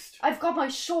a rest? I've got my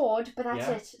sword, but that's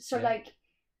Yeah, it. So yeah. like,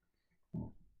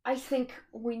 I think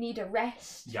we need a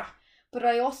rest. Yeah. But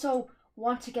I also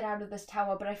want to get out of this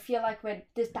tower, but I feel like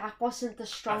that wasn't the I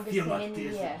strongest feel thing like in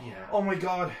this. here. Yeah. Oh my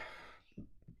god.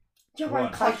 You're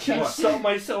What? I can't unconscious. stop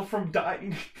myself from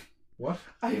dying. What?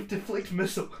 I have deflect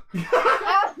missile. I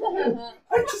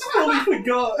I just fully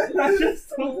forgot. I just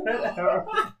thought that arrow.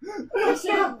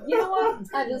 said, you know what?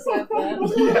 I deserve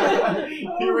that.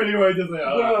 You really were just like,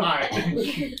 alright.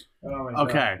 Oh my god.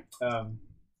 Okay.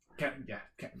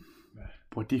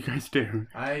 What do you guys do?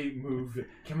 I move.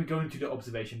 Can we go into the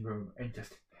observation room and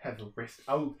just have a rest?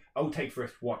 I'll take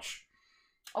first watch.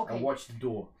 Okay. I'll watch the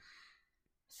door.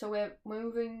 So we're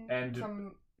moving And-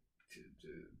 from.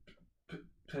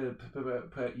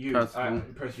 You, Percival.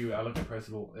 I look at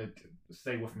Percival.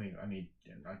 Stay with me. I need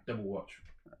double watch.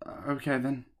 Okay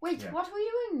then. Wait, Yeah. what are we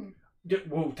doing?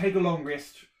 We'll take a long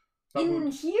rest. but In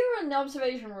we'll- here in the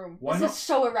observation room. Why This not? is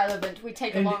so irrelevant. We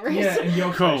take a long rest. Yeah, in the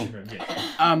observation room.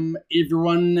 Yeah.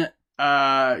 Everyone,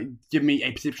 give me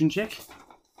a perception check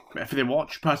for their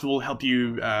watch. Percival will help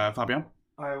you, Fabio.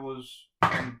 I was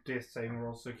on death saving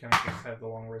rolls, so can I just have the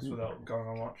long rest without going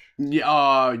on watch?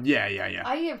 Yeah, yeah.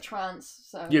 I have trance,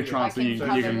 so You have trance, so I you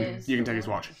cover can his- you can take his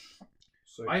watch.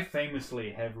 So I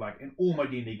famously have, like, in all my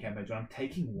D&D campaigns, when I'm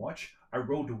taking watch, I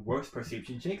rolled the worst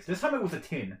perception checks. This time it was a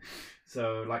 10.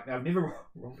 So, like, I've never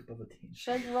rolled above a 10.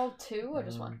 Should I roll 2 or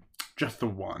just 1? Just the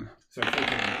one. So 14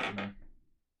 for me.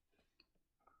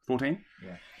 14?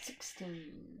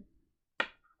 16.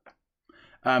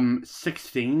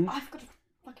 16. Oh, I've got to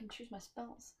fucking choose my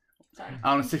spells. Sorry.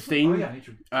 On a Oh 16, yeah, I need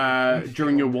to...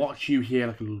 during your watch, you hear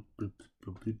like a little bloop,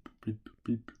 bloop, bloop, bloop,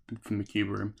 bloop, bloop from the cube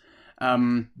room.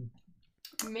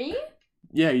 Me?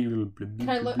 Yeah, you little bloop, Can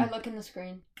I bloop, look? bloop. I look in the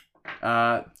screen.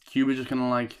 Cube is just kind of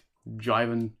like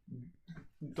jiving.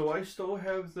 do I still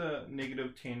have the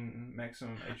negative 10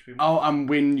 maximum HP? Oh,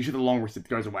 when you shoot the long rest, it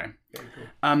goes away. Okay,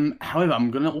 cool. However,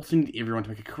 I'm gonna also need everyone to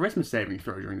make a charisma saving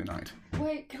throw during the night.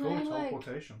 Wait, can Cool I like?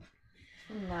 teleportation.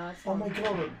 No, it's Oh not. my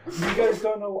god, you guys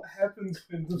don't know what happens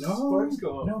when the spikes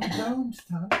go up. No, we don't,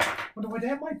 Taane. Wonder why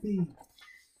that might be.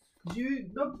 You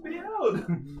knocked me out.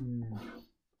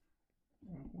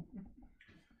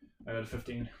 I got a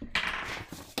 15.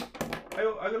 I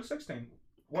got a 16.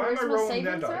 Why am I Charisma rolling saving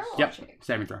that throw dice? or Yep, check?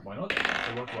 saving throw. Why not?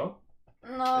 It worked well.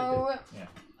 No. Yeah.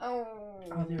 Oh.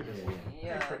 Oh, there it is.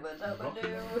 Yabba dabba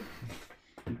doo.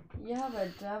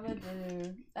 Yabba dabba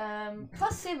doo.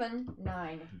 Plus 7,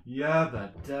 9.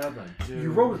 Yabba dabba doo.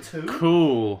 You rolled a 2?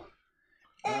 Cool.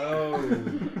 Oh.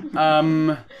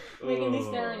 Making me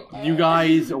staring. You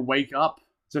guys wake up.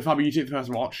 So Fabio, you take the first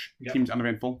watch. Yep. Seems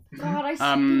uneventful. God, I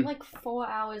spent like 4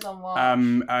 hours on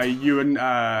watch. You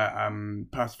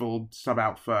and Percival sub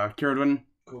out for Ceridwyn.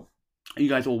 Cool. You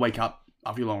guys all wake up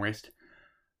after your long rest.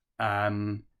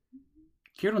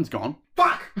 Ceridwyn's gone.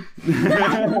 Fuck!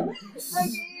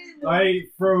 I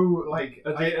throw, like,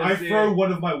 I throw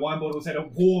one of my wine bottles at a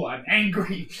wall. I'm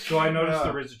angry. So I noticed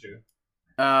the residue.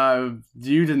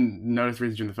 You didn't notice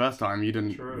residue the first time. You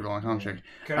didn't True. roll a con check.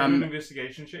 Can I do an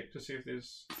investigation check to see if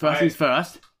there's... First things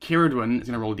first, Ceridwyn is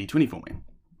going to roll a d20 for me.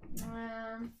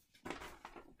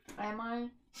 Am I?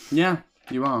 Yeah,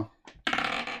 you are.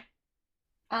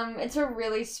 It's a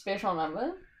really special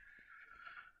number.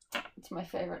 It's my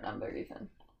favorite number, even.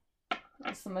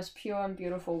 It's the most pure and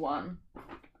beautiful one.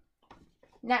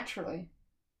 Naturally.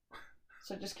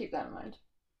 So just keep that in mind.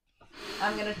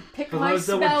 I'm gonna pick For my those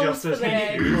that were spells just for as the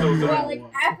day. confused, Do those I that- like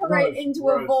apparate into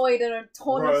a Rose. void and a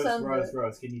torn asunder?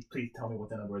 Rose, can you please tell me what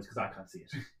that number is? Because I can't see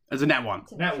it. It's a nat one.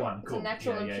 It's a Nat natural- one, cool. It's a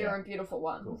natural Yeah, and yeah, pure yeah. and beautiful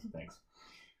one. Cool, thanks.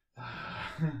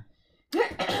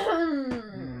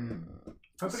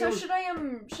 So should I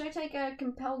take a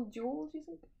compelled duel, do you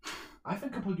think? I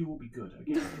think compelled you will be good. I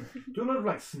guess. Do a lot of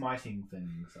like smiting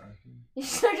things.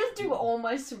 Should I just do all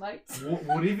my smites?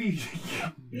 Whatever you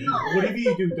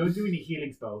do, don't do any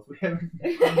healing spells. We haven't.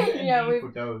 Yeah, we've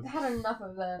we've for those. had enough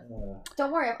of that.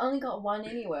 Don't worry, I've only got one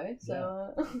anyway,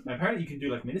 so... Apparently, you can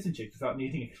do like medicine checks without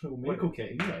needing a little medical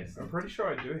kit, anyways. I'm pretty sure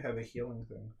I do have a healing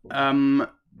thing.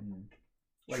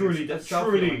 Like Surely, a that's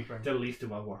self-healing surely thing. the least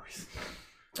of our worries.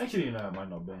 Actually, no, it might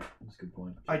not be. That's a good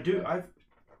point. I do, I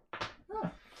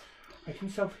can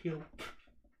self-heal.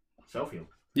 Self-heal.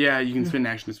 Yeah, you can spend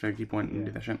action to spend a key point and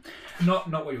do that shit. Not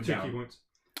what you're 2 down. key points.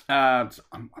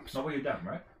 I'm Not what you're down,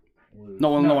 right?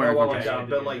 No, No, worry, while okay. I'm down,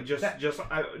 but like That just that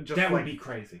like, would be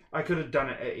crazy. I could have done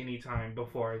it at any time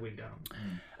before I went down.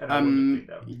 And I Um, wouldn't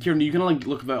have been down. Kieran, you can like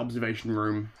look at the observation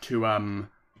room to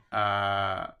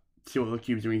see what the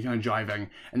cube's doing. He's kind of jiving,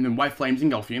 and then white flames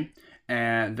engulf you,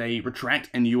 and they retract,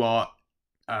 and you are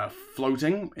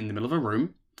floating in the middle of a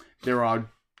room. There are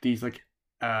these like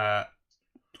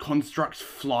constructs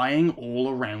flying all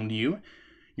around you.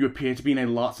 You appear to be in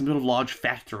some sort of large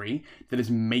factory that is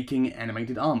making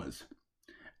animated armors.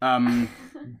 Like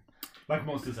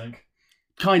Monsters Inc.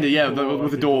 Kinda, yeah, Door, with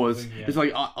the the doors. thing, yeah. It's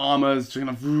like armors, just kind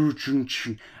of.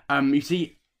 You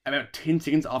see, about 10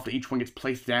 seconds after each one gets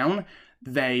placed down,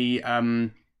 they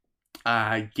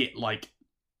get like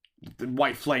the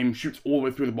white flame shoots all the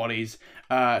way through the bodies.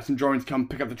 Some drones come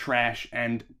pick up the trash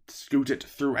and scoot it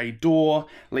through a door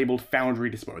labeled Foundry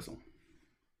Disposal.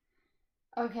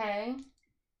 Okay.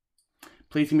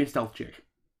 Please give me a stealth check.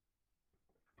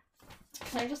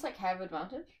 Can I just like have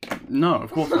advantage? No,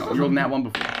 of course not. You rolled that one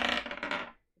before.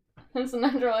 It's a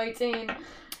natural 18.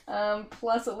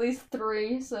 Plus at least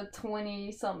 3, so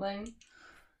 20 something.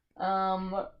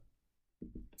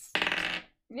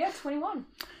 Yeah, 21.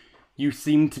 You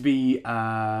seem to be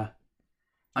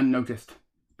unnoticed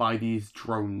by these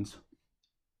drones.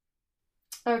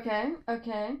 Okay.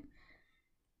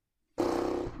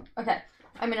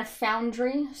 I'm in a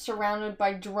foundry surrounded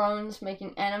by drones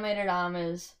making animated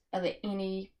armors. Are there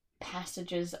any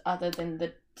passages other than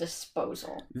the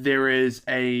disposal. There is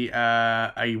a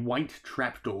white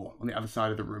trapdoor on the other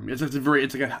side of the room. It's like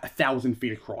 1,000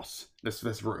 feet across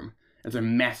this room. It's a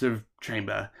massive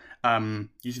chamber.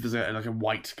 You see there's a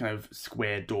white kind of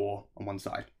square door on one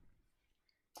side.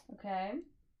 Okay.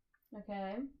 If you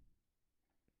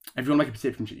want to make a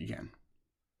perception check, you can.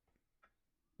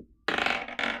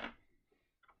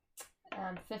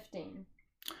 15.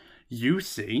 You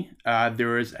see,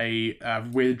 there is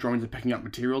where the drones are picking up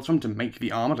materials from to make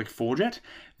the armor, like forge it.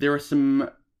 There are some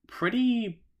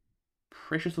pretty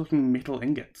precious-looking metal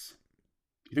ingots.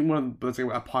 You think let's say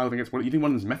a pile of ingots. You think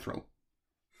one of them is mithril?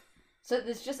 So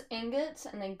there's just ingots,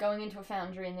 and then going into a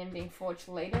foundry, and then being forged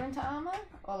later into armor,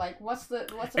 or like what's the?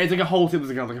 It's like a whole thing.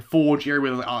 There's like a forge area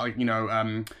where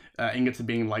ingots are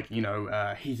being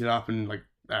heated up and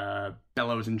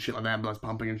bellows and shit like that, bellows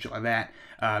pumping and shit like that.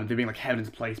 They're being held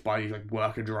into place by these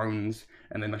worker drones,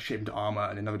 and then shaped into armor,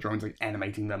 and then other drones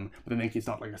animating them. But then they can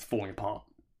start just falling apart.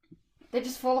 They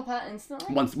just fall apart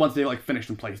instantly. Once they're finished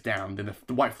and placed down, then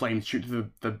the white flames shoot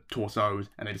to the torsos,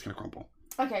 and they just kind of crumple.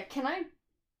 Okay, can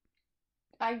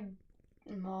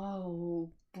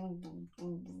no.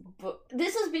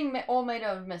 This is being all made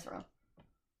out of mithril.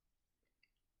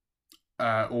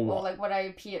 Or what? Or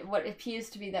what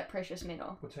appears to be that precious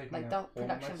metal, like the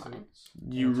production line.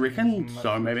 You reckon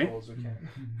so? Maybe. Would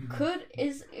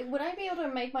I be able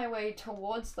to make my way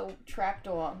towards the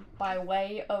trapdoor by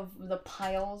way of the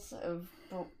piles of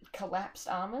collapsed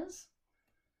armors?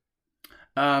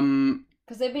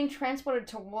 Because they're being transported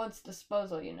towards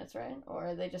disposal units, right? Or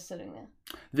are they just sitting there?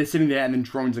 They're sitting there, and then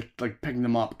drones are picking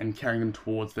them up and carrying them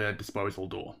towards the disposal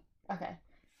door. Okay.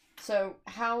 So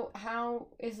how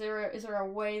is there a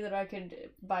way that I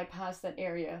could bypass that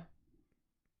area?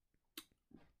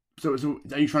 So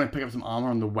are you trying to pick up some armor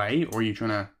on the way, or are you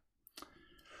trying to?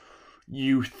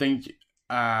 You think you're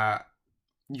gonna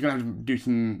have to do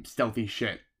some stealthy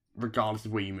shit regardless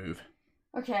of where you move.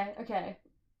 Okay.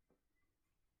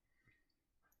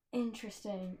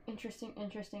 Interesting.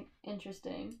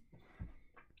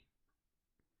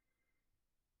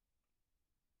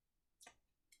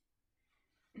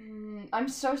 I'm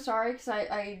so sorry because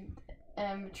I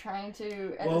am trying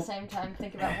to at the same time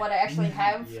think about what I actually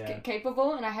have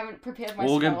capable, and I haven't prepared my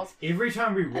spells. Every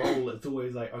time we roll, it's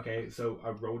always okay, so I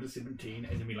rolled a 17,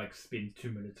 and then we spend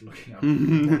 2 minutes looking up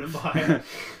modifier.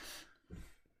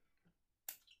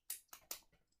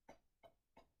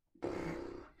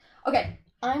 Okay,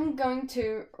 I'm going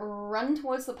to run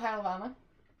towards the pile of armor.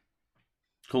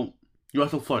 Cool. You are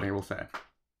still floating, I will say.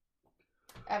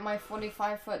 At my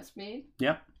 45-foot speed.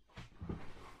 Yep.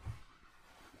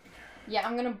 Yeah,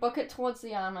 I'm gonna book it towards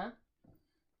the armor.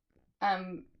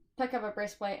 Pick up a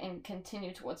breastplate and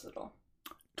continue towards the door.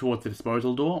 Towards the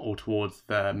disposal door or towards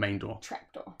the main door?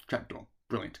 Trapdoor. Trapdoor.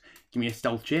 Brilliant. Give me a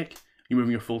stealth check. You're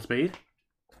moving at full speed?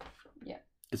 Yeah.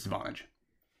 Disadvantage.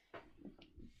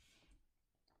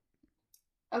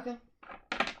 Okay.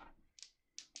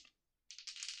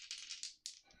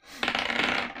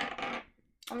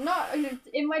 I'm not,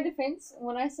 in my defense,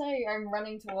 when I say I'm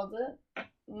running towards it,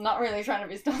 I'm not really trying to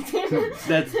be stealthy.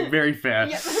 That's very fair.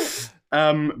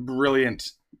 Yep.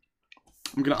 Brilliant.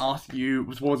 I'm gonna ask you,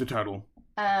 what was the total?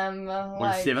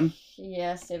 7?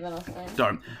 Yeah, 7 or something. So,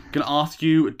 I'm gonna ask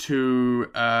you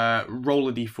to roll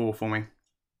a d4 for me.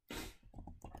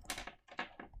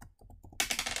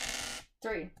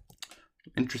 3.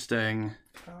 Interesting.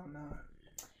 Oh no.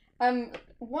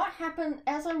 What happened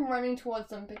as I'm running towards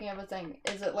them, picking up a thing?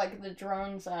 Is it the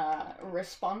drones are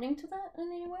responding to that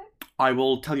in any way? I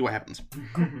will tell you what happens.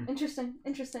 Interesting.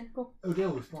 Cool. Oh,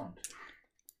 they'll respond.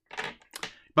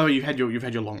 By the way, you've had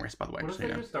your long rest. By the way, What if they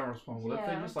you know. just don't respond? What if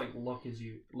Yeah. they just look at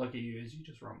you as you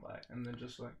just run back, and then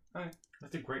just hey,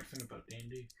 That's the great thing about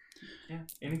D&D. yeah,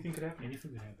 anything could happen.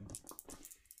 Anything could happen.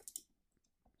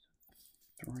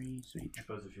 3, so each. I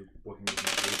suppose if you're working with a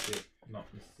set,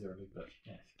 not necessarily, but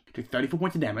yes. Take 34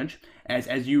 points of damage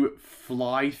as you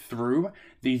fly through.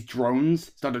 These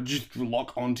drones start to just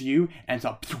lock onto you and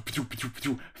start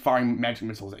firing magic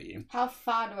missiles at you. How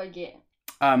far do I get?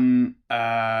 How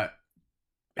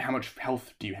much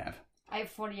health do you have? I have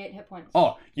 48 hit points.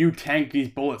 Oh, you tank these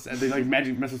bullets and these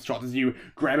magic missile shots as you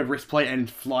grab a breastplate and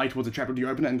fly towards the trapdoor. Do you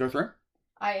open it and go through?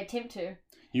 I attempt to.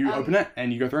 You open it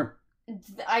and you go through.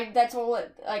 That's all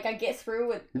it, I get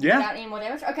through without any more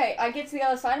damage. Okay, I get to the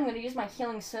other side. I'm going to use my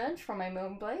healing surge from my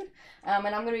Moonblade. And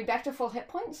I'm going to be back to full hit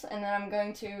points. And then I'm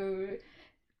going to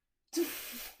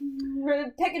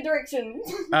pick a direction.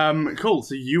 Cool.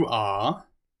 So you are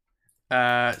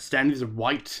standing, there's a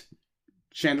white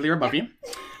chandelier above you.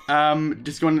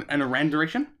 Just going in a random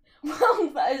direction.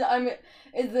 Well,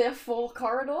 is there 4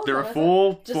 corridors? There are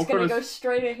 4 just going to go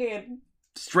straight ahead.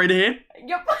 Straight ahead.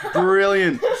 Yep.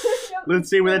 Brilliant. Yep. Let's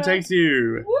see where that takes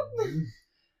you. Whoop.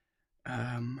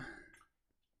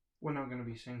 We're not going to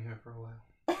be seeing her for a while.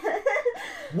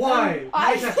 Why?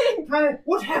 I think.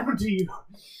 What happened to you?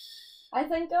 I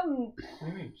think What do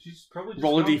you mean? She's probably just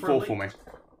Roll a gone d4 for me.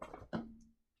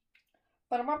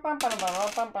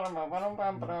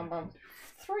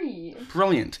 Three.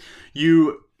 Brilliant.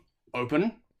 You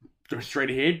open, go straight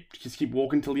ahead, just keep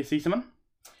walking till you see someone.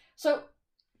 So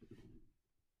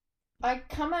I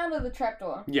come out of the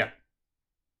trapdoor. Yeah,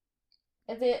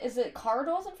 Is it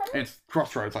corridors in front of me? it's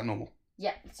crossroads like normal.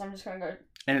 Yeah, so I'm just gonna go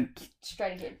And it's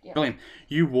straight ahead. Yeah. brilliant.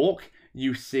 You walk,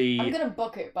 you see... I'm gonna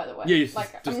book it, by the way. Yeah, you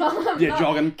like just- I'm not yeah,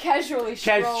 jogging. casually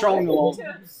strolling along.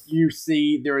 You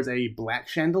see there is a black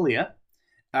chandelier.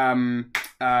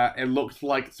 It looks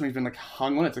like something's been like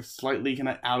hung on it. It's like slightly kind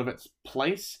of out of its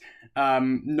place.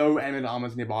 No animated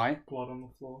armors nearby. Blood on the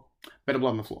floor. Better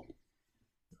blood on the floor.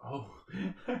 Oh.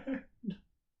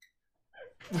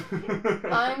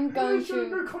 I'm going There's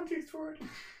no to context for it.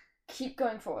 keep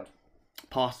going forward.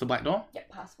 Past the black door. Yep,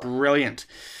 past one. Brilliant.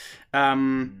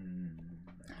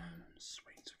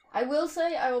 Sweet. I will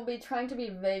say I will be trying to be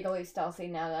vaguely stealthy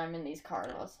now that I'm in these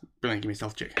corridors. Brilliant. Give me a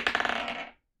stealth check.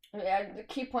 Yeah, the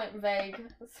key point vague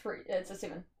 3. It's a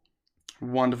 7.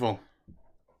 Wonderful.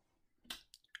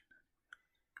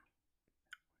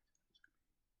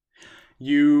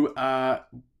 You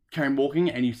carry on walking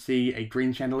and you see a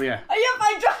green chandelier. Oh, yep,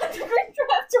 I dropped the green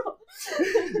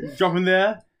trapdoor. Drop in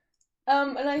there.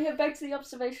 And I head back to the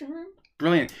observation room.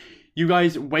 Brilliant. You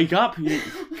guys wake up.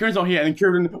 Kieran's not here, and then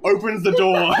Kieran opens the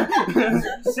door. I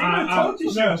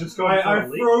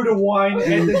throw the wine at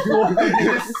the door.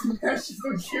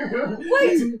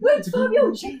 Wait,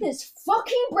 Fabio, check this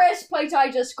fucking breastplate I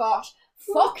just got.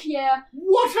 Fuck yeah.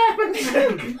 What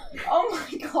happened? Oh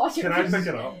my god. Can I pick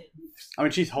it up? I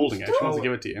mean, she's holding it. She wants to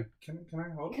give it to you. Can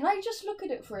I hold it? Can I just look at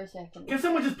it for a second? Can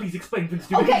someone just please explain things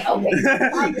to me? Okay.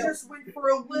 I just went for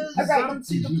a whiz. Alright, I don't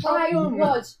see the I problem.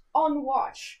 was on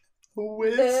watch.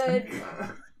 Whiz.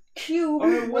 Q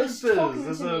Oh, was whiz. talking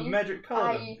There's to a me. magic colour.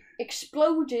 I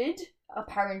exploded,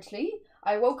 apparently.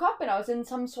 I woke up and I was in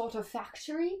some sort of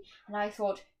factory, and I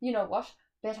thought, you know what?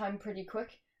 Bet I'm pretty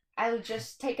quick. I'll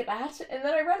just take that, and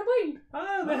then I ran away.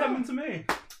 Ah, that happened to me.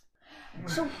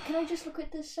 So, can I just look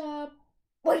at this,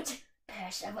 Wait!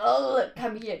 Percival!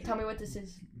 Come here, tell me what this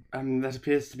is. That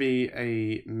appears to be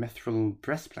a mithril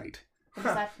breastplate. What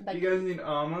is that, like... You guys need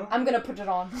armor? I'm gonna put it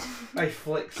on. I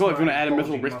flex. Cool, if you want my to add a mithril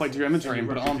bulging breastplate to your muscles. inventory and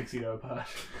put it on. Tuxedo apart.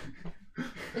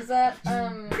 Is that,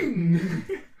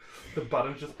 The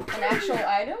button's just. an actual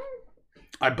item?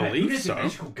 I believe It's a so.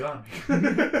 magical gun.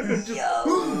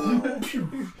 Yo!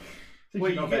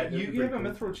 Wait, Not bad, you that's have a pretty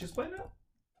mithril chestplate now?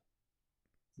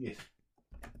 Yes.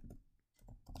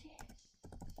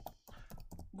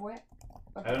 What?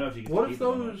 I don't know if you can What keep if them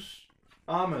or not. those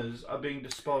armors are being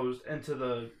disposed into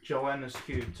the Joanna's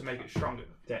cube to make it stronger?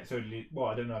 That's totally. Well,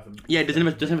 I don't know if I'm. Yeah, it doesn't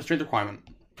have a strength requirement.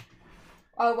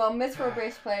 Oh, well, mithril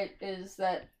breastplate is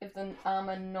that if the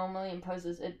armor normally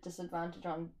imposes a disadvantage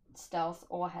on stealth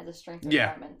or has a strength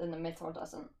Yeah. requirement, then the mithril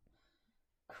doesn't.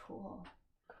 Cool.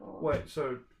 Wait,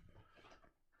 so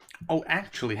Oh,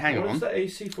 actually, hang what on. is the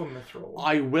AC for mithril?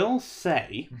 I will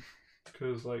say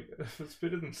Because like, if it's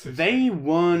better than 6. they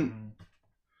weren't.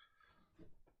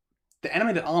 The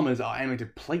animated armors are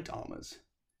animated plate armors.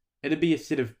 It'd be a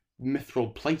set of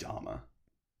mithril plate armor.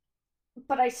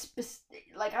 But I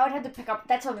would have to pick up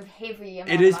that sort of heavy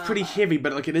amount It is of pretty armor. heavy,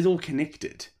 but like it is all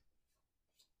connected.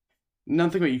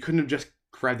 Nothing about you couldn't have just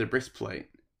grabbed the breastplate.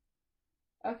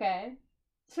 Okay.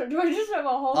 So do I just have a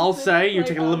whole I'll set say of you plate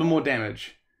take a little bit armor? more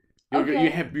damage. You Okay.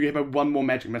 have one more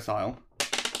magic missile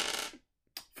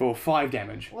for 5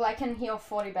 damage. Well, I can heal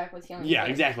 40 back with healing. Yeah,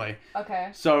 Word. exactly. Okay.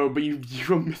 So, but you got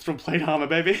mithril plate armor,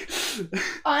 baby.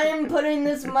 I'm putting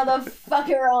this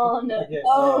motherfucker on.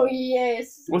 Oh,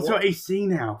 yes. What's your AC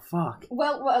now? Fuck.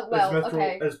 Well, Is mithril,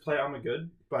 okay. is plate armor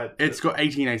good? But It's got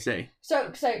 18 AC.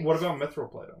 So what about mithril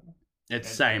plate armor? It's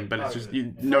the same, but it's Oh, just yeah.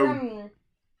 you no.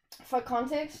 For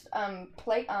context,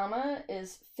 plate armor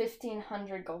is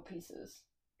 1,500 gold pieces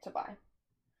to buy.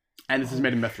 And this is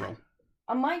made of mithril.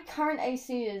 My current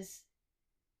AC is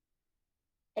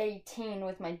 18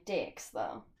 with my dex,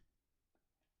 though.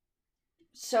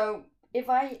 So if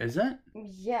I Is it?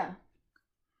 yeah,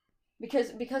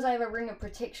 because I have a ring of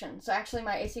protection, so actually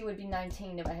my AC would be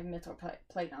 19 if I have mithril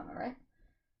plate armor, right?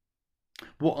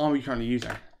 What armor are you currently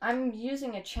using? I'm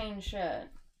using a chain shirt,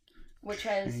 which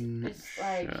has Chain is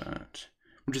like shirt.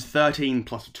 Which is 13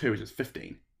 plus 2 is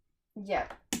 15. yeah,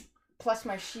 plus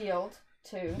my shield.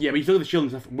 2. Yeah, but you still got the shield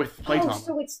and stuff with plate Oh, armor.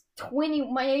 so it's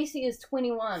 20. My AC is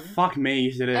 21. Fuck me,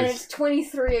 yes it And is. it's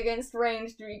 23 against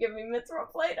range. Do you give me Mithril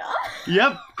plate armor?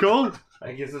 Yep, cool.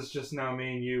 I guess it's just now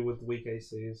me and you with weak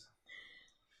ACs.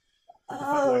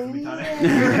 Oh, from me,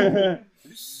 yeah.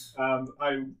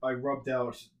 I rubbed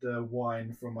out the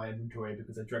wine from my inventory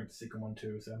because I drank the second one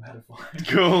too, so I'm had a fine.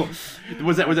 Cool.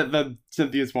 Was that the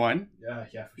Cynthia's wine?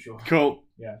 Yeah, for sure. Cool.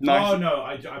 Yeah. Nice. Oh no,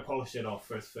 I polished it off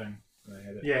first thing. When I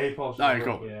had it. Yeah, he polished it. Alright,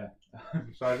 cool. Yeah.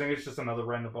 So I think it's just another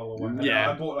random bottle of wine.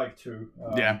 Yeah. I bought like 2.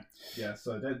 Yeah. Yeah.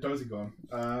 So those are gone.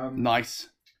 Nice.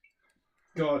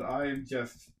 God, I'm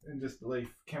just in disbelief.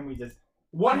 Can we just?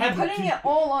 What I'm happened putting to it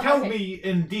all on. Tell okay. me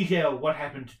in detail what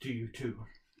happened to you two,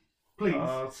 please.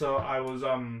 So I was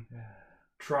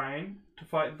trying to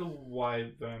fight the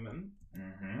white vermin,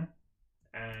 Mm-hmm.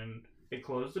 and it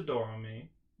closed the door on me.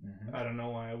 Mm-hmm. I don't know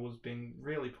why I was being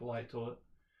really polite to it.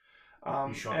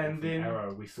 You shot it and with an then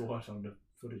arrow. We saw it on the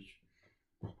footage.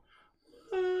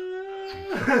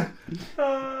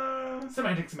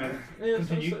 Semantics. Yeah,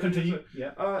 Continue.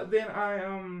 Yeah. Then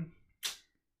I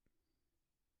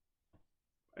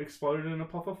exploded in a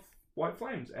puff of white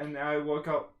flames, and I woke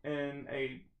up in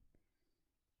a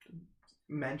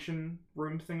mansion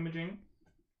room thingamajig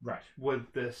Right.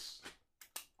 with this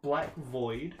black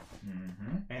void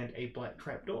Mm-hmm. and a black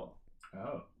trapdoor,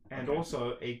 Oh. and Okay.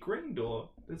 also a green door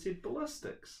that said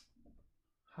ballistics.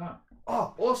 Huh.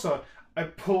 Oh, also I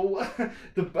pull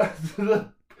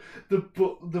the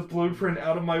blueprint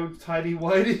out of my tidy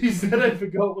whities that I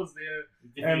forgot was there,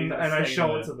 and I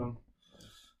show it to them.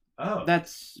 Oh.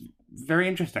 That's very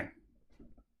interesting.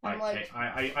 I'm like,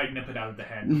 I nip it out of the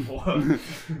hand before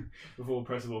before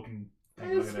Percival can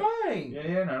take a look It's at it. mine.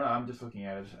 Yeah, no, I'm just looking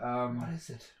at it. What is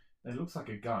it? It looks like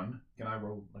a gun. Can I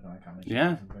roll like an arcana check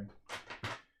Yeah. or something?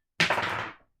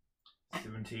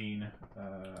 17. I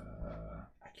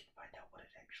can find out what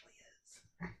it actually is.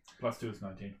 Plus 2 is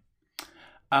 19.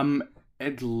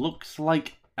 It looks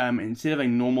like instead of a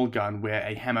normal gun where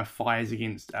a hammer fires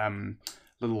against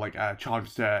little like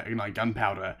charges to ignite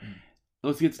gunpowder, it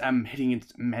looks like it's hitting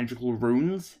its magical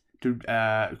runes to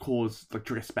cause like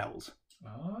trigger spells.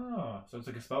 Oh, so it's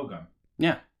like a spell gun.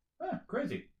 Yeah. Ah,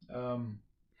 crazy.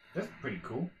 That's pretty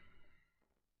cool.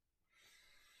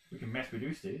 We can mass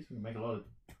reduce these. We can make a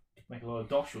lot of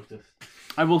dosh with this.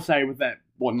 I will say with that,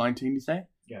 what 19 you say?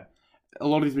 Yeah. A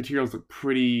lot of these materials look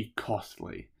pretty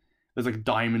costly. There's like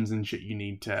diamonds and shit you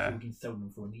need So to. we can sell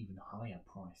them for an even higher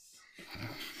price.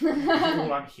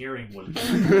 All I'm hearing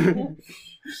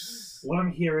what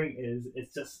I'm hearing is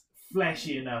it's just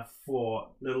flashy enough for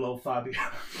little old Fabio.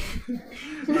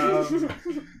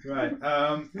 Right.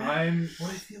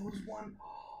 What if there was one?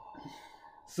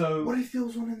 So What if there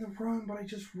was one in the room, but I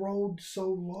just rolled so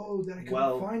low that I couldn't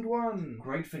Well, find one?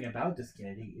 great thing about this,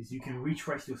 Kennedy, is you can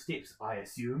retrace your steps, I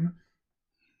assume.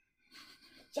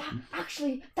 yeah,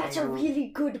 actually, that's a really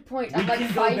good point. We I'm like can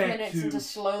go 5 back minutes to- into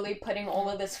slowly putting all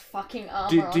of this fucking armor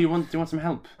Do on. you want some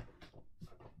help?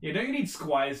 Yeah, don't you need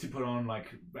squires to put on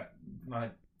like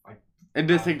It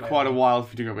does take yeah. quite a while if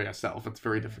you're doing it by yourself. It's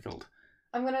very difficult.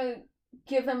 I'm gonna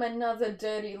give him another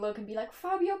dirty look and be like,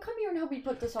 Fabio, come here and help me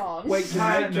put this on. Wait,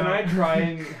 can No. I try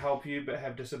and help you but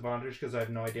have disadvantage because I have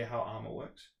no idea how armor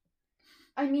works?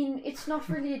 I mean, it's not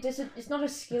really it's not a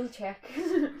skill check.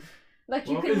 Like,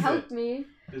 you What can is help it? me.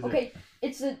 Is Okay,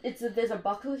 there's a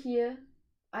buckle here.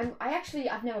 I've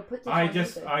never put this I on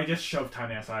just either. shoved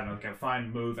Taane aside and I was like,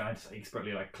 fine, move, and I just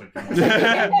expertly like clicked them.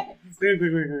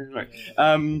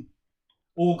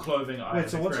 All clothing. I Wait, have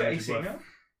so what's your experimented AC with. now?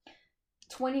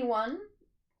 21,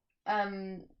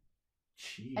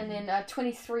 Jeez. and then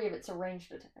 23 if it's a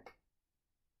ranged attack.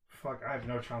 Fuck, I have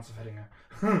no chance of hitting her.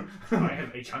 I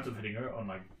have a chance of hitting her on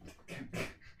like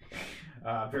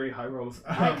very high rolls.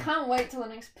 I can't wait till the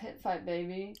next pit fight,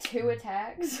 baby. 2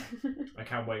 attacks. I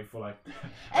can't wait for like.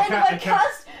 And I if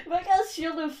I cast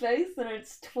Shield of Faith, then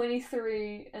it's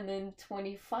 23 and then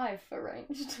 25 for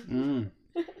ranged.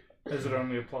 Is it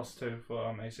only a +2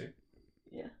 for AC?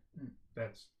 Yeah.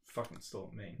 That's fucking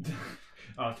still mean.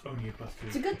 Oh, it's only a +2.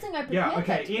 It's a good thing I prepared Yeah.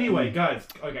 Okay. that to Anyway, him. guys.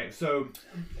 Okay. So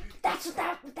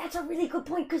That's a really good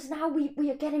point because now we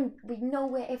know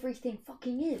where everything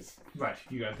fucking is. right,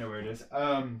 you guys know where it is.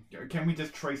 Can we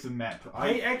just trace a map?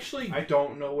 I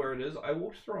don't know where it is. I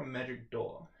walked through a magic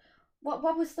door. What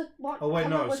was the what? Oh wait,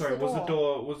 colour no, was sorry. the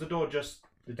Was the door just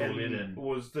The door lid in.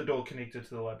 Was the door connected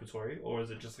to the laboratory, or is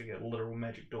it just like a literal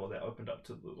magic door that opened up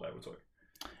to the laboratory?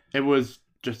 It was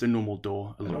just a normal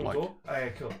door. It A looked normal like. door?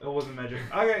 Okay, cool. It wasn't magic.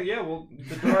 Okay, yeah. Well,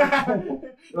 the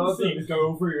door. Things go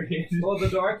over your head. Well, the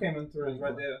door I came in through is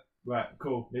right there. Right.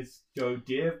 Cool. Let's go,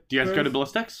 dear. Do you guys go to First-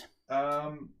 ballistics?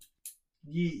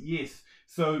 Yes.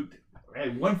 So,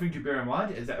 one thing to bear in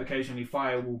mind is that occasionally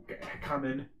fire will come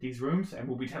in these rooms and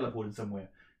will be teleported somewhere.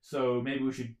 So maybe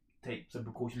we should take some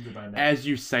precautions about that. As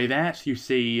you say that, you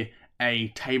see a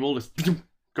table just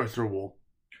go through a wall.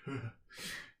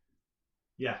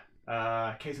 Yeah.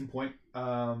 Case in point.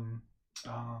 I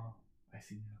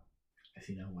see now. I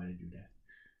see now why they do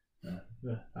that.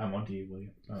 I'm onto you,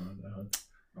 William. I'm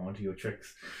onto your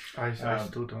tricks. I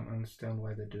still don't understand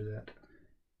why they do that.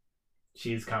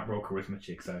 Cheese can't roll charisma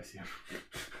checks, I assume.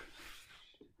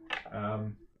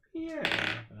 Yeah.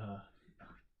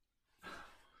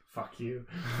 Fuck you.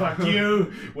 Fuck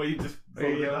you! Well, you just...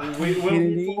 Kennedy,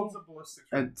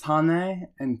 Taane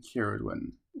and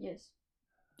Ceridwyn, Yes.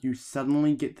 you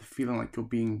suddenly get the feeling like you're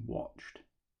being watched.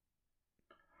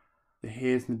 The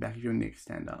hairs in the back of your neck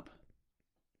stand up.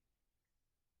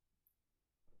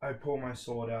 I pull my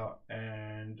sword out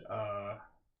and I'm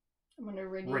gonna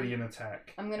ready an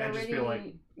attack. I'm gonna and just ready be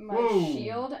like, my "Whoa."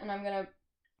 shield, and I'm gonna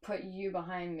put you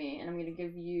behind me, and I'm gonna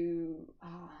give you.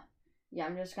 Yeah,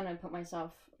 I'm just gonna put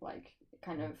myself like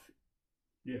kind of.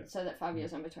 Yeah. So that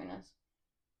Fabio's in between us.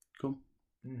 Cool.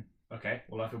 Okay,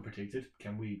 well I feel protected.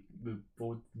 Can we move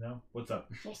forward now? What's up?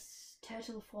 Yes,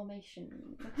 turtle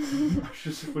formation.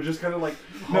 We're just kind of like,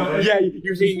 No, yeah,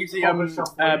 you see, it's like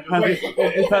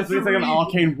an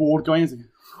arcane ward going.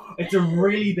 It's a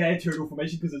really bad turtle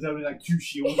formation because there's only like 2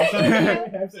 shields or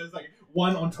something. So it's like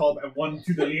one on top and one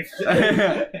to the left,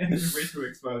 and the rest are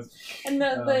exposed. And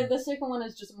the second one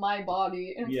is just my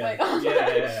body. And Yeah, it's like,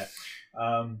 yeah.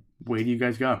 Where do you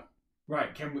guys go?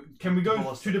 Right, can we go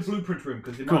to the blueprint room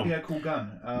because there Cool. might be a cool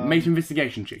gun. Make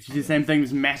investigation checks. You see the same thing.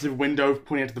 This massive window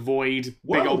pointing out to the void.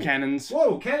 Big old cannons.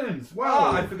 Whoa, cannons!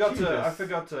 Wow, I forgot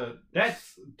to.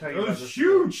 That's tell you about those this.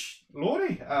 huge,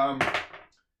 lordy. Do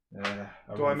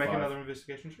I make another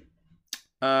investigation check?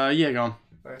 Yeah, go on.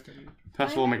 I think-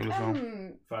 First of all, make a roll.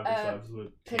 5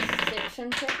 look.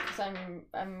 perception check because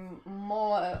I'm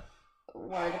more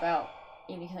worried about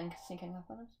anything sneaking up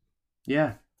on us.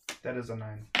 Yeah. That is a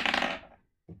 9.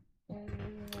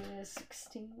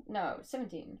 16? No,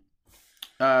 17.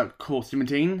 Cool.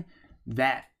 17.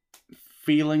 That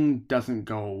feeling doesn't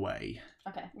go away.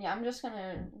 Okay, yeah, I'm just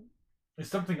gonna. Is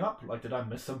something up? Like, did I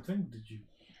miss something? Did you?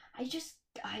 I just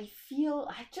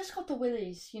got the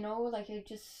willies, you know, like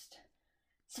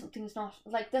something's not,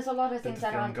 like, there's a lot of Did things the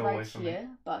that feeling aren't go away right from me? here,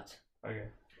 but. Okay.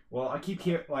 Well, I keep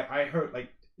hearing, like, I heard,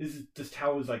 like, this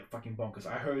tower's, like, fucking bonkers.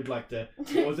 I heard, like,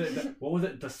 what was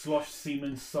it? The Slosh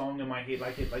Seaman song in my head,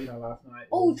 like, last night.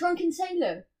 Oh, Drunken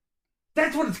Sailor!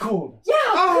 That's what it's called! Yeah!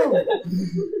 Oh!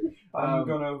 I'm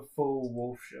gonna full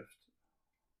wolf shift.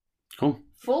 Cool.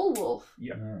 Full wolf.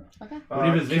 Yeah. Okay.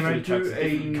 Whatever's Can left I of the truck's do a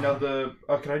different another?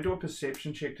 Can I do a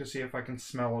perception check to see if I can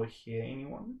smell or hear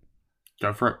anyone?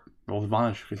 Go for it. Roll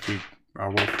advantage because you are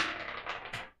a wolf.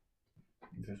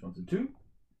 The first one's a 2.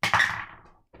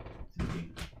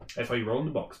 16. That's why you roll in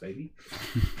the box, baby.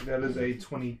 That is a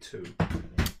 22.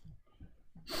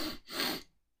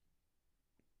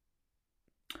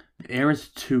 The air is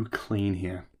too clean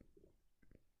here.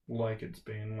 Like it's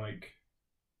been like.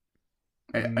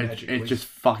 It's just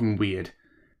fucking weird.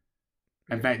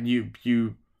 In fact, you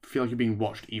feel like you're being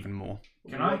watched even more.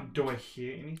 Do I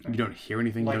hear anything? You don't hear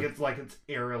anything. Like it's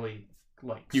eerily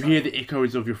like. You hear the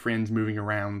echoes of your friends moving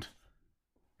around.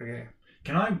 Okay.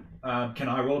 Can I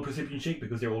roll a perception check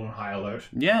because they're all on high alert?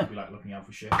 Yeah. We like looking out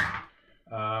for shit.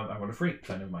 I rolled a 3,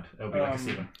 so never mind. It'll be like a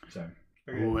 7. So.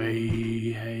 Okay.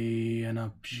 Way hey and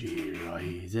up she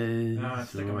rises. No, it's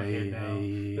stuck in my head now.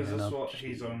 Hey Is and this up what she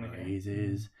he's only here?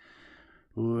 rises.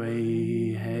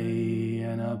 Way hey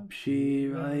and up she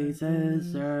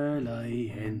rises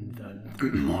early in the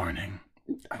morning.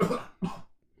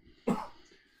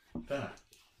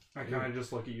 I kind of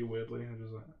just look at you weirdly and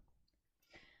just like.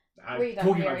 We don't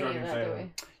talking hear about any of Dragon that, do Sailor. we?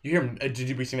 You hear him? Did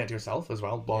you be singing that to yourself as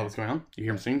well? While What's going on? You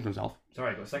hear him singing to himself.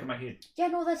 Sorry, I got stuck in my head. Yeah,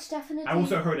 no, that's definitely. I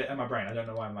also heard it in my brain. I don't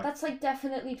know why I'm like. That's like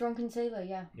definitely Drunken Sailor,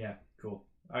 yeah. Yeah, cool.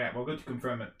 Okay, well, good to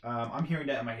confirm it. I'm hearing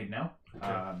that in my head now.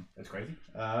 Okay. That's crazy.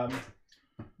 I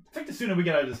think the sooner we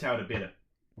get out of this tower, the better.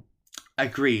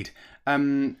 Agreed.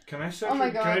 Can I search? Oh my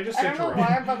god, Can I just I search don't know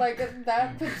around? why, but like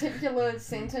that particular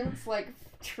sentence, like,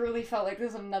 truly felt like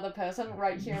there's another person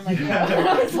right here in my ear.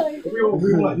 I was like, We all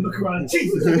like look around.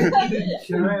 Jesus.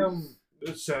 Can I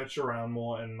search around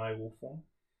more in my wolf form?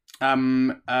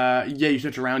 Yeah, you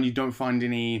search around, you don't find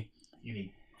any. You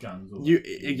need guns. Or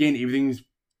Again, everything's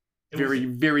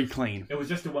very clean. It was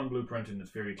just the one blueprint, and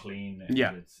it's very clean. And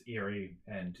Yeah. It's eerie,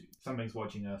 and something's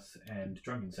watching us. And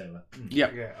Drunken Sailor.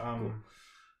 Yep. Okay. Cool.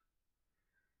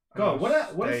 I'm God, gonna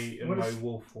stay in my is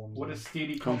wolf form. what a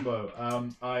steady combo.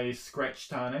 I scratch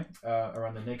Taane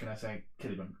around the neck, and I say,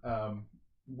 "Ceridwyn,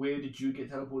 where did you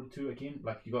get teleported to again?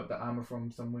 Like you got the armor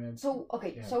from somewhere? So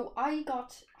okay, Yeah. so I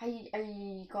got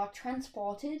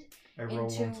transported I roll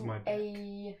into onto my back.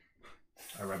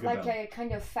 a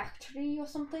kind of factory or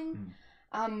something.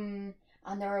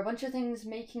 And there were a bunch of things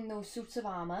making those suits of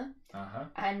armor.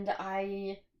 And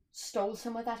I stole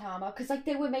some of that armor because like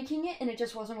they were making it and it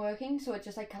just wasn't working, so it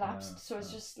just like collapsed. So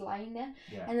it's just lying there.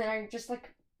 Yeah. And then I just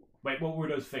like. Wait, what were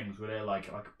those things? Were they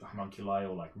like homunculi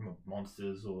or like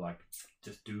monsters or like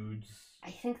just dudes?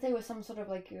 I think they were some sort of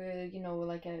like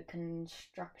like a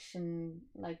construction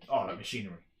like. Oh, like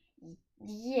machinery.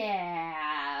 Yeah.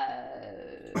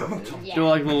 They were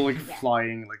like little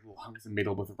flying like little hunks of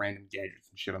metal with random gadgets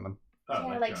and shit on them.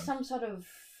 Oh, yeah, like some sort of.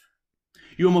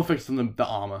 You almost fixed on the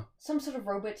armor. Some sort of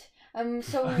robot.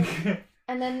 So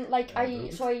and then like I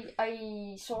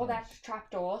saw that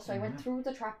trapdoor, so I went through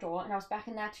the trapdoor and I was back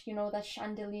in that that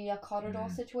chandelier corridor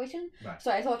situation. Right.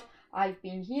 So I thought, I've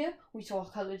been here, we saw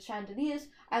coloured chandeliers,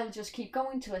 I'll just keep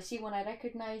going till I see one I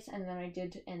recognise, and then I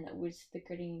did, and it was the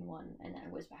green one, and then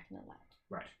I was back in the lab.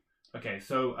 Right. Okay,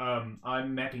 so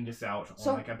I'm mapping this out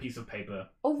on like a piece of paper.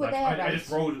 Over there, I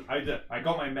just rolled. I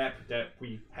got my map that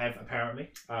we have apparently,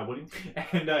 William,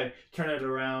 and I turn it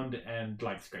around and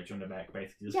like scratch you on the back,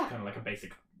 basically, just kind of like a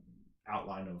basic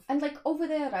outline of. And like over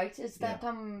there, right, is that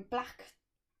black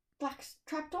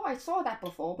trapdoor? I saw that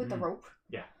before with the rope.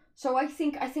 Yeah. So I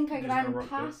think I ran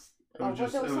past. It was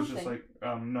just like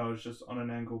no, it was just on an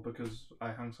angle because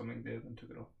I hung something there and took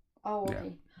it off. Oh, okay.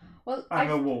 Yeah. Well,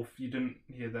 I'm a wolf. You didn't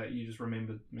hear that. You just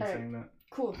remembered me saying that.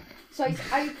 Cool. So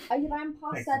I ran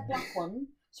past that black one.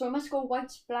 So I must go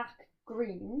white, black,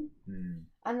 green,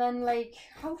 and then like,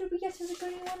 how did we get to the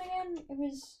green one again? It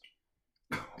was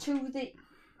to the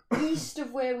east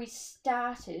of where we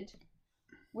started,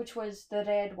 which was the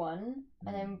red one,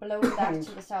 and then below that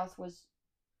to the south was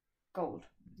gold.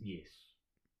 Yes,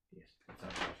 that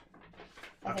sounds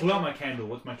right. I pull out my candle.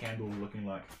 What's my candle looking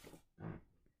like?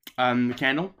 The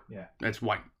candle? Yeah. It's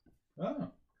white. Oh,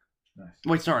 nice.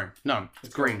 Wait, sorry. No,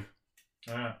 it's green.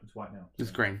 Ah, it's white now. It's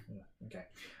green. Yeah. Okay.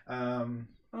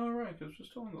 All right, because we're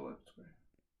still on the left way.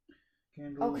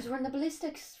 Candle. Oh, because we're in the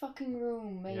ballistics fucking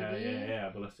room, maybe. Yeah,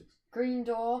 ballistics. Green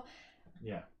door.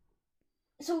 Yeah.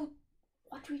 So,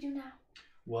 what do we do now?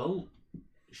 Well,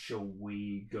 shall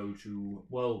we go to...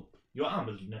 Well, your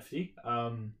armor's nifty.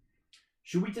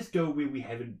 Should we just go where we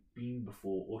haven't been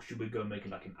before, or should we go make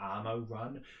like an armor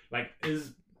run? Like,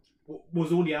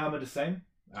 was all the armor the same?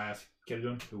 I asked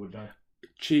Ceridwyn, who would know.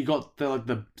 She got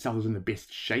the stuff was in the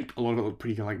best shape. A lot of it looked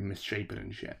pretty like misshapen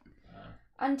and shit.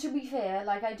 And to be fair,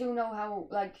 like I do know how.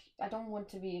 Like I don't want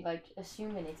to be like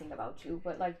assume anything about you,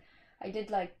 but like I did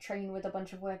like train with a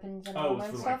bunch of weapons and armor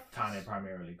and stuff. Like Taane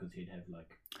primarily because he'd have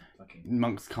like fucking.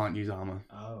 Monks can't use armor.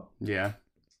 Oh. Yeah.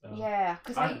 Yeah,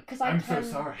 because I'm so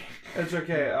sorry. It's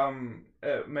okay.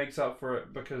 It makes up for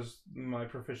it because my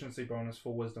proficiency bonus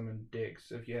for wisdom and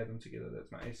dex, if you add them together,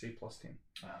 that's my AC plus 10.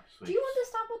 Oh, sweet. Do you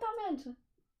understand what that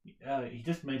meant? He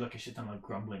just made like a shit ton of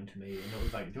grumbling to me, and it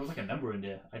was like there was like a number in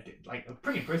there. I did like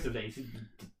pretty impressive that he said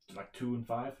like 2 and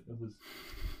 5. It was.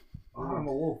 Oh, I'm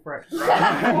a wolf, right?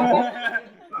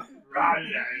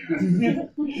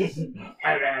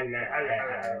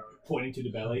 Pointing to the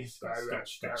belly.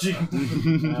 Scratch.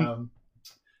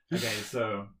 Okay,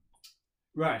 so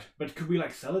right, but could we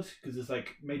like sell it? Because it's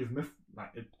like made of myth.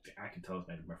 Like I can tell it's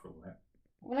made of mithril, right?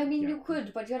 Well, I mean, you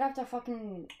could, but you'd have to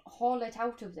fucking haul it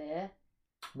out of there.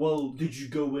 Well, did you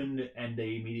go in and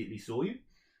they immediately saw you?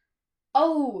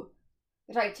 Oh,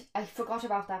 right. I forgot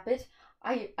about that bit.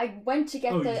 I went to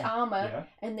get the armor,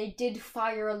 and they did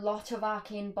fire a lot of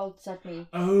arcane bolts at me.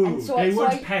 Oh, and so they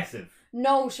weren't passive.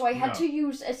 No, so I had to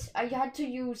use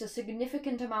a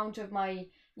significant amount of my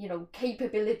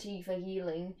capability for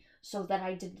healing, so that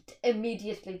I didn't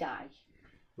immediately die.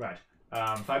 Right.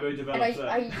 Fabio develops.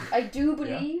 And I do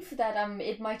believe that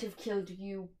it might have killed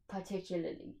you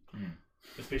particularly.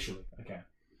 Especially, okay.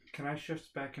 Can I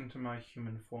shift back into my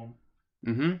human form?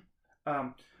 Mm-hmm.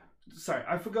 Sorry,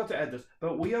 I forgot to add this,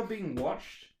 but we are being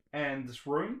watched, and this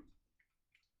room,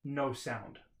 no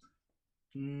sound.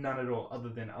 None at all, other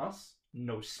than us.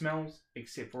 No smells,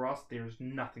 except for us. There is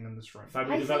nothing in this room.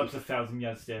 Fabio develops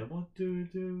 1,000-yard stare. What do?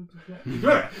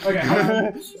 Right,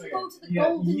 okay. Please go to the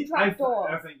golden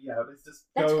trapdoor. I think, let's just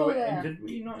Let's go go there. and Did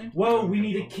we not enter well, the we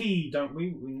need a trapdoor? key, don't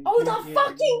we? Oh, the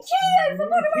fucking key! I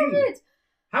forgot about it!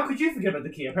 How could you forget about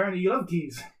the key? Apparently you love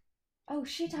keys. Oh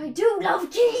shit, I do love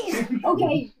keys!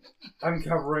 Okay. I'm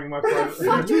covering my Where the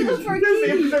fuck do we look for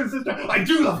keys? I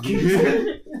do love keys!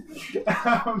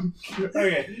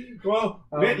 Okay, well,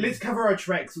 let's cover our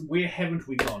tracks. Where haven't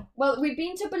we gone? Well, we've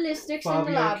been to ballistics in the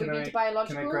Fabio, lab, can we've been I- to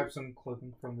biological. Can I grab some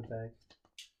clothing from the bag?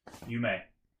 You may.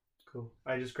 Cool.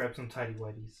 I just grabbed some tidy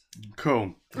whities.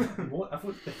 Cool. What? I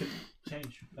thought they could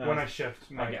change. When I shift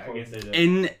my I guess they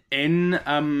did. In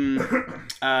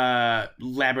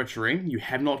laboratory, you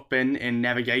have not been in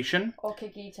navigation Or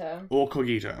Kikito. or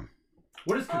cogito.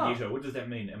 What is cogito? What does that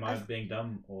mean? Am I being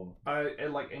dumb or?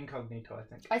 Like incognito, I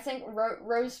think. I think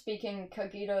Rose speaking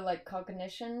cogito, like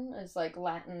cognition, is like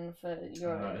Latin for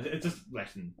your. It's just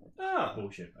Latin Ah,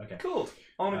 bullshit. Okay. cool.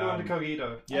 I want to go into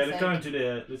cogito. Yeah, I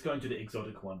let's go into the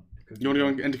exotic one. You want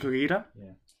to go into cogito?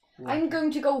 I'm going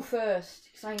to go first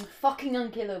because I'm fucking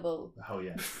unkillable. Oh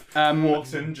yeah.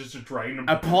 Walks in just to drain him.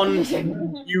 Upon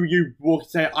you walk,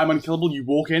 say I'm unkillable. You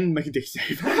walk in, make a dick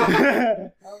save. Okay.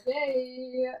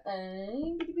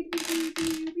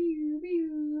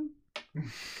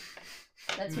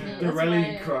 That's me. The That's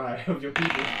rallying my, cry of your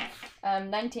people.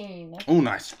 19. Oh,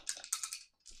 nice.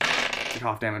 Take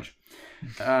half damage.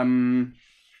 Oh,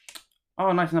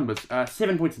 nice numbers.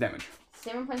 7 points of damage.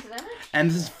 7 points of damage? And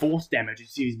this is force damage. You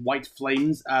see these white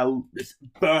flames just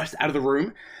burst out of the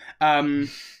room.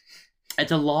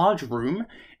 It's a large room.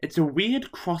 It's a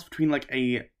weird cross between like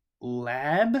a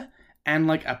lab and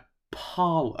like a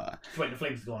parlor. So wait, the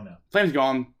flame's gone now. Flames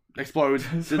gone. Explode.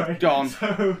 Sorry. Gone.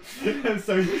 So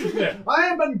yeah. I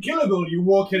am unkillable. You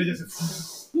walk in and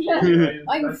just.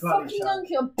 I'm fucking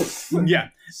unkillable. Yeah.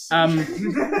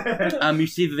 You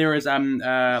see that there is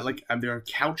there are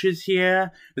couches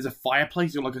here. There's a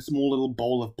fireplace with like a small little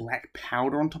bowl of black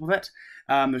powder on top of it.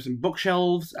 There's some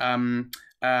bookshelves.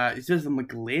 It says some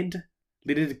like lidded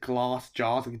glass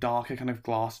jars, like darker kind of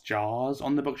glass jars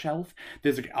on the bookshelf.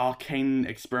 There's like arcane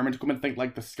experiment equipment, think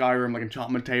like the Skyrim like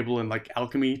enchantment table and like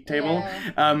alchemy table.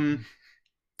 Yeah.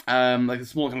 Like the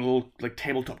small kind of little like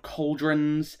tabletop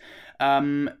cauldrons.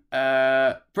 For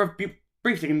a few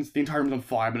brief seconds, the entire room's on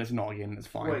fire, but it's not again. It's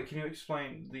fine. Wait, can you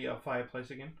explain the fireplace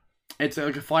again? It's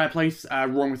like a fireplace,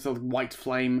 roaring with a white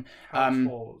flame. How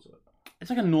tall is it?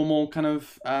 It's like a normal kind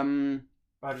of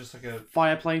Just like a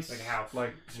fireplace. Like a house.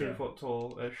 like 2 foot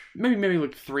tall ish. Maybe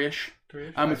like 3-ish.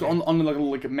 3-ish? It's on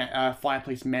like a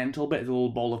fireplace mantle, but it's a little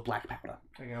bowl of black powder.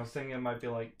 Okay, I was thinking it might be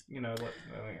like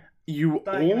You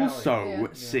Diagonally. also Yeah.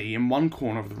 see in one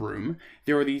corner of the room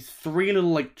there are these 3 little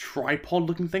like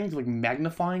tripod-looking things with like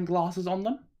magnifying glasses on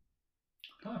them.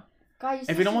 Guys,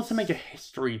 If anyone wants to make a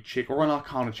history check or an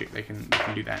arcana check, they can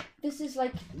do that. This is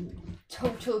like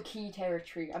total key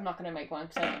territory. I'm not gonna make one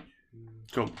because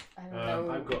Cool. I don't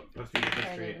know. I've got plus 3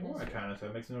 history. Kind of Oh, I can, so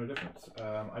it makes no difference.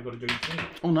 I got a dirty 20.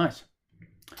 Oh, nice.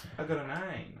 I got a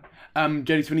 9.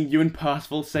 JD20, you and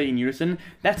Percival say in unison,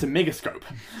 that's a megascope.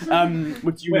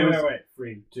 Which you Wait.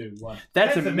 3, 2, 1.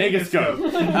 That's a megascope.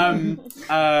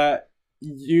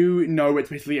 You know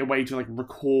it's basically a way to like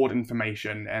record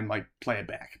information and like play it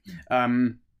back.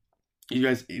 You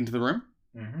guys into the room?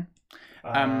 Mm-hmm.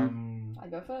 I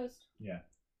go first. Yeah.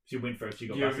 She went first. She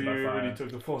got You blasted by fire. already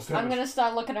took the force I'm damage. gonna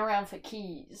start looking around for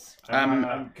keys. Can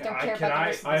Don't care I, about the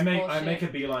rest of I this make bullshit. a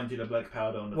beeline to the black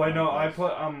powder on the Wait, no, I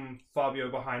fireplace. put Fabio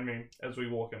behind me as we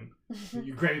walk in.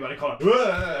 You grab me by the collar.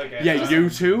 Okay. Yeah, you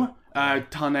two,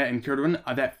 Taane and Ceridwyn,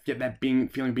 that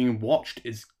feeling being watched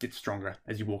gets stronger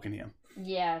as you walk in here.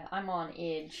 Yeah, I'm on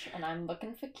edge and I'm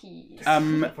looking for keys. If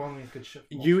only I could shift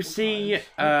You multiple see,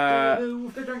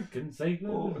 times. The drunken sailor.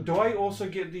 Oh, do I also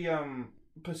get the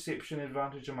perception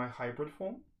advantage in my hybrid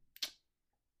form?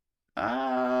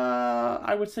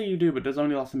 I would say you do, but it does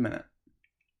only last a minute.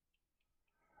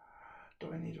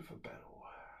 Do I need it for battle?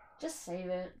 Just save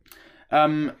it.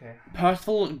 Okay.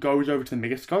 Percival goes over to the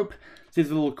megascope, sees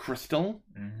a little crystal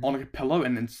on like a pillow,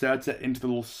 and inserts it into the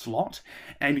little slot.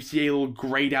 And you see a little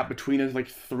grayed out between those like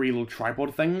 3 little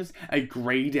tripod things. A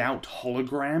grayed out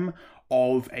hologram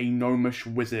of a gnomish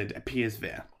wizard appears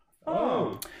there.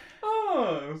 Oh,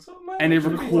 so And a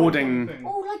recording.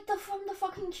 Oh, like from the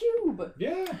fucking tube.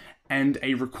 Yeah. And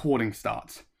a recording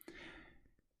starts.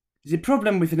 The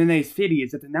problem with Renee's theory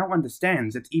is that it now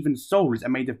understands that even souls are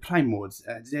made of primords,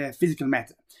 their physical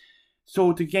matter.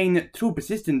 So to gain true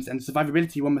persistence and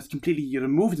survivability, one must completely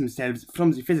remove themselves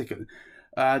from the physical,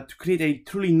 to create a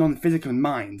truly non-physical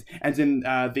mind. And then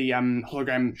the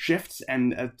hologram shifts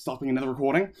and starts making another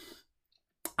recording.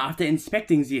 After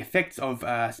inspecting the effects of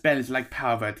spells like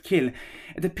Power Word Kill,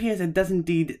 it appears it does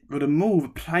indeed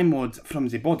remove primords from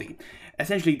the body,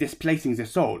 essentially displacing the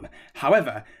soul.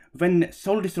 However, when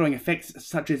soul-destroying effects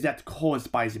such as that caused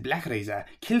by the Black Razor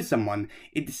kill someone,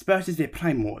 it disperses their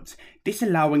primords,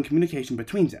 disallowing communication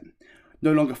between them,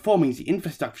 no longer forming the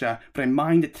infrastructure for a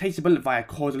mind traceable via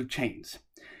causal chains.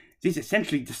 This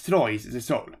essentially destroys the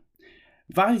soul.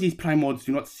 While these primords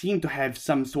do not seem to have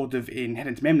some sort of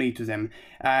inherent memory to them,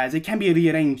 they can be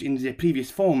rearranged in their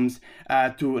previous forms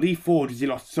to reforge the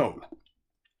lost soul.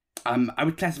 I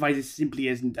would classify this simply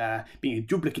as being a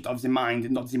duplicate of the mind,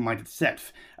 not the mind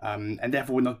itself, and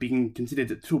therefore not being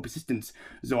considered true persistence,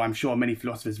 though I'm sure many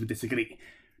philosophers would disagree.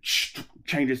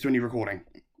 Changes to any recording.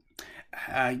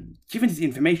 Given this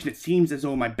information, it seems as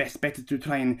though my best bet is to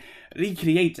try and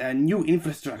recreate a new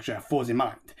infrastructure for the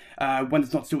mind, one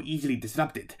that's not so easily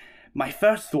disrupted. My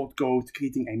first thought goes to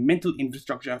creating a mental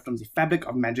infrastructure from the fabric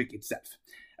of magic itself.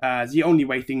 The only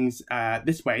way things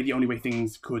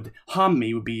could harm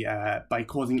me would be by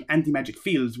causing anti-magic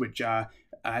fields, which are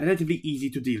relatively easy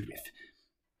to deal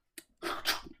with.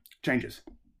 Changes.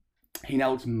 He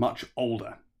now looks much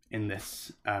older in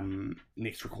this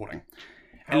next recording.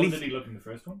 How old did he look in the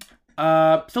first one?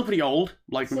 Still pretty old.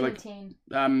 Like 17.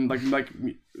 like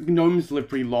gnomes live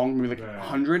pretty long, maybe like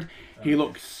 100. He Okay.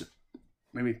 looks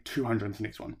maybe 200 in the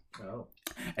next one. Oh.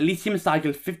 Elysium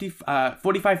cycle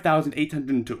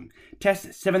 45,802.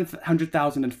 Test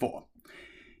 700,004.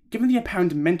 Given the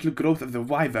apparent mental growth of the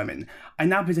Y-vermin, I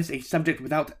now possess a subject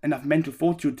without enough mental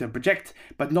fortitude to project,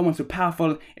 but no one so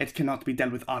powerful it cannot be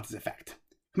dealt with artifact.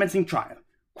 Commencing trial.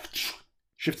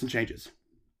 Shifts and changes.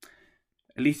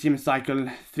 Elysium cycle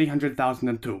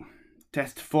 300,002.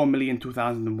 Test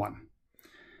 4,002,001.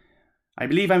 I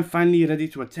believe I'm finally ready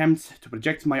to attempt to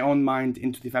project my own mind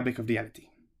into the fabric of reality.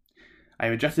 I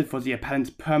have adjusted for the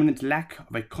apparent permanent lack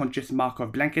of a conscious marker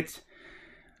of blanket,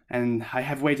 and I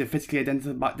have ways of physically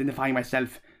identifying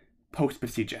myself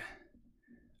post-procedure.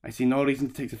 I see no reason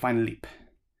to take the final leap.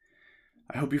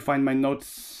 I hope you find my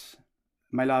notes,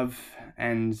 my love,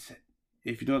 and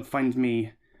if you do not find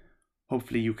me,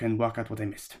 hopefully you can work out what I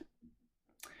missed.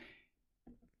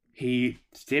 He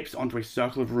steps onto a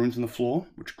circle of runes on the floor,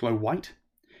 which glow white.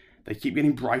 They keep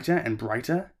getting brighter and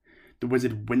brighter. The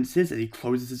wizard winces as he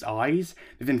closes his eyes.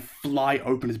 They then fly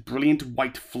open as brilliant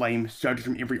white flame surges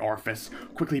from every orifice,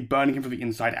 quickly burning him from the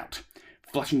inside out,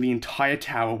 flushing the entire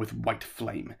tower with white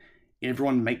flame.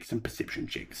 Everyone make some perception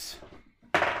checks.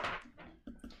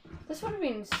 This would have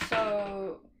been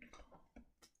so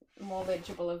more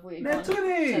legible if we Nat gone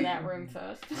 20! to that room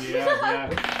first.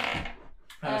 Yeah.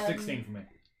 16 Um, for me.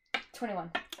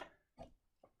 21.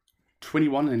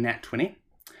 21 and a nat 20.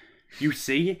 You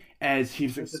see, as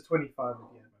It's a 25 again,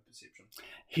 my perception.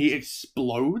 he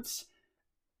explodes,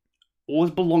 all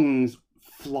his belongings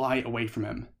fly away from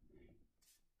him.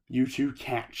 You two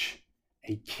catch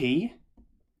a key,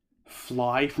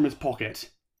 fly from his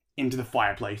pocket into the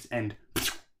fireplace, and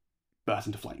burst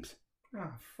into flames.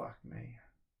 Oh, fuck me.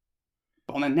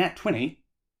 But on a nat 20,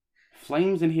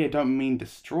 flames in here don't mean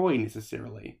destroy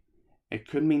necessarily. It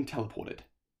could mean teleported.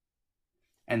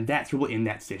 And that's where we'll end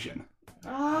that session.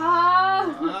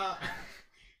 Ah!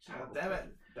 God damn it.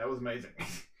 That was amazing.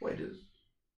 Wait, is